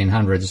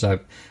 1800s,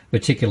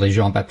 particularly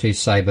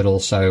Jean-Baptiste Say, but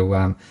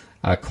also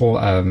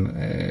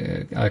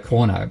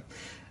Corno.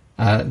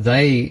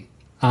 They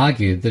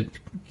argued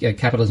that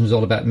capitalism is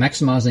all about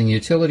maximizing the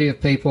utility of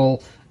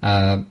people,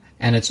 and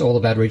it's all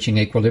about reaching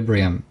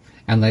equilibrium.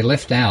 And they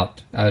left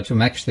out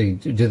to actually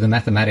do the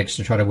mathematics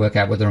to try to work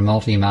out whether a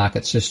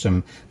multi-market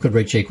system could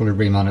reach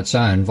equilibrium on its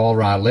own.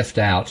 Volra left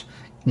out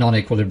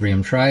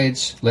non-equilibrium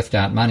trades, left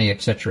out money,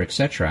 etc.,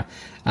 etc.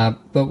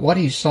 But what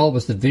he sold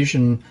was the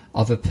vision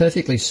of a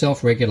perfectly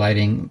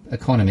self-regulating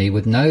economy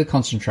with no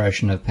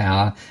concentration of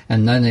power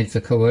and no need for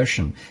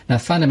coercion. Now,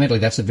 fundamentally,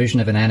 that's a vision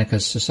of an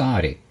anarchist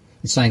society.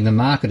 It's saying the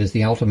market is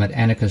the ultimate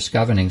anarchist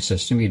governing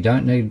system. You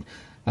don't need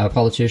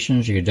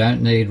politicians, you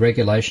don't need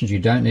regulations, you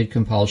don't need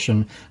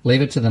compulsion.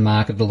 Leave it to the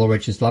market, the law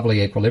reaches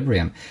lovely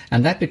equilibrium.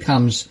 And that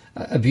becomes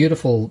a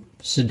beautiful,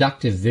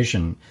 seductive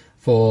vision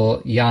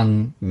for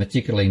young,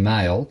 particularly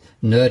male,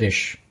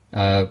 nerdish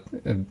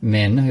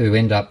men who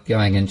end up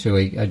going into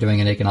doing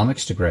an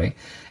economics degree,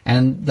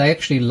 and they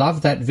actually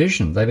love that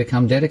vision. They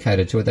become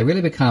dedicated to it. They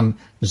really become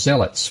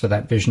zealots for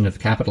that vision of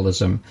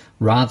capitalism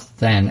rather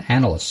than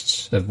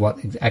analysts of what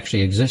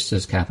actually exists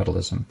as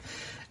capitalism.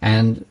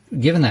 And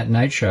given that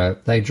nature,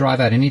 they drive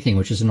out anything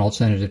which is an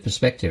alternative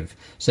perspective.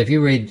 So if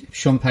you read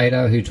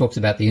Schumpeter, who talks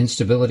about the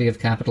instability of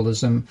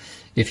capitalism,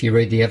 if you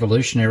read the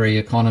evolutionary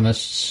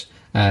economists,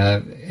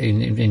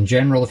 in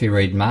general, if you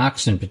read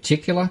Marx in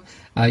particular,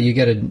 you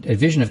get a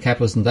vision of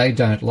capitalism they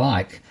don't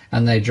like,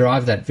 and they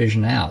drive that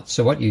vision out.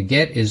 So what you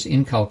get is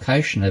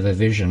inculcation of a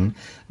vision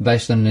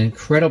based on an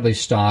incredibly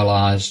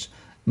stylized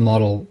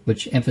model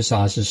which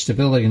emphasizes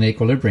stability and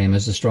equilibrium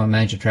as the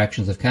major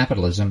attractions of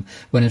capitalism,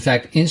 when in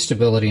fact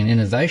instability and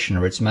innovation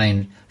are its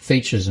main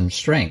features and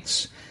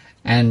strengths.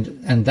 And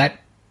that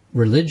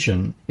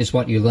religion is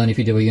what you learn if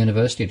you do a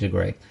university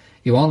degree.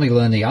 You only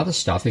learn the other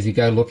stuff if you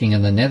go looking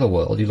in the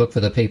netherworld. You look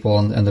for the people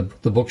and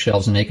the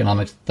bookshelves in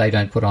economics they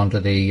don't put onto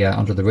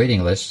the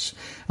reading lists,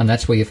 and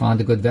that's where you find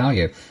the good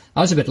value.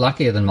 I was a bit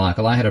luckier than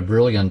Michael. I had a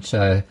brilliant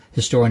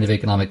historian of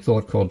economic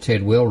thought called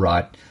Ted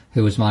Wheelwright,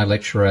 who was my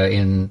lecturer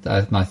in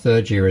my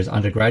third year as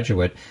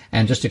undergraduate,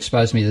 and just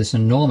exposed me to this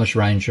enormous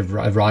range of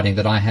writing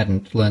that I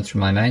hadn't learned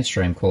through my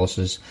mainstream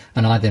courses,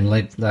 and I then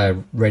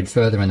read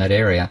further in that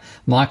area.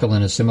 Michael,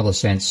 in a similar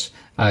sense,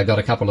 got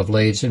a couple of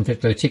leads, in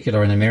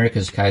particular in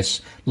America's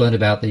case, learned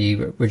about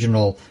the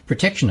original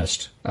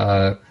protectionist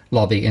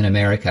lobby in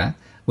America,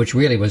 which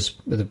really was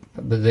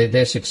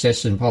their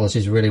success in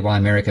policies really why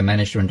America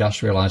managed to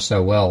industrialize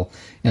so well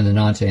in the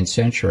 19th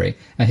century.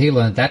 And he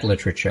learned that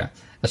literature.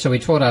 So we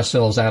taught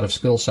ourselves out of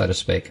school, so to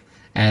speak.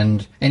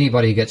 And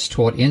anybody who gets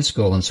taught in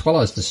school and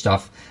swallows the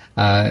stuff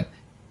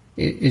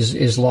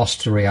is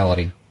lost to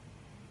reality.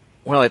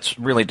 Well, it's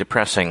really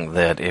depressing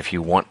that if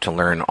you want to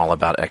learn all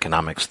about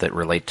economics that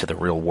relate to the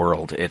real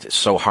world, it's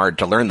so hard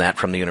to learn that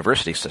from the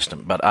university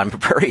system. But I'm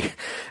very,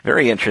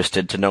 very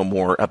interested to know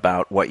more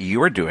about what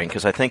you're doing,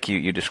 because I think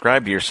you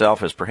described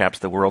yourself as perhaps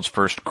the world's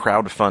first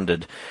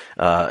crowd-funded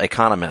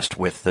economist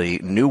with the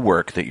new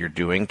work that you're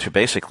doing to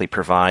basically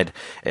provide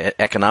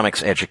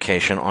economics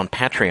education on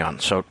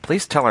Patreon. So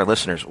please tell our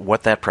listeners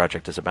what that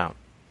project is about.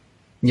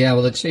 Yeah,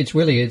 well, it's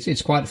really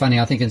quite funny.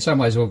 I think in some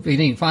ways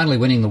we're finally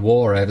winning the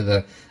war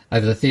over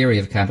the theory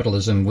of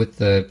capitalism with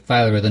the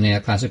failure of the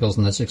neoclassicals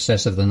and the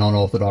success of the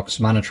non-orthodox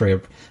monetary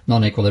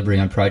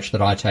non-equilibrium approach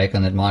that I take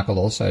and that Michael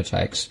also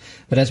takes.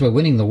 But as we're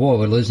winning the war,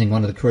 we're losing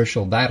one of the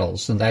crucial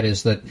battles, and that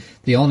is that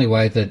the only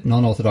way that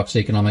non-orthodox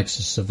economics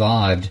has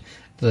survived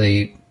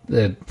the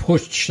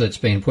push that's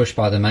been pushed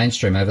by the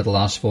mainstream over the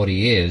last 40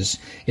 years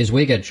is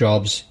we get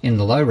jobs in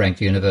the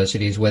low-ranked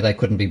universities where they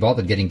couldn't be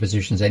bothered getting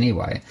positions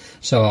anyway.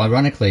 So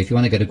ironically, if you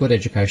want to get a good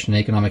education in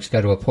economics,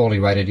 go to a poorly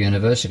rated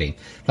university.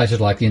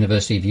 Places like the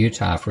University of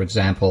Utah, for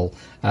example,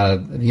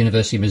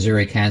 University of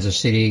Missouri, Kansas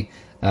City,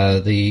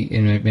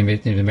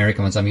 the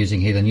American ones I'm using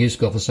here, the New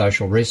School for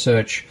Social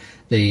Research,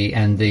 the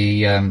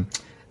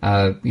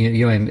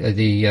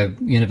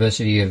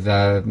University of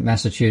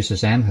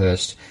Massachusetts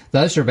Amherst.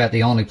 Those are about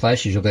the only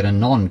places you'll get a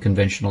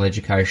non-conventional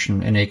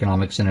education in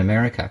economics in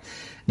America.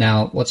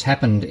 Now, what's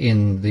happened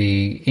in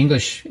the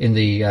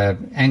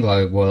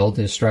Anglo world,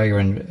 Australia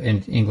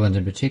and England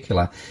in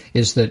particular,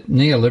 is that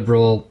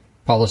neoliberal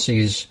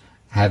policies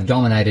have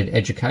dominated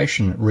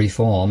education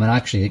reform, and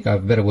actually a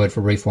better word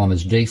for reform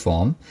is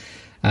deform.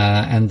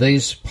 And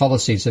these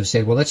policies have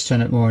said, well, let's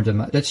turn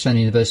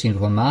university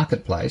into a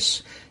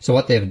marketplace. So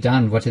what they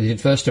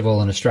did first of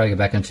all in Australia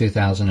back in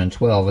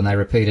 2012, and they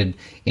repeated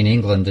in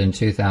England in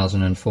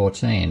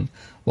 2014,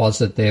 was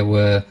that there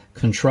were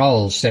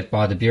controls set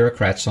by the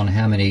bureaucrats on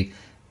how many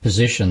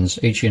positions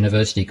each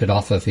university could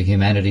offer for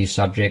humanities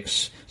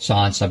subjects,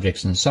 science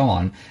subjects, and so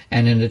on.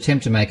 And in an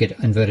attempt to make it,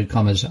 inverted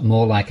commas,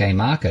 more like a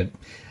market,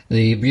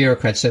 the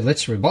bureaucrats said,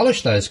 let's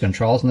abolish those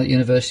controls and let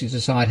universities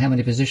decide how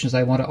many positions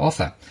they want to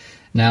offer.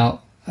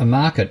 Now, a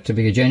market, to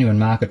be a genuine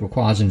market,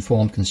 requires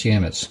informed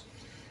consumers.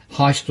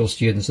 High school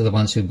students are the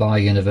ones who buy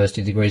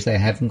university degrees. They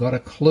haven't got a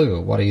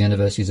clue what a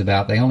university is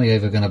about. They're only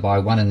ever going to buy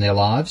one in their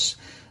lives.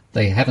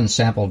 They haven't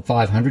sampled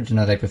 500 to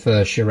know they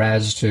prefer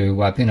Shiraz to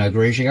Pinot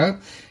Grigio.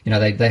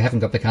 They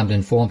haven't become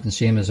informed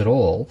consumers at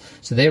all.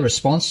 So their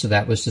response to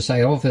that was to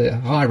say, if a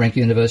high-ranked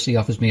university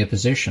offers me a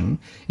position,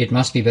 it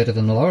must be better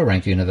than the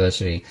lower-ranked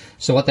university.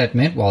 So what that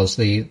meant was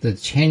the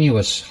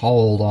tenuous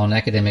hold on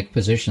academic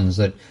positions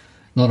that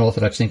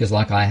non-orthodox thinkers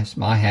like I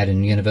had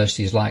in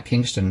universities like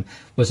Kingston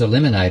was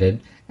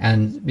eliminated,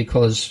 and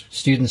because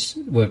students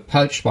were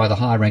poached by the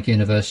higher-ranked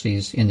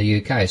universities in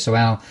the UK. So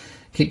our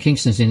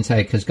Kingston's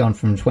intake has gone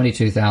from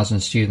 22,000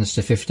 students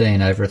to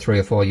 15 over a 3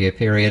 or 4 year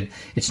period.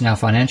 It's now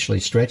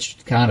financially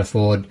stretched, can't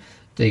afford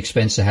the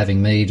expense of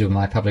having me do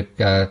my public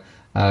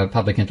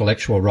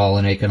intellectual role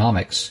in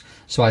economics.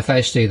 So I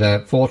faced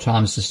either 4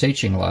 times the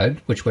teaching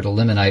load, which would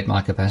eliminate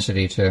my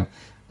capacity to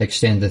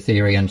extend the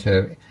theory and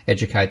to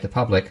educate the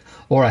public,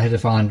 or I had to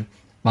find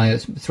my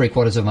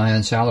 3/4 of my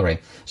own salary.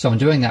 So I'm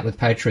doing that with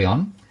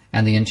Patreon,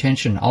 and the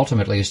intention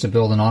ultimately is to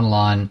build an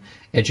online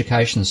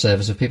education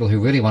service of people who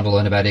really want to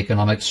learn about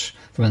economics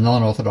from a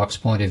non-orthodox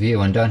point of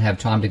view and don't have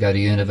time to go to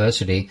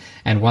university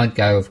and won't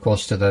go, of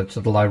course, to the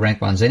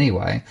low-ranked ones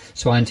anyway.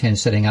 So I intend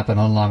setting up an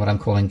online, what I'm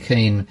calling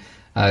Keen,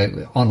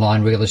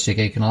 online realistic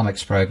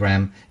economics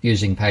program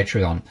using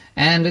Patreon.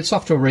 And it's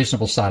off to a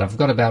reasonable start. I've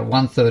got about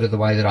 1/3 of the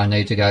way that I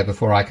need to go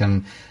before I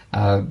can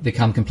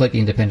become completely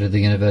independent of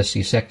the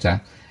university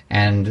sector.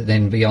 And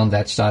then beyond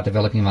that, start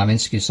developing my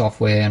Minsky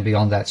software, and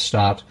beyond that,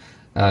 start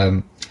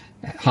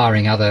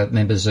hiring other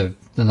members of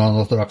the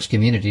non-orthodox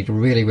community to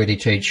really, really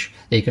teach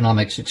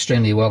economics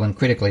extremely well and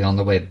critically on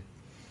the web.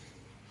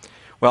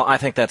 Well, I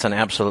think that's an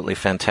absolutely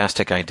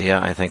fantastic idea.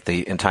 I think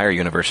the entire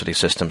university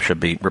system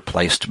should be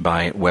replaced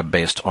by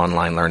web-based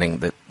online learning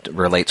that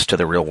relates to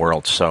the real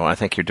world. So I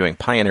think you're doing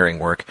pioneering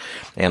work,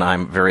 and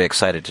I'm very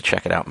excited to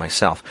check it out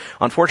myself.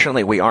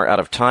 Unfortunately, we are out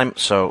of time,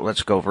 so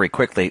let's go very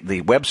quickly.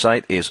 The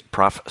website is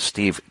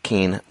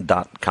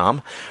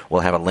profstevekeen.com.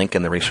 We'll have a link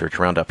in the Research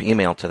Roundup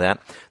email to that.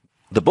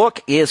 The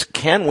book is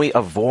Can We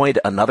Avoid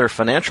Another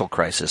Financial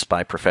Crisis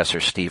by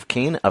Professor Steve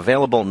Keen,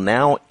 available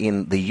now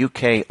in the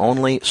UK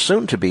only,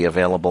 soon to be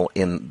available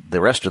in the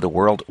rest of the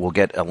world. We'll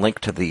get a link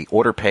to the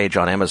order page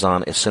on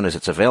Amazon as soon as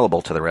it's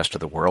available to the rest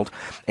of the world.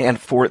 And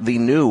for the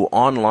new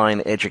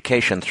online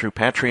education through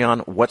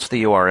Patreon, what's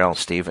the URL,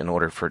 Steve, in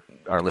order for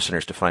our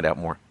listeners to find out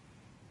more?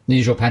 The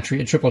usual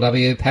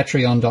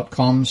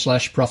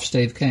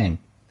www.patreon.com/ProfSteveKeen.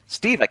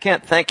 Steve, I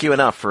can't thank you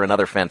enough for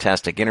another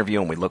fantastic interview,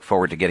 and we look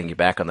forward to getting you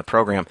back on the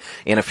program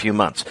in a few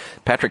months.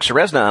 Patrick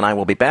Serezna and I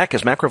will be back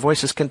as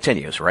MacroVoices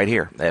continues right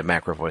here at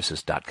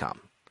MacroVoices.com.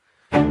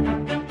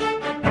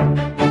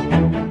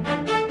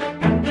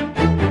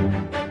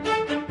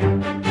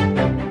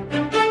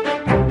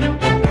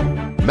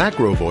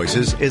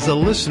 MacroVoices is a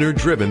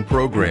listener-driven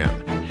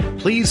program.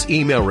 Please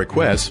email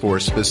requests for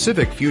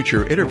specific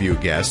future interview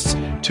guests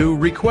to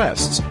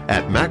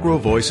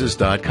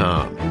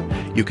requests@macrovoices.com.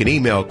 You can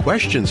email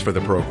questions for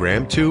the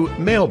program to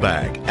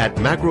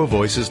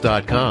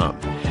mailbag@macrovoices.com,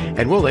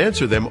 and we'll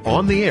answer them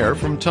on the air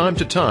from time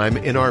to time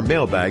in our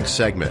mailbag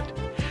segment.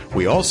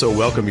 We also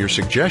welcome your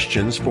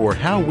suggestions for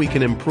how we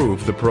can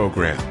improve the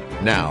program.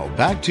 Now,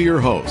 back to your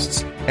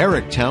hosts,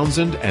 Erik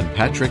Townsend and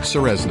Patrick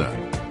Serezna.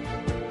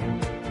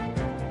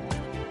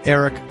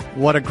 Erik,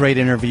 what a great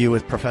interview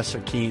with Professor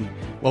Keene.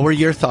 What were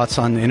your thoughts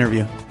on the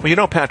interview?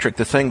 Well, Patrick,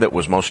 the thing that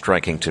was most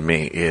striking to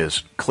me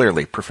is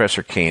clearly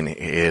Professor Keene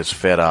is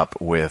fed up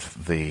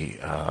with the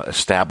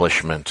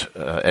establishment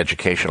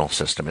educational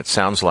system. It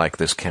sounds like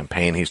this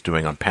campaign he's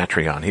doing on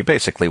Patreon, he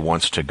basically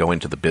wants to go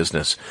into the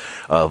business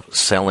of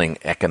selling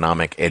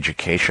economic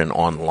education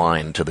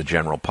online to the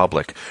general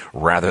public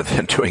rather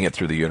than doing it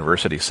through the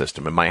university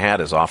system. And my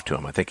hat is off to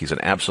him. I think he's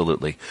an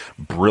absolutely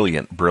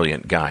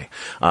brilliant guy.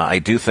 I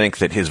do think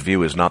that his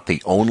view is not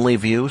the only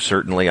view.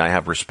 Certainly, I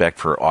have respect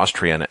for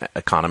Austrian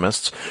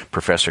economists.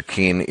 Professor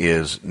Keene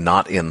is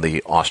not in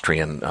the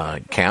Austrian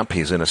camp.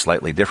 He's in a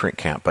slightly different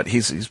camp, but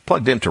he's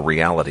plugged into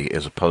reality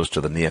as opposed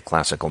to the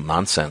neoclassical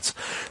nonsense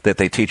that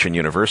they teach in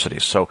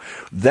universities. So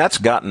that's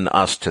gotten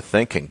us to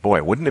thinking,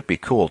 boy, wouldn't it be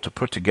cool to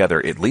put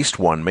together at least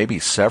one, maybe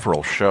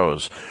several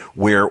shows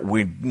where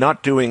we're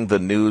not doing the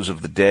news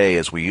of the day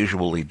as we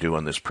usually do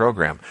on this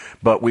program,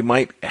 but we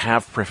might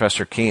have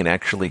Professor Keene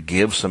actually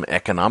give some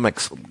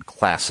economics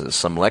classes,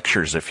 some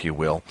lectures, if you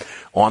will,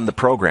 on the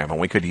program, and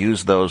we could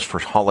use those for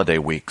holiday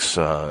weeks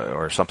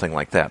or something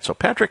like that. So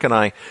Patrick and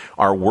I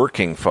are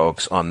working,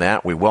 folks, on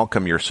that. We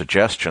welcome your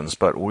suggestions,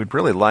 but we'd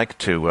really like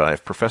to,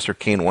 if Professor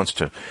Keene wants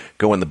to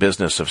go in the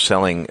business of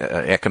selling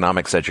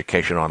economics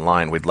education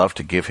online, we'd love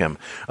to give him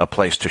a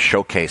place to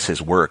showcase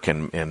his work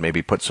and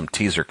maybe put some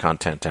teaser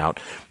content out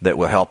that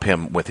will help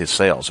him with his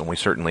sales. And we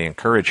certainly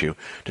encourage you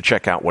to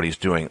check out what he's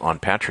doing on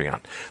Patreon.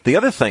 The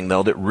other thing,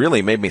 though, that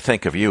really made me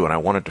think of you, and I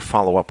wanted to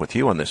follow up with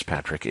you on this,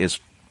 Patrick, is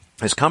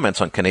his comments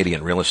on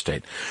Canadian real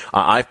estate.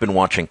 I've been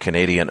watching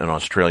Canadian and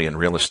Australian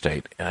real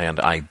estate, and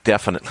I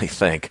definitely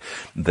think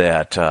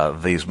that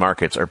these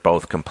markets are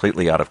both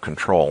completely out of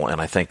control.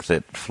 And I think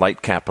that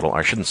flight capital,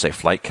 I shouldn't say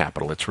flight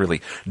capital, it's really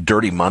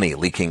dirty money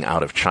leaking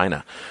out of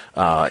China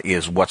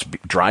is what's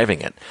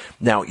driving it.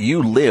 Now,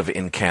 you live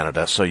in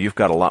Canada, so you've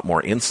got a lot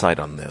more insight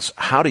on this.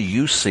 How do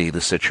you see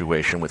the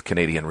situation with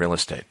Canadian real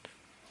estate?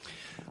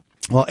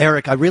 Well,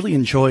 Erik, I really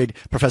enjoyed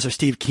Professor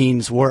Steve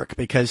Keene's work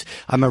because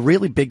I'm a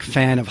really big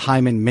fan of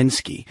Hyman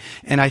Minsky.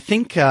 And I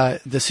think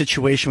the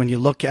situation, when you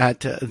look at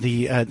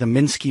the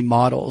Minsky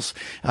models,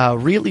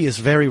 really is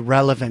very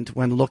relevant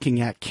when looking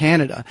at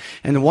Canada.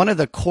 And one of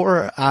the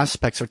core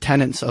aspects or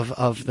tenets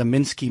of the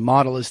Minsky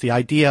model is the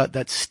idea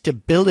that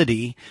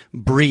stability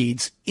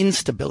breeds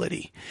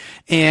instability.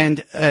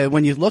 And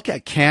when you look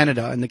at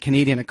Canada and the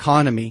Canadian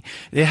economy,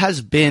 it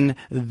has been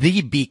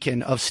the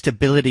beacon of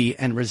stability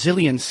and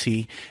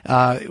resiliency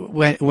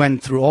when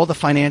through all the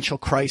financial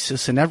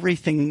crisis and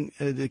everything,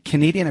 the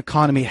Canadian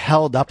economy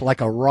held up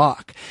like a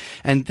rock.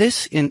 And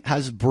this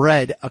has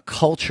bred a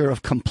culture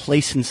of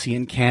complacency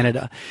in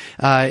Canada.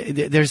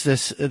 There's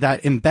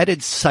that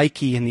embedded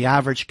psyche in the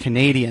average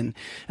Canadian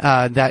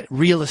that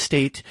real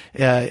estate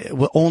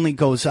only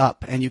goes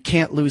up, and you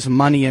can't lose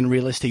money in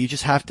real estate. You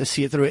just have to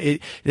see it through.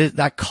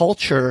 That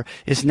culture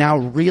is now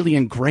really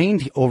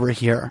ingrained over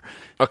here.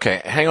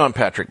 Okay, hang on,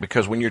 Patrick,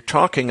 because when you're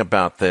talking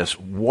about this,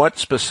 what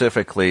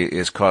specifically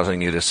is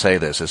causing you to say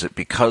this? Is it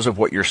because of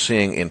what you're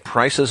seeing in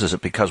prices? Is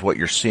it because of what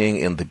you're seeing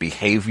in the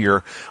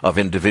behavior of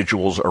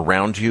individuals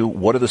around you?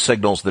 What are the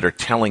signals that are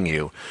telling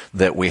you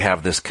that we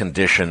have this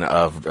condition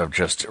of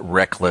just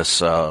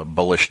reckless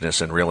bullishness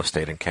in real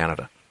estate in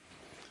Canada?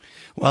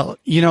 Well,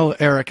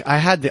 Erik, I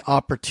had the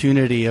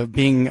opportunity of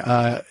being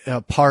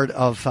a part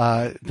of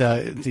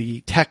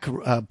the tech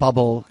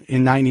bubble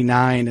in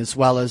 '99, as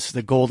well as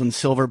the gold and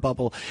silver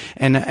bubble,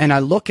 and I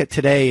look at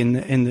today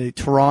in the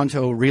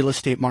Toronto real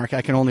estate market.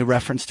 I can only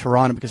reference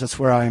Toronto because that's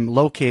where I am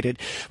located.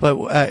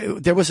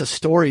 But there was a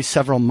story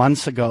several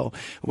months ago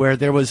where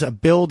there was a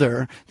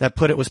builder that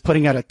was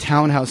putting out a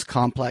townhouse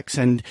complex,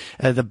 and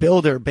the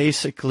builder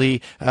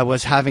basically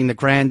was having the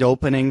grand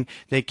opening.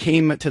 They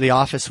came to the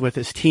office with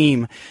his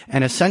team,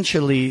 and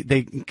essentially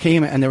they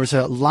came and there was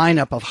a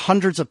lineup of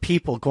hundreds of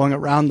people going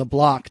around the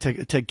block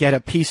to get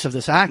a piece of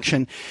this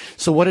action.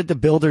 So what did the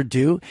builder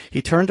do?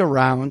 He turned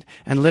around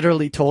and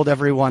literally told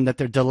everyone that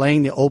they're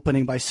delaying the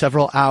opening by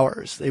several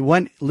hours. They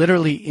went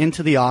literally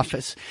into the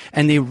office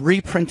and they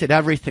reprinted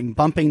everything,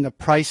 bumping the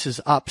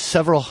prices up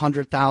several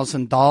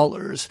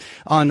 $100,000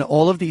 on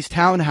all of these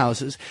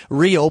townhouses,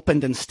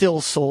 reopened and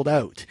still sold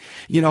out.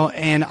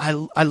 And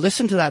I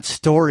listened to that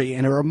story,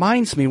 and it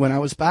reminds me when I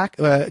was back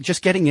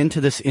just getting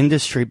into this industry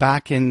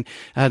back in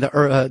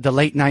the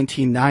late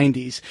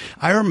 1990s.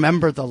 I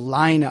remember the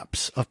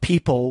lineups of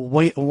people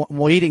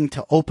waiting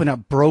to open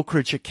up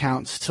brokerage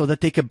accounts so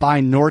that they could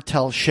buy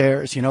Nortel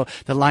shares.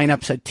 The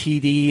lineups at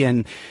TD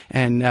and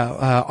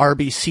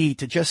RBC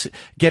to just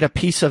get a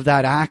piece of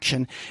that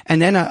action.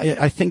 And then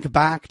I think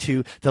back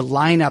to the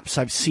lineups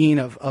I've seen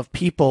of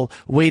people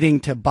waiting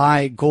to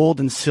buy gold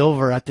and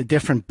silver at the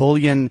different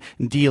bullion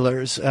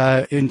dealers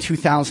in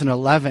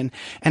 2011,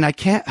 and I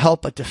can't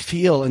help but to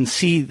feel and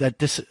see that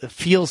this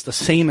feels the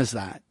same as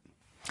that.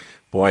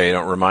 Boy, it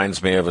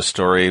reminds me of a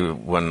story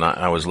when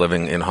I was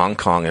living in Hong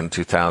Kong in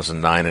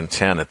 2009 and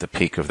 10 at the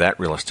peak of that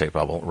real estate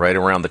bubble. Right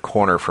around the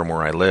corner from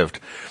where I lived,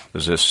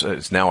 there's this,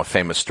 it's now a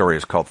famous story,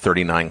 it's called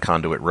 39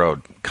 Conduit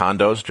Road.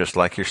 Condos, just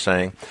like you're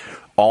saying.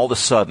 All of a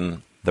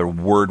sudden, the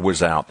word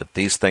was out that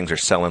these things are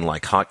selling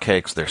like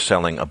hotcakes. They're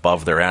selling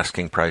above their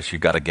asking price. You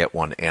got to get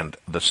one. And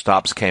the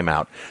stops came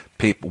out.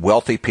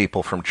 Wealthy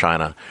people from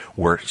China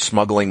were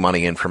smuggling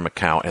money in from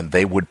Macau, and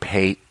they would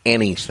pay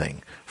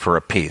anything for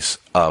a piece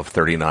of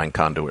 39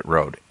 Conduit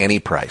Road, any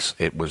price.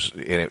 It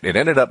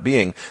ended up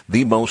being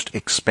the most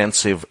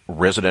expensive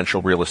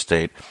residential real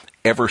estate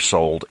ever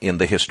sold in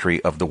the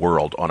history of the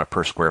world on a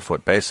per square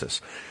foot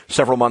basis.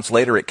 Several months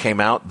later, it came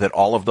out that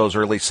all of those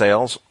early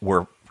sales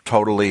were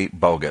totally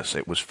bogus.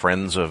 It was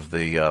friends of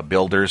the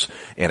builders,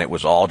 and it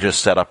was all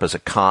just set up as a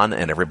con,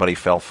 and everybody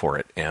fell for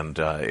it. And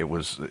it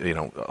was,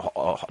 an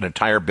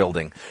entire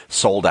building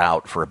sold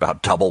out for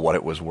about double what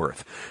it was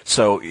worth.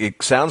 So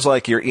it sounds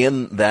like you're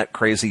in that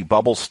crazy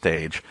bubble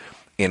stage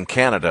in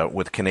Canada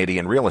with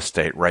Canadian real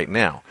estate right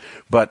now.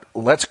 But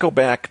let's go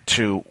back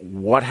to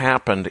what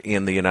happened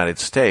in the United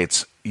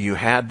States. You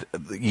had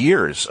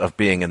years of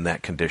being in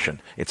that condition.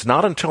 It's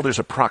not until there's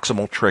a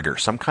proximal trigger,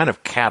 some kind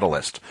of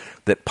catalyst,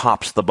 that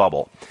pops the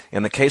bubble.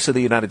 In the case of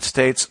the United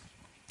States,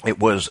 it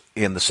was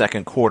in the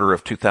second quarter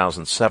of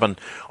 2007,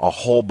 a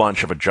whole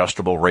bunch of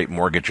adjustable rate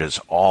mortgages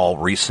all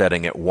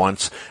resetting at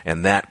once,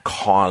 and that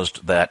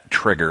caused that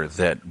trigger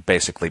that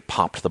basically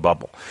popped the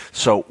bubble.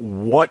 So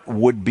what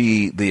would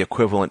be the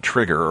equivalent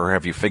trigger, or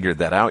have you figured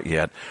that out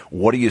yet?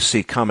 What do you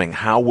see coming?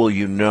 How will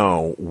you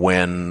know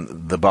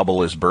when the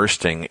bubble is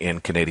bursting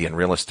in Canadian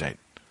real estate?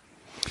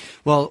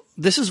 Well,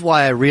 this is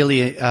why I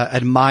really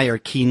admire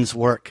Keen's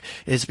work,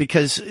 is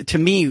because to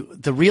me,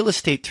 the real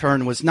estate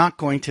turn was not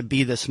going to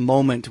be this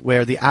moment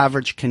where the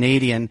average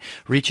Canadian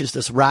reaches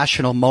this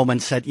rational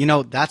moment, said,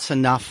 that's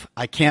enough.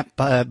 I can't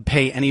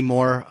pay any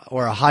more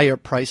or a higher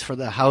price for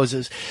the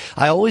houses.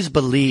 I always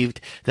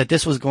believed that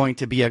this was going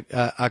to be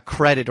a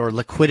credit or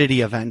liquidity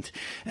event.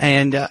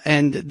 And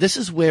this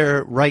is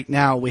where right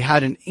now we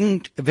had a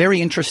very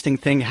interesting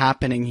thing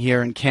happening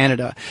here in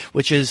Canada,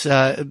 which is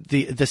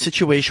the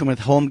situation with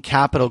Home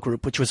Capital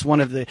Group, which was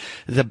one of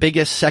the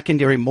biggest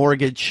secondary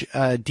mortgage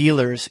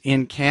dealers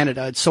in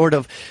Canada. It's sort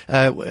of,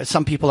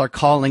 some people are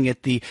calling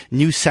it the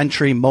new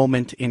century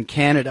moment in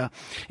Canada.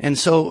 And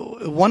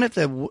so one of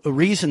the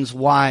reasons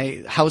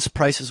why house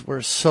prices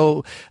were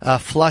so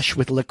flush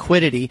with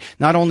liquidity,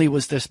 not only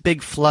was this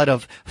big flood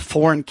of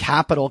foreign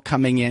capital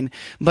coming in,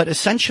 but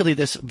essentially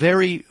this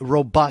very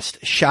robust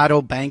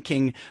shadow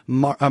banking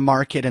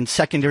market and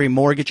secondary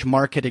mortgage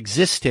market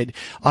existed,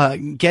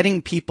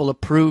 getting people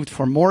approved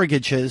for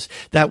mortgages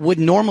that would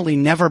normally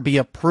never be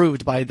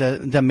approved by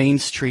the Main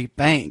Street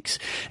banks.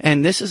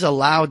 And this has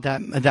allowed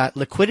that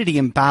liquidity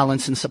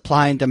imbalance in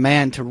supply and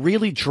demand to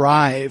really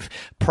drive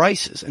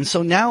prices. And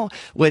so now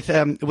with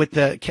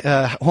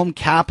the Home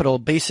Capital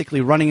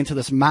basically running into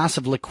this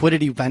massive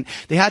liquidity event,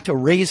 they had to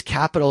raise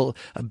capital,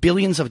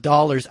 billions of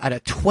dollars at a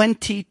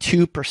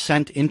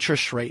 22%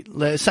 interest rate.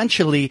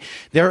 Essentially,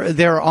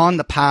 they're on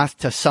the path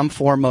to some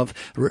form of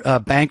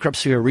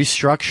bankruptcy or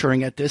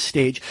restructuring at this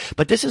stage.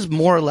 But this has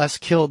more or less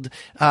killed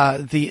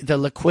the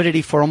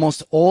liquidity for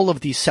almost all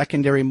of these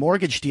secondary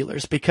mortgage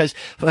dealers, because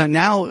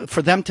now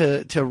for them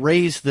to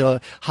raise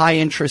the high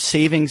interest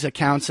savings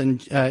accounts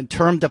and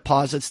term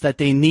deposits that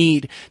they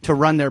need to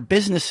run their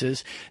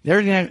businesses,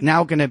 they're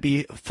now going to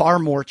be far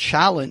more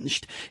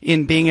challenged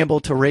in being able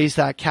to raise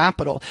that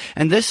capital.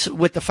 And this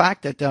with the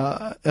fact that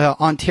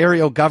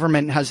Ontario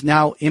government has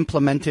now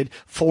implemented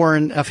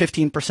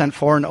 15%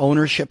 foreign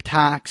ownership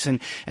tax,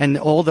 and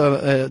all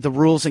the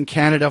rules in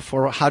Canada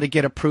for how to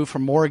get approved for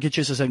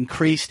mortgages has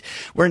increased.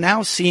 We're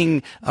now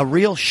seeing a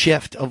real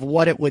shift of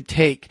what it would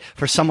take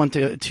for someone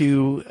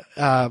to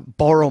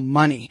borrow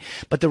money.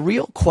 But the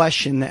real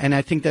question, and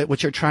I think that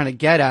what you're trying to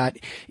get at,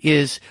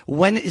 is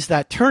when is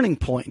that turning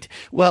point?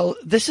 Well,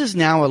 this is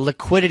now a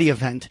liquidity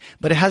event,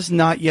 but it has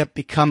not yet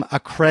become a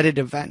credit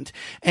event.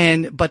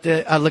 But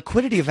a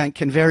liquidity event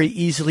can very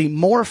easily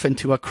morph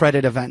into a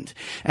credit event.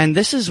 And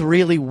this is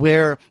really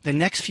where the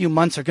next few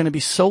months are going to be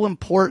so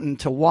important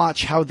to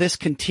watch how this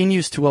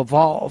continues to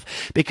evolve.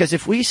 Because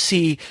if we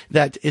see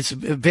that it's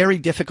very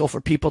difficult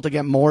for people to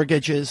get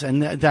mortgages,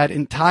 and that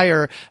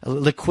entire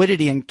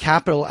liquidity and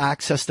capital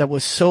access that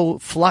was so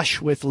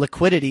flush with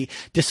liquidity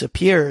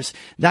disappears,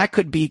 that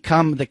could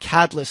become the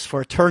catalyst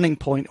for a turning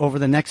point over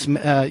the next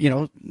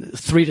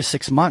 3 to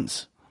 6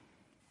 months.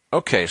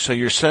 Okay, so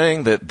you're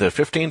saying that the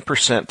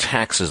 15%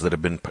 taxes that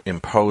have been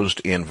imposed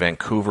in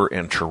Vancouver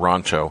and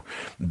Toronto,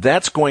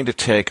 that's going to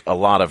take a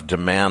lot of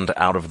demand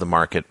out of the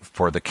market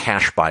for the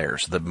cash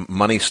buyers, the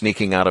money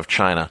sneaking out of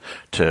China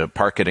to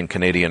park it in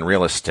Canadian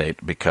real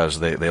estate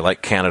because they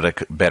like Canada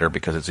better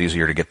because it's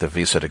easier to get the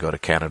visa to go to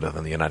Canada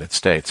than the United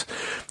States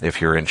if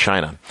you're in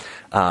China.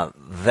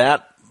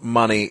 That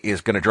money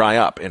is going to dry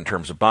up in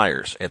terms of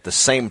buyers. At the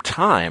same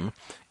time,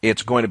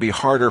 it's going to be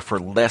harder for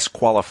less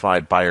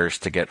qualified buyers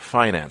to get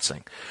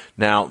financing.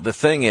 Now, the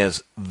thing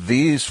is,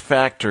 these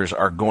factors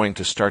are going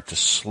to start to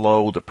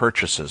slow the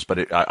purchases,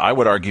 but I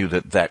would argue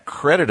that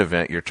credit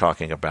event you're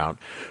talking about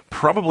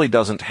probably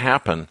doesn't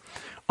happen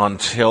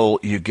until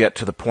you get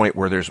to the point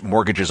where there's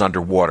mortgages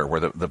underwater, where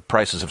the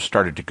prices have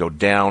started to go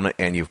down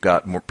and you've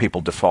got more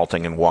people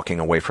defaulting and walking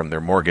away from their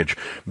mortgage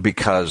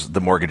because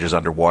the mortgage is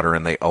underwater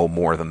and they owe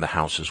more than the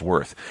house is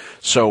worth.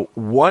 So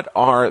what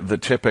are the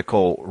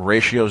typical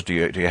ratios? Do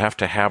you have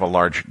to have a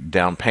large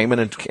down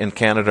payment in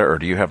Canada, or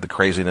do you have the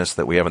craziness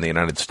that we have in the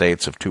United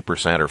States of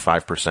 2% or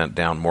 5%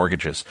 down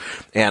mortgages?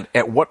 And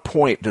at what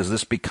point does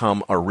this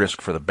become a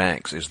risk for the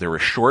banks? Is there a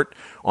short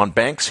on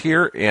banks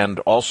here? And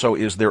also,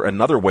 is there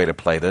another way to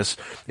play this?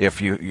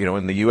 If you know,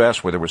 in the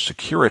U.S. where there was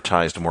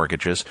securitized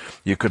mortgages,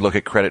 you could look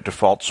at credit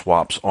default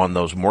swaps on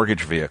those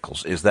mortgage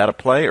vehicles. Is that a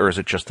play, or is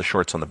it just the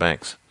shorts on the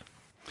banks?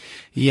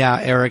 Yeah,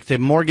 Eric, the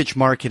mortgage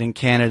market in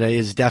Canada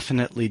is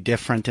definitely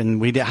different,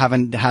 and we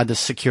haven't had the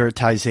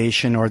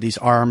securitization or these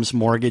arms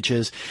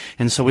mortgages,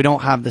 and so we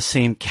don't have the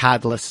same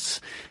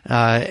catalysts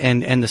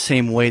and the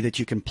same way that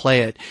you can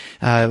play it.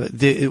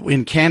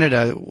 In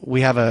Canada, we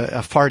have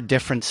a far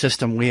different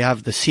system. We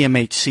have the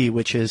CMHC,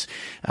 which is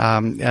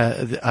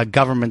a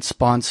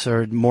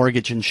government-sponsored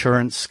mortgage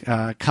insurance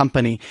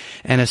company,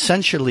 and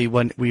essentially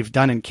what we've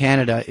done in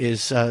Canada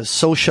is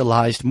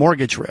socialized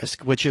mortgage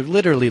risk, which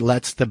literally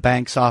lets the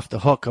banks off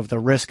the hook of the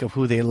risk of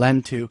who they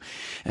lend to.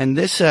 And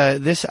this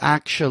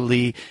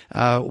actually,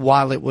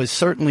 while it was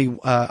certainly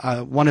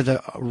one of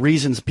the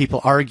reasons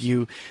people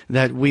argue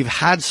that we've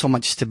had so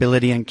much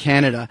stability in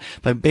Canada,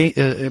 but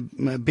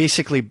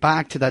basically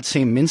back to that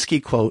same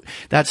Minsky quote,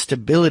 that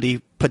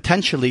stability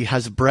potentially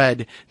has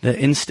bred the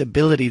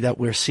instability that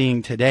we're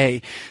seeing today.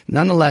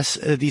 Nonetheless,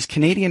 these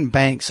Canadian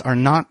banks are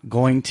not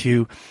going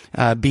to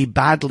be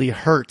badly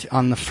hurt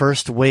on the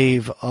first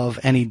wave of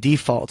any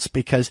defaults,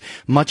 because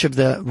much of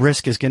the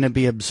risk is going to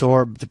be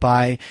absorbed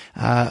by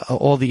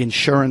all the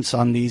insurance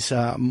on these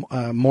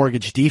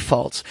mortgage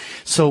defaults.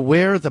 So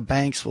where the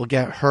banks will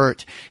get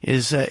hurt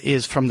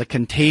is from the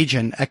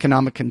contagion,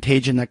 economic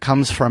contagion that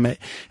comes from it.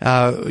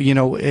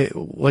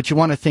 What you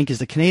want to think is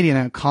the Canadian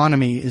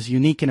economy is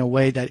unique in a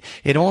way that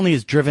it only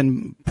is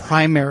driven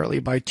primarily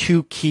by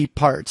two key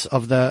parts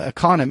of the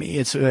economy.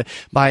 It's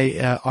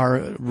by our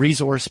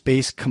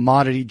resource-based,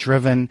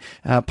 commodity-driven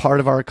part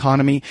of our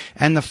economy,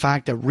 and the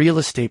fact that real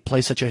estate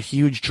plays such a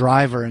huge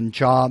driver in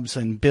jobs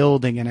and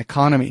building and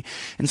economy.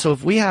 And so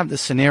if we have the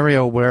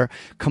scenario where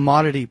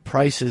commodity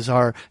prices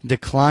are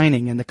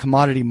declining and the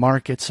commodity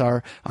markets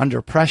are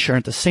under pressure,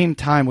 at the same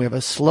time we have a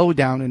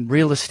slowdown in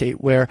real estate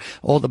where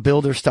all the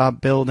builders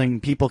stop building,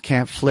 people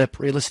can't flip,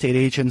 real estate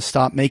agents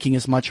stop making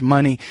as much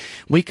money,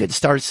 we could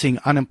start seeing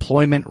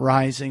unemployment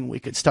rising. We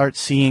could start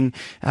seeing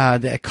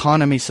the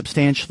economy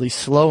substantially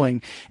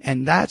slowing.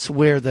 And that's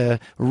where the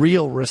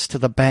real risk to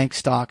the bank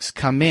stocks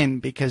come in,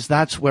 because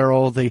that's where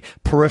all the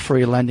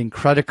periphery lending,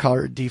 credit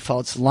card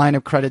defaults, line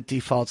of credit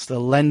defaults, the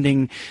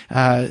lending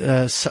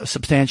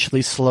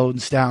substantially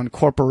slows down.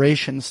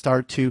 Corporations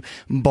start to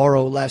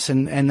borrow less,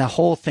 and the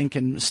whole thing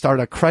can start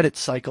a credit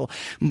cycle.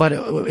 But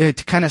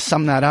to kind of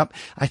sum that up,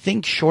 I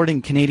think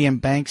shorting Canadian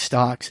bank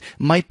stocks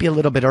might be a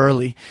little bit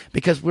early,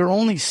 because we're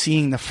only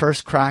seeing the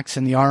first cracks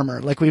in the armor,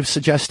 like we've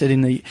suggested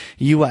in the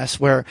U.S.,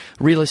 where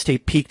real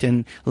estate peaked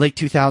in late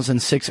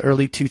 2006,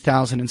 early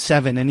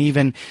 2007, and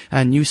even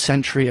a new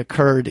century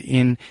occurred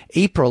in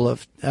April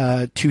of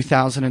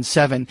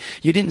 2007.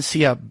 You didn't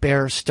see a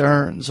Bear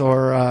Stearns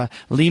or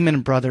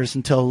Lehman Brothers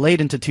until late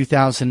into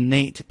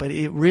 2008, but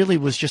it really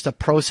was just a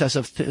process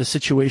of the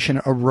situation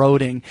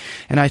eroding.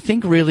 And I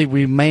think really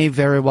we may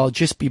very well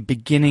just be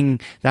beginning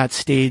that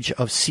stage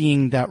of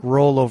seeing that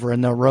rollover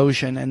and the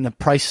erosion and the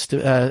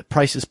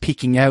prices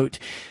peaking out.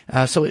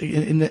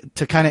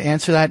 To kind of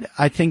answer that,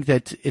 I think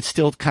that it's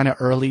still kind of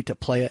early to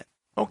play it.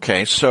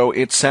 Okay, so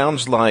it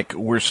sounds like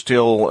we're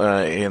still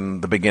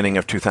in the beginning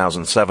of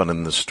 2007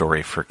 in this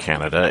story for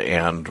Canada,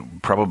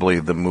 and probably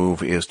the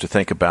move is to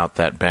think about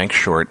that bank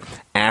short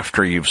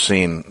after you've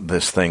seen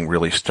this thing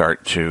really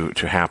start to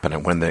happen,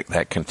 and when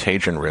that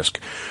contagion risk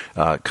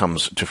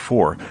comes to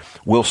fore.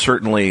 We'll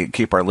certainly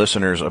keep our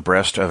listeners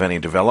abreast of any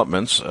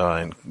developments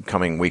in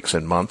coming weeks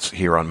and months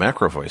here on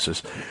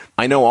MacroVoices.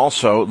 I know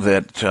also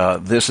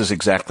that this is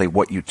exactly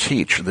what you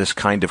teach. This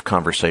kind of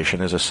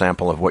conversation is a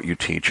sample of what you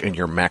teach in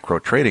your macro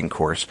trading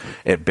course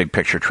at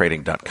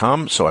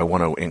bigpicturetrading.com. So I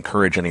want to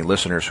encourage any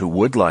listeners who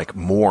would like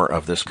more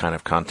of this kind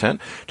of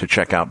content to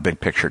check out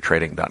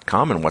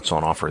bigpicturetrading.com and what's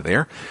on offer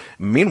there.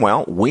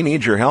 Meanwhile, we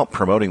need your help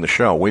promoting the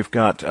show. We've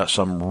got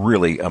some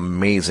really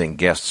amazing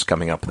guests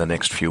coming up in the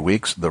next few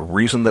weeks. The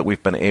reason that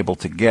we've been able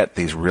to get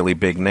these really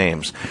big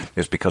names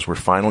is because we're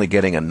finally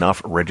getting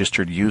enough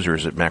registered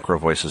users at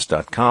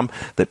macrovoices.com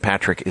that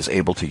Patrick is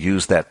able to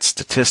use that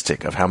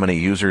statistic of how many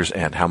users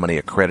and how many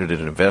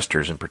accredited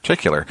investors in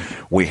particular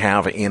we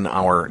have in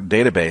our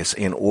database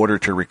in order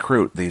to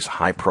recruit these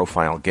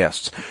high-profile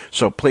guests.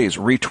 So please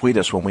retweet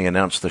us when we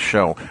announce the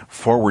show,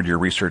 forward your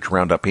Research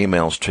Roundup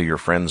emails to your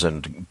friends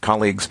and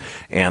colleagues,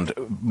 and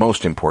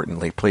most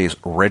importantly, please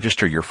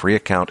register your free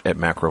account at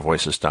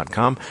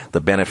macrovoices.com.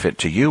 The benefit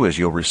to you is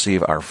you'll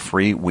receive our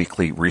free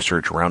weekly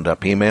Research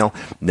Roundup email.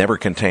 Never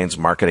contains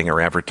marketing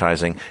or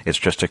advertising. It's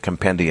just a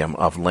compendium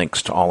of links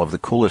links to all of the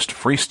coolest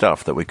free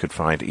stuff that we could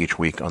find each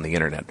week on the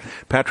internet.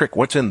 Patrick,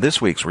 what's in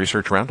this week's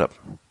Research Roundup?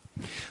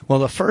 Well,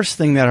 the first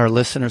thing that our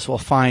listeners will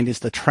find is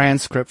the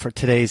transcript for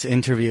today's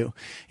interview.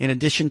 In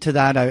addition to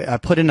that, I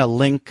put in a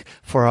link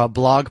for a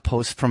blog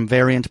post from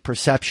Variant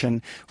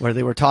Perception where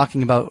they were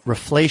talking about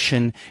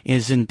reflation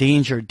is in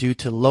danger due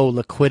to low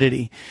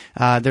liquidity.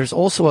 There's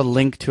also a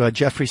link to a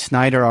Jeffrey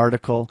Snyder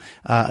article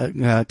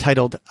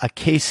titled A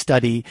Case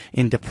Study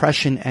in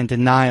Depression and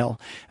Denial.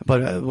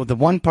 But the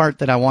one part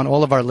that I want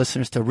all of our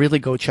listeners to really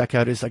go check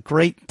out is a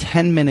great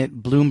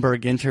 10-minute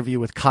Bloomberg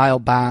interview with Kyle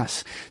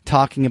Bass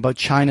talking about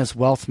China's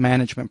wealth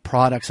management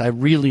products. I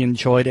really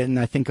enjoyed it, and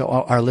I think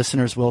our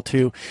listeners will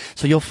too.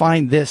 So you'll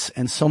find this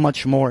and so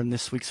much more in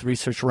this week's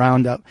Research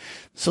Roundup.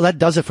 So that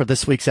does it for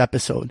this week's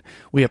episode.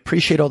 We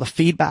appreciate all the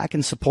feedback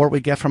and support we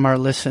get from our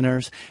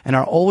listeners and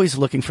are always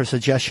looking for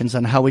suggestions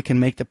on how we can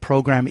make the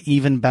program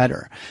even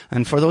better.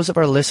 And for those of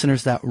our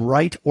listeners that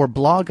write or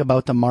blog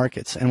about the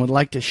markets and would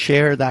like to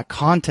share that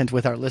content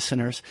with our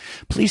listeners,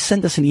 please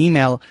send us an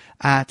email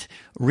at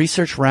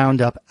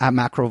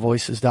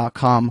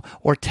researchroundup@macrovoices.com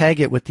or tag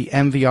it with the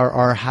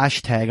MVRR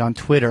hashtag on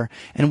Twitter,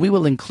 and we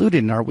will include it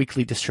in our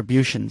weekly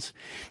distributions.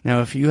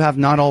 Now, if you have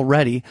not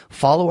already,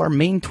 follow our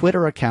main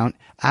Twitter account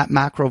at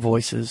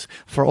MacroVoices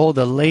for all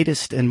the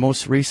latest and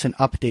most recent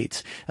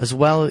updates. As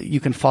well, you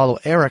can follow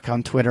Erik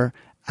on Twitter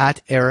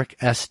at Erik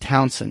S.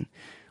 Townsend.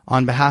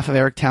 On behalf of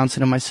Erik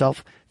Townsend and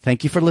myself,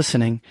 thank you for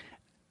listening,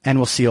 and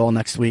we'll see you all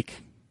next week.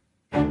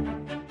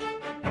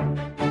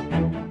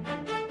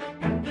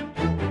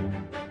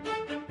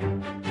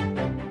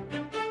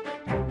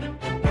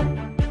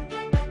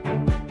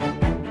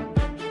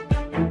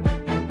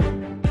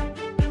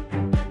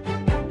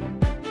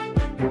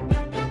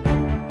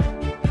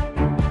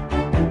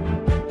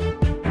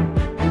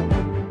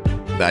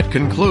 That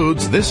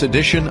concludes this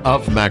edition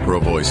of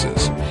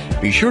MacroVoices.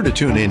 Be sure to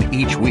tune in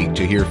each week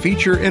to hear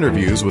feature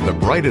interviews with the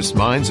brightest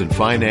minds in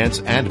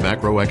finance and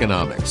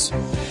macroeconomics.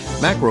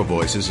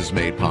 MacroVoices is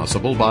made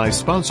possible by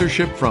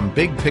sponsorship from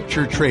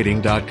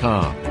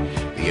BigPictureTrading.com,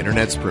 the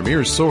Internet's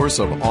premier source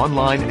of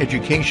online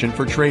education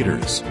for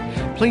traders.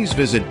 Please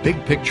visit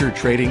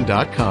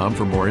BigPictureTrading.com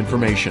for more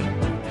information.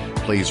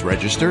 Please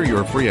register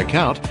your free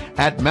account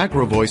at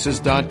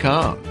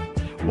MacroVoices.com.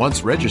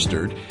 Once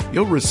registered,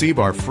 you'll receive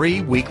our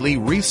free weekly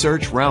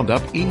Research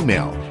Roundup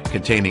email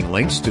containing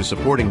links to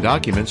supporting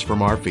documents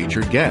from our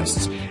featured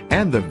guests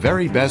and the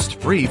very best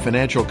free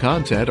financial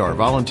content our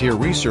volunteer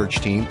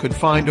research team could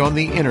find on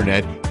the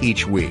internet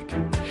each week.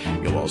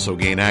 You'll also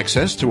gain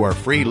access to our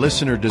free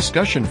listener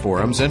discussion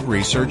forums and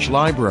research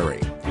library.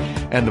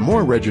 And the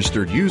more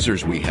registered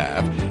users we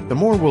have, the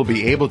more we'll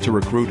be able to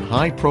recruit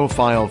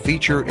high-profile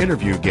feature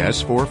interview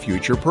guests for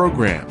future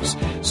programs.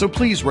 So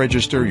please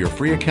register your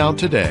free account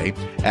today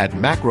at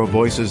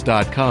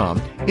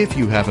macrovoices.com if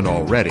you haven't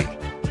already.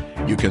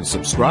 You can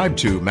subscribe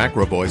to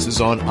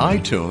MacroVoices on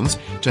iTunes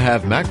to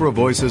have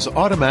MacroVoices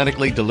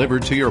automatically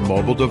delivered to your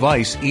mobile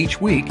device each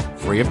week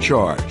free of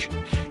charge.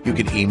 You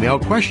can email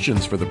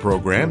questions for the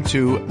program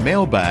to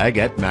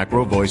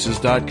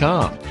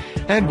mailbag@macrovoices.com,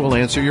 and we'll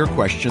answer your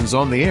questions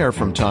on the air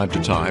from time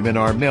to time in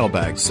our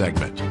mailbag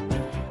segment.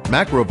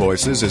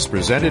 MacroVoices is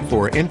presented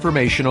for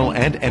informational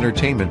and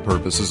entertainment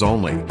purposes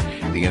only.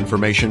 The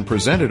information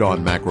presented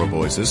on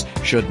MacroVoices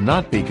should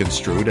not be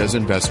construed as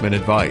investment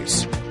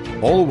advice.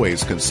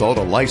 Always consult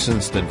a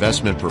licensed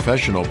investment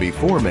professional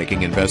before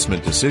making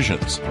investment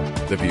decisions.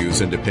 The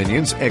views and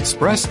opinions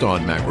expressed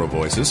on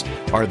MacroVoices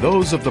are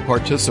those of the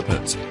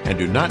participants and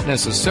do not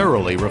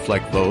necessarily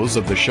reflect those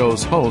of the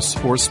show's hosts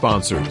or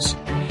sponsors.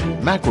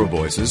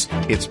 MacroVoices,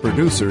 its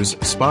producers,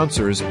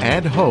 sponsors,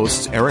 and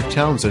hosts Erik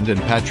Townsend and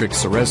Patrick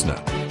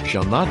Ceresna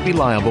shall not be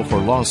liable for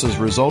losses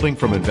resulting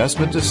from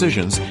investment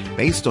decisions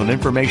based on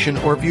information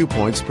or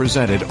viewpoints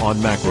presented on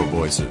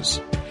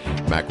MacroVoices.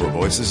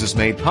 MacroVoices is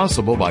made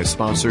possible by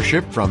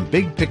sponsorship from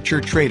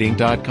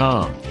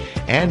BigPictureTrading.com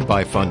and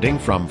by funding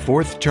from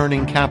Fourth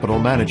Turning Capital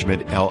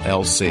Management,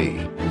 LLC.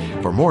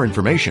 For more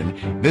information,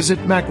 visit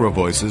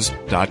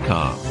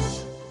MacroVoices.com.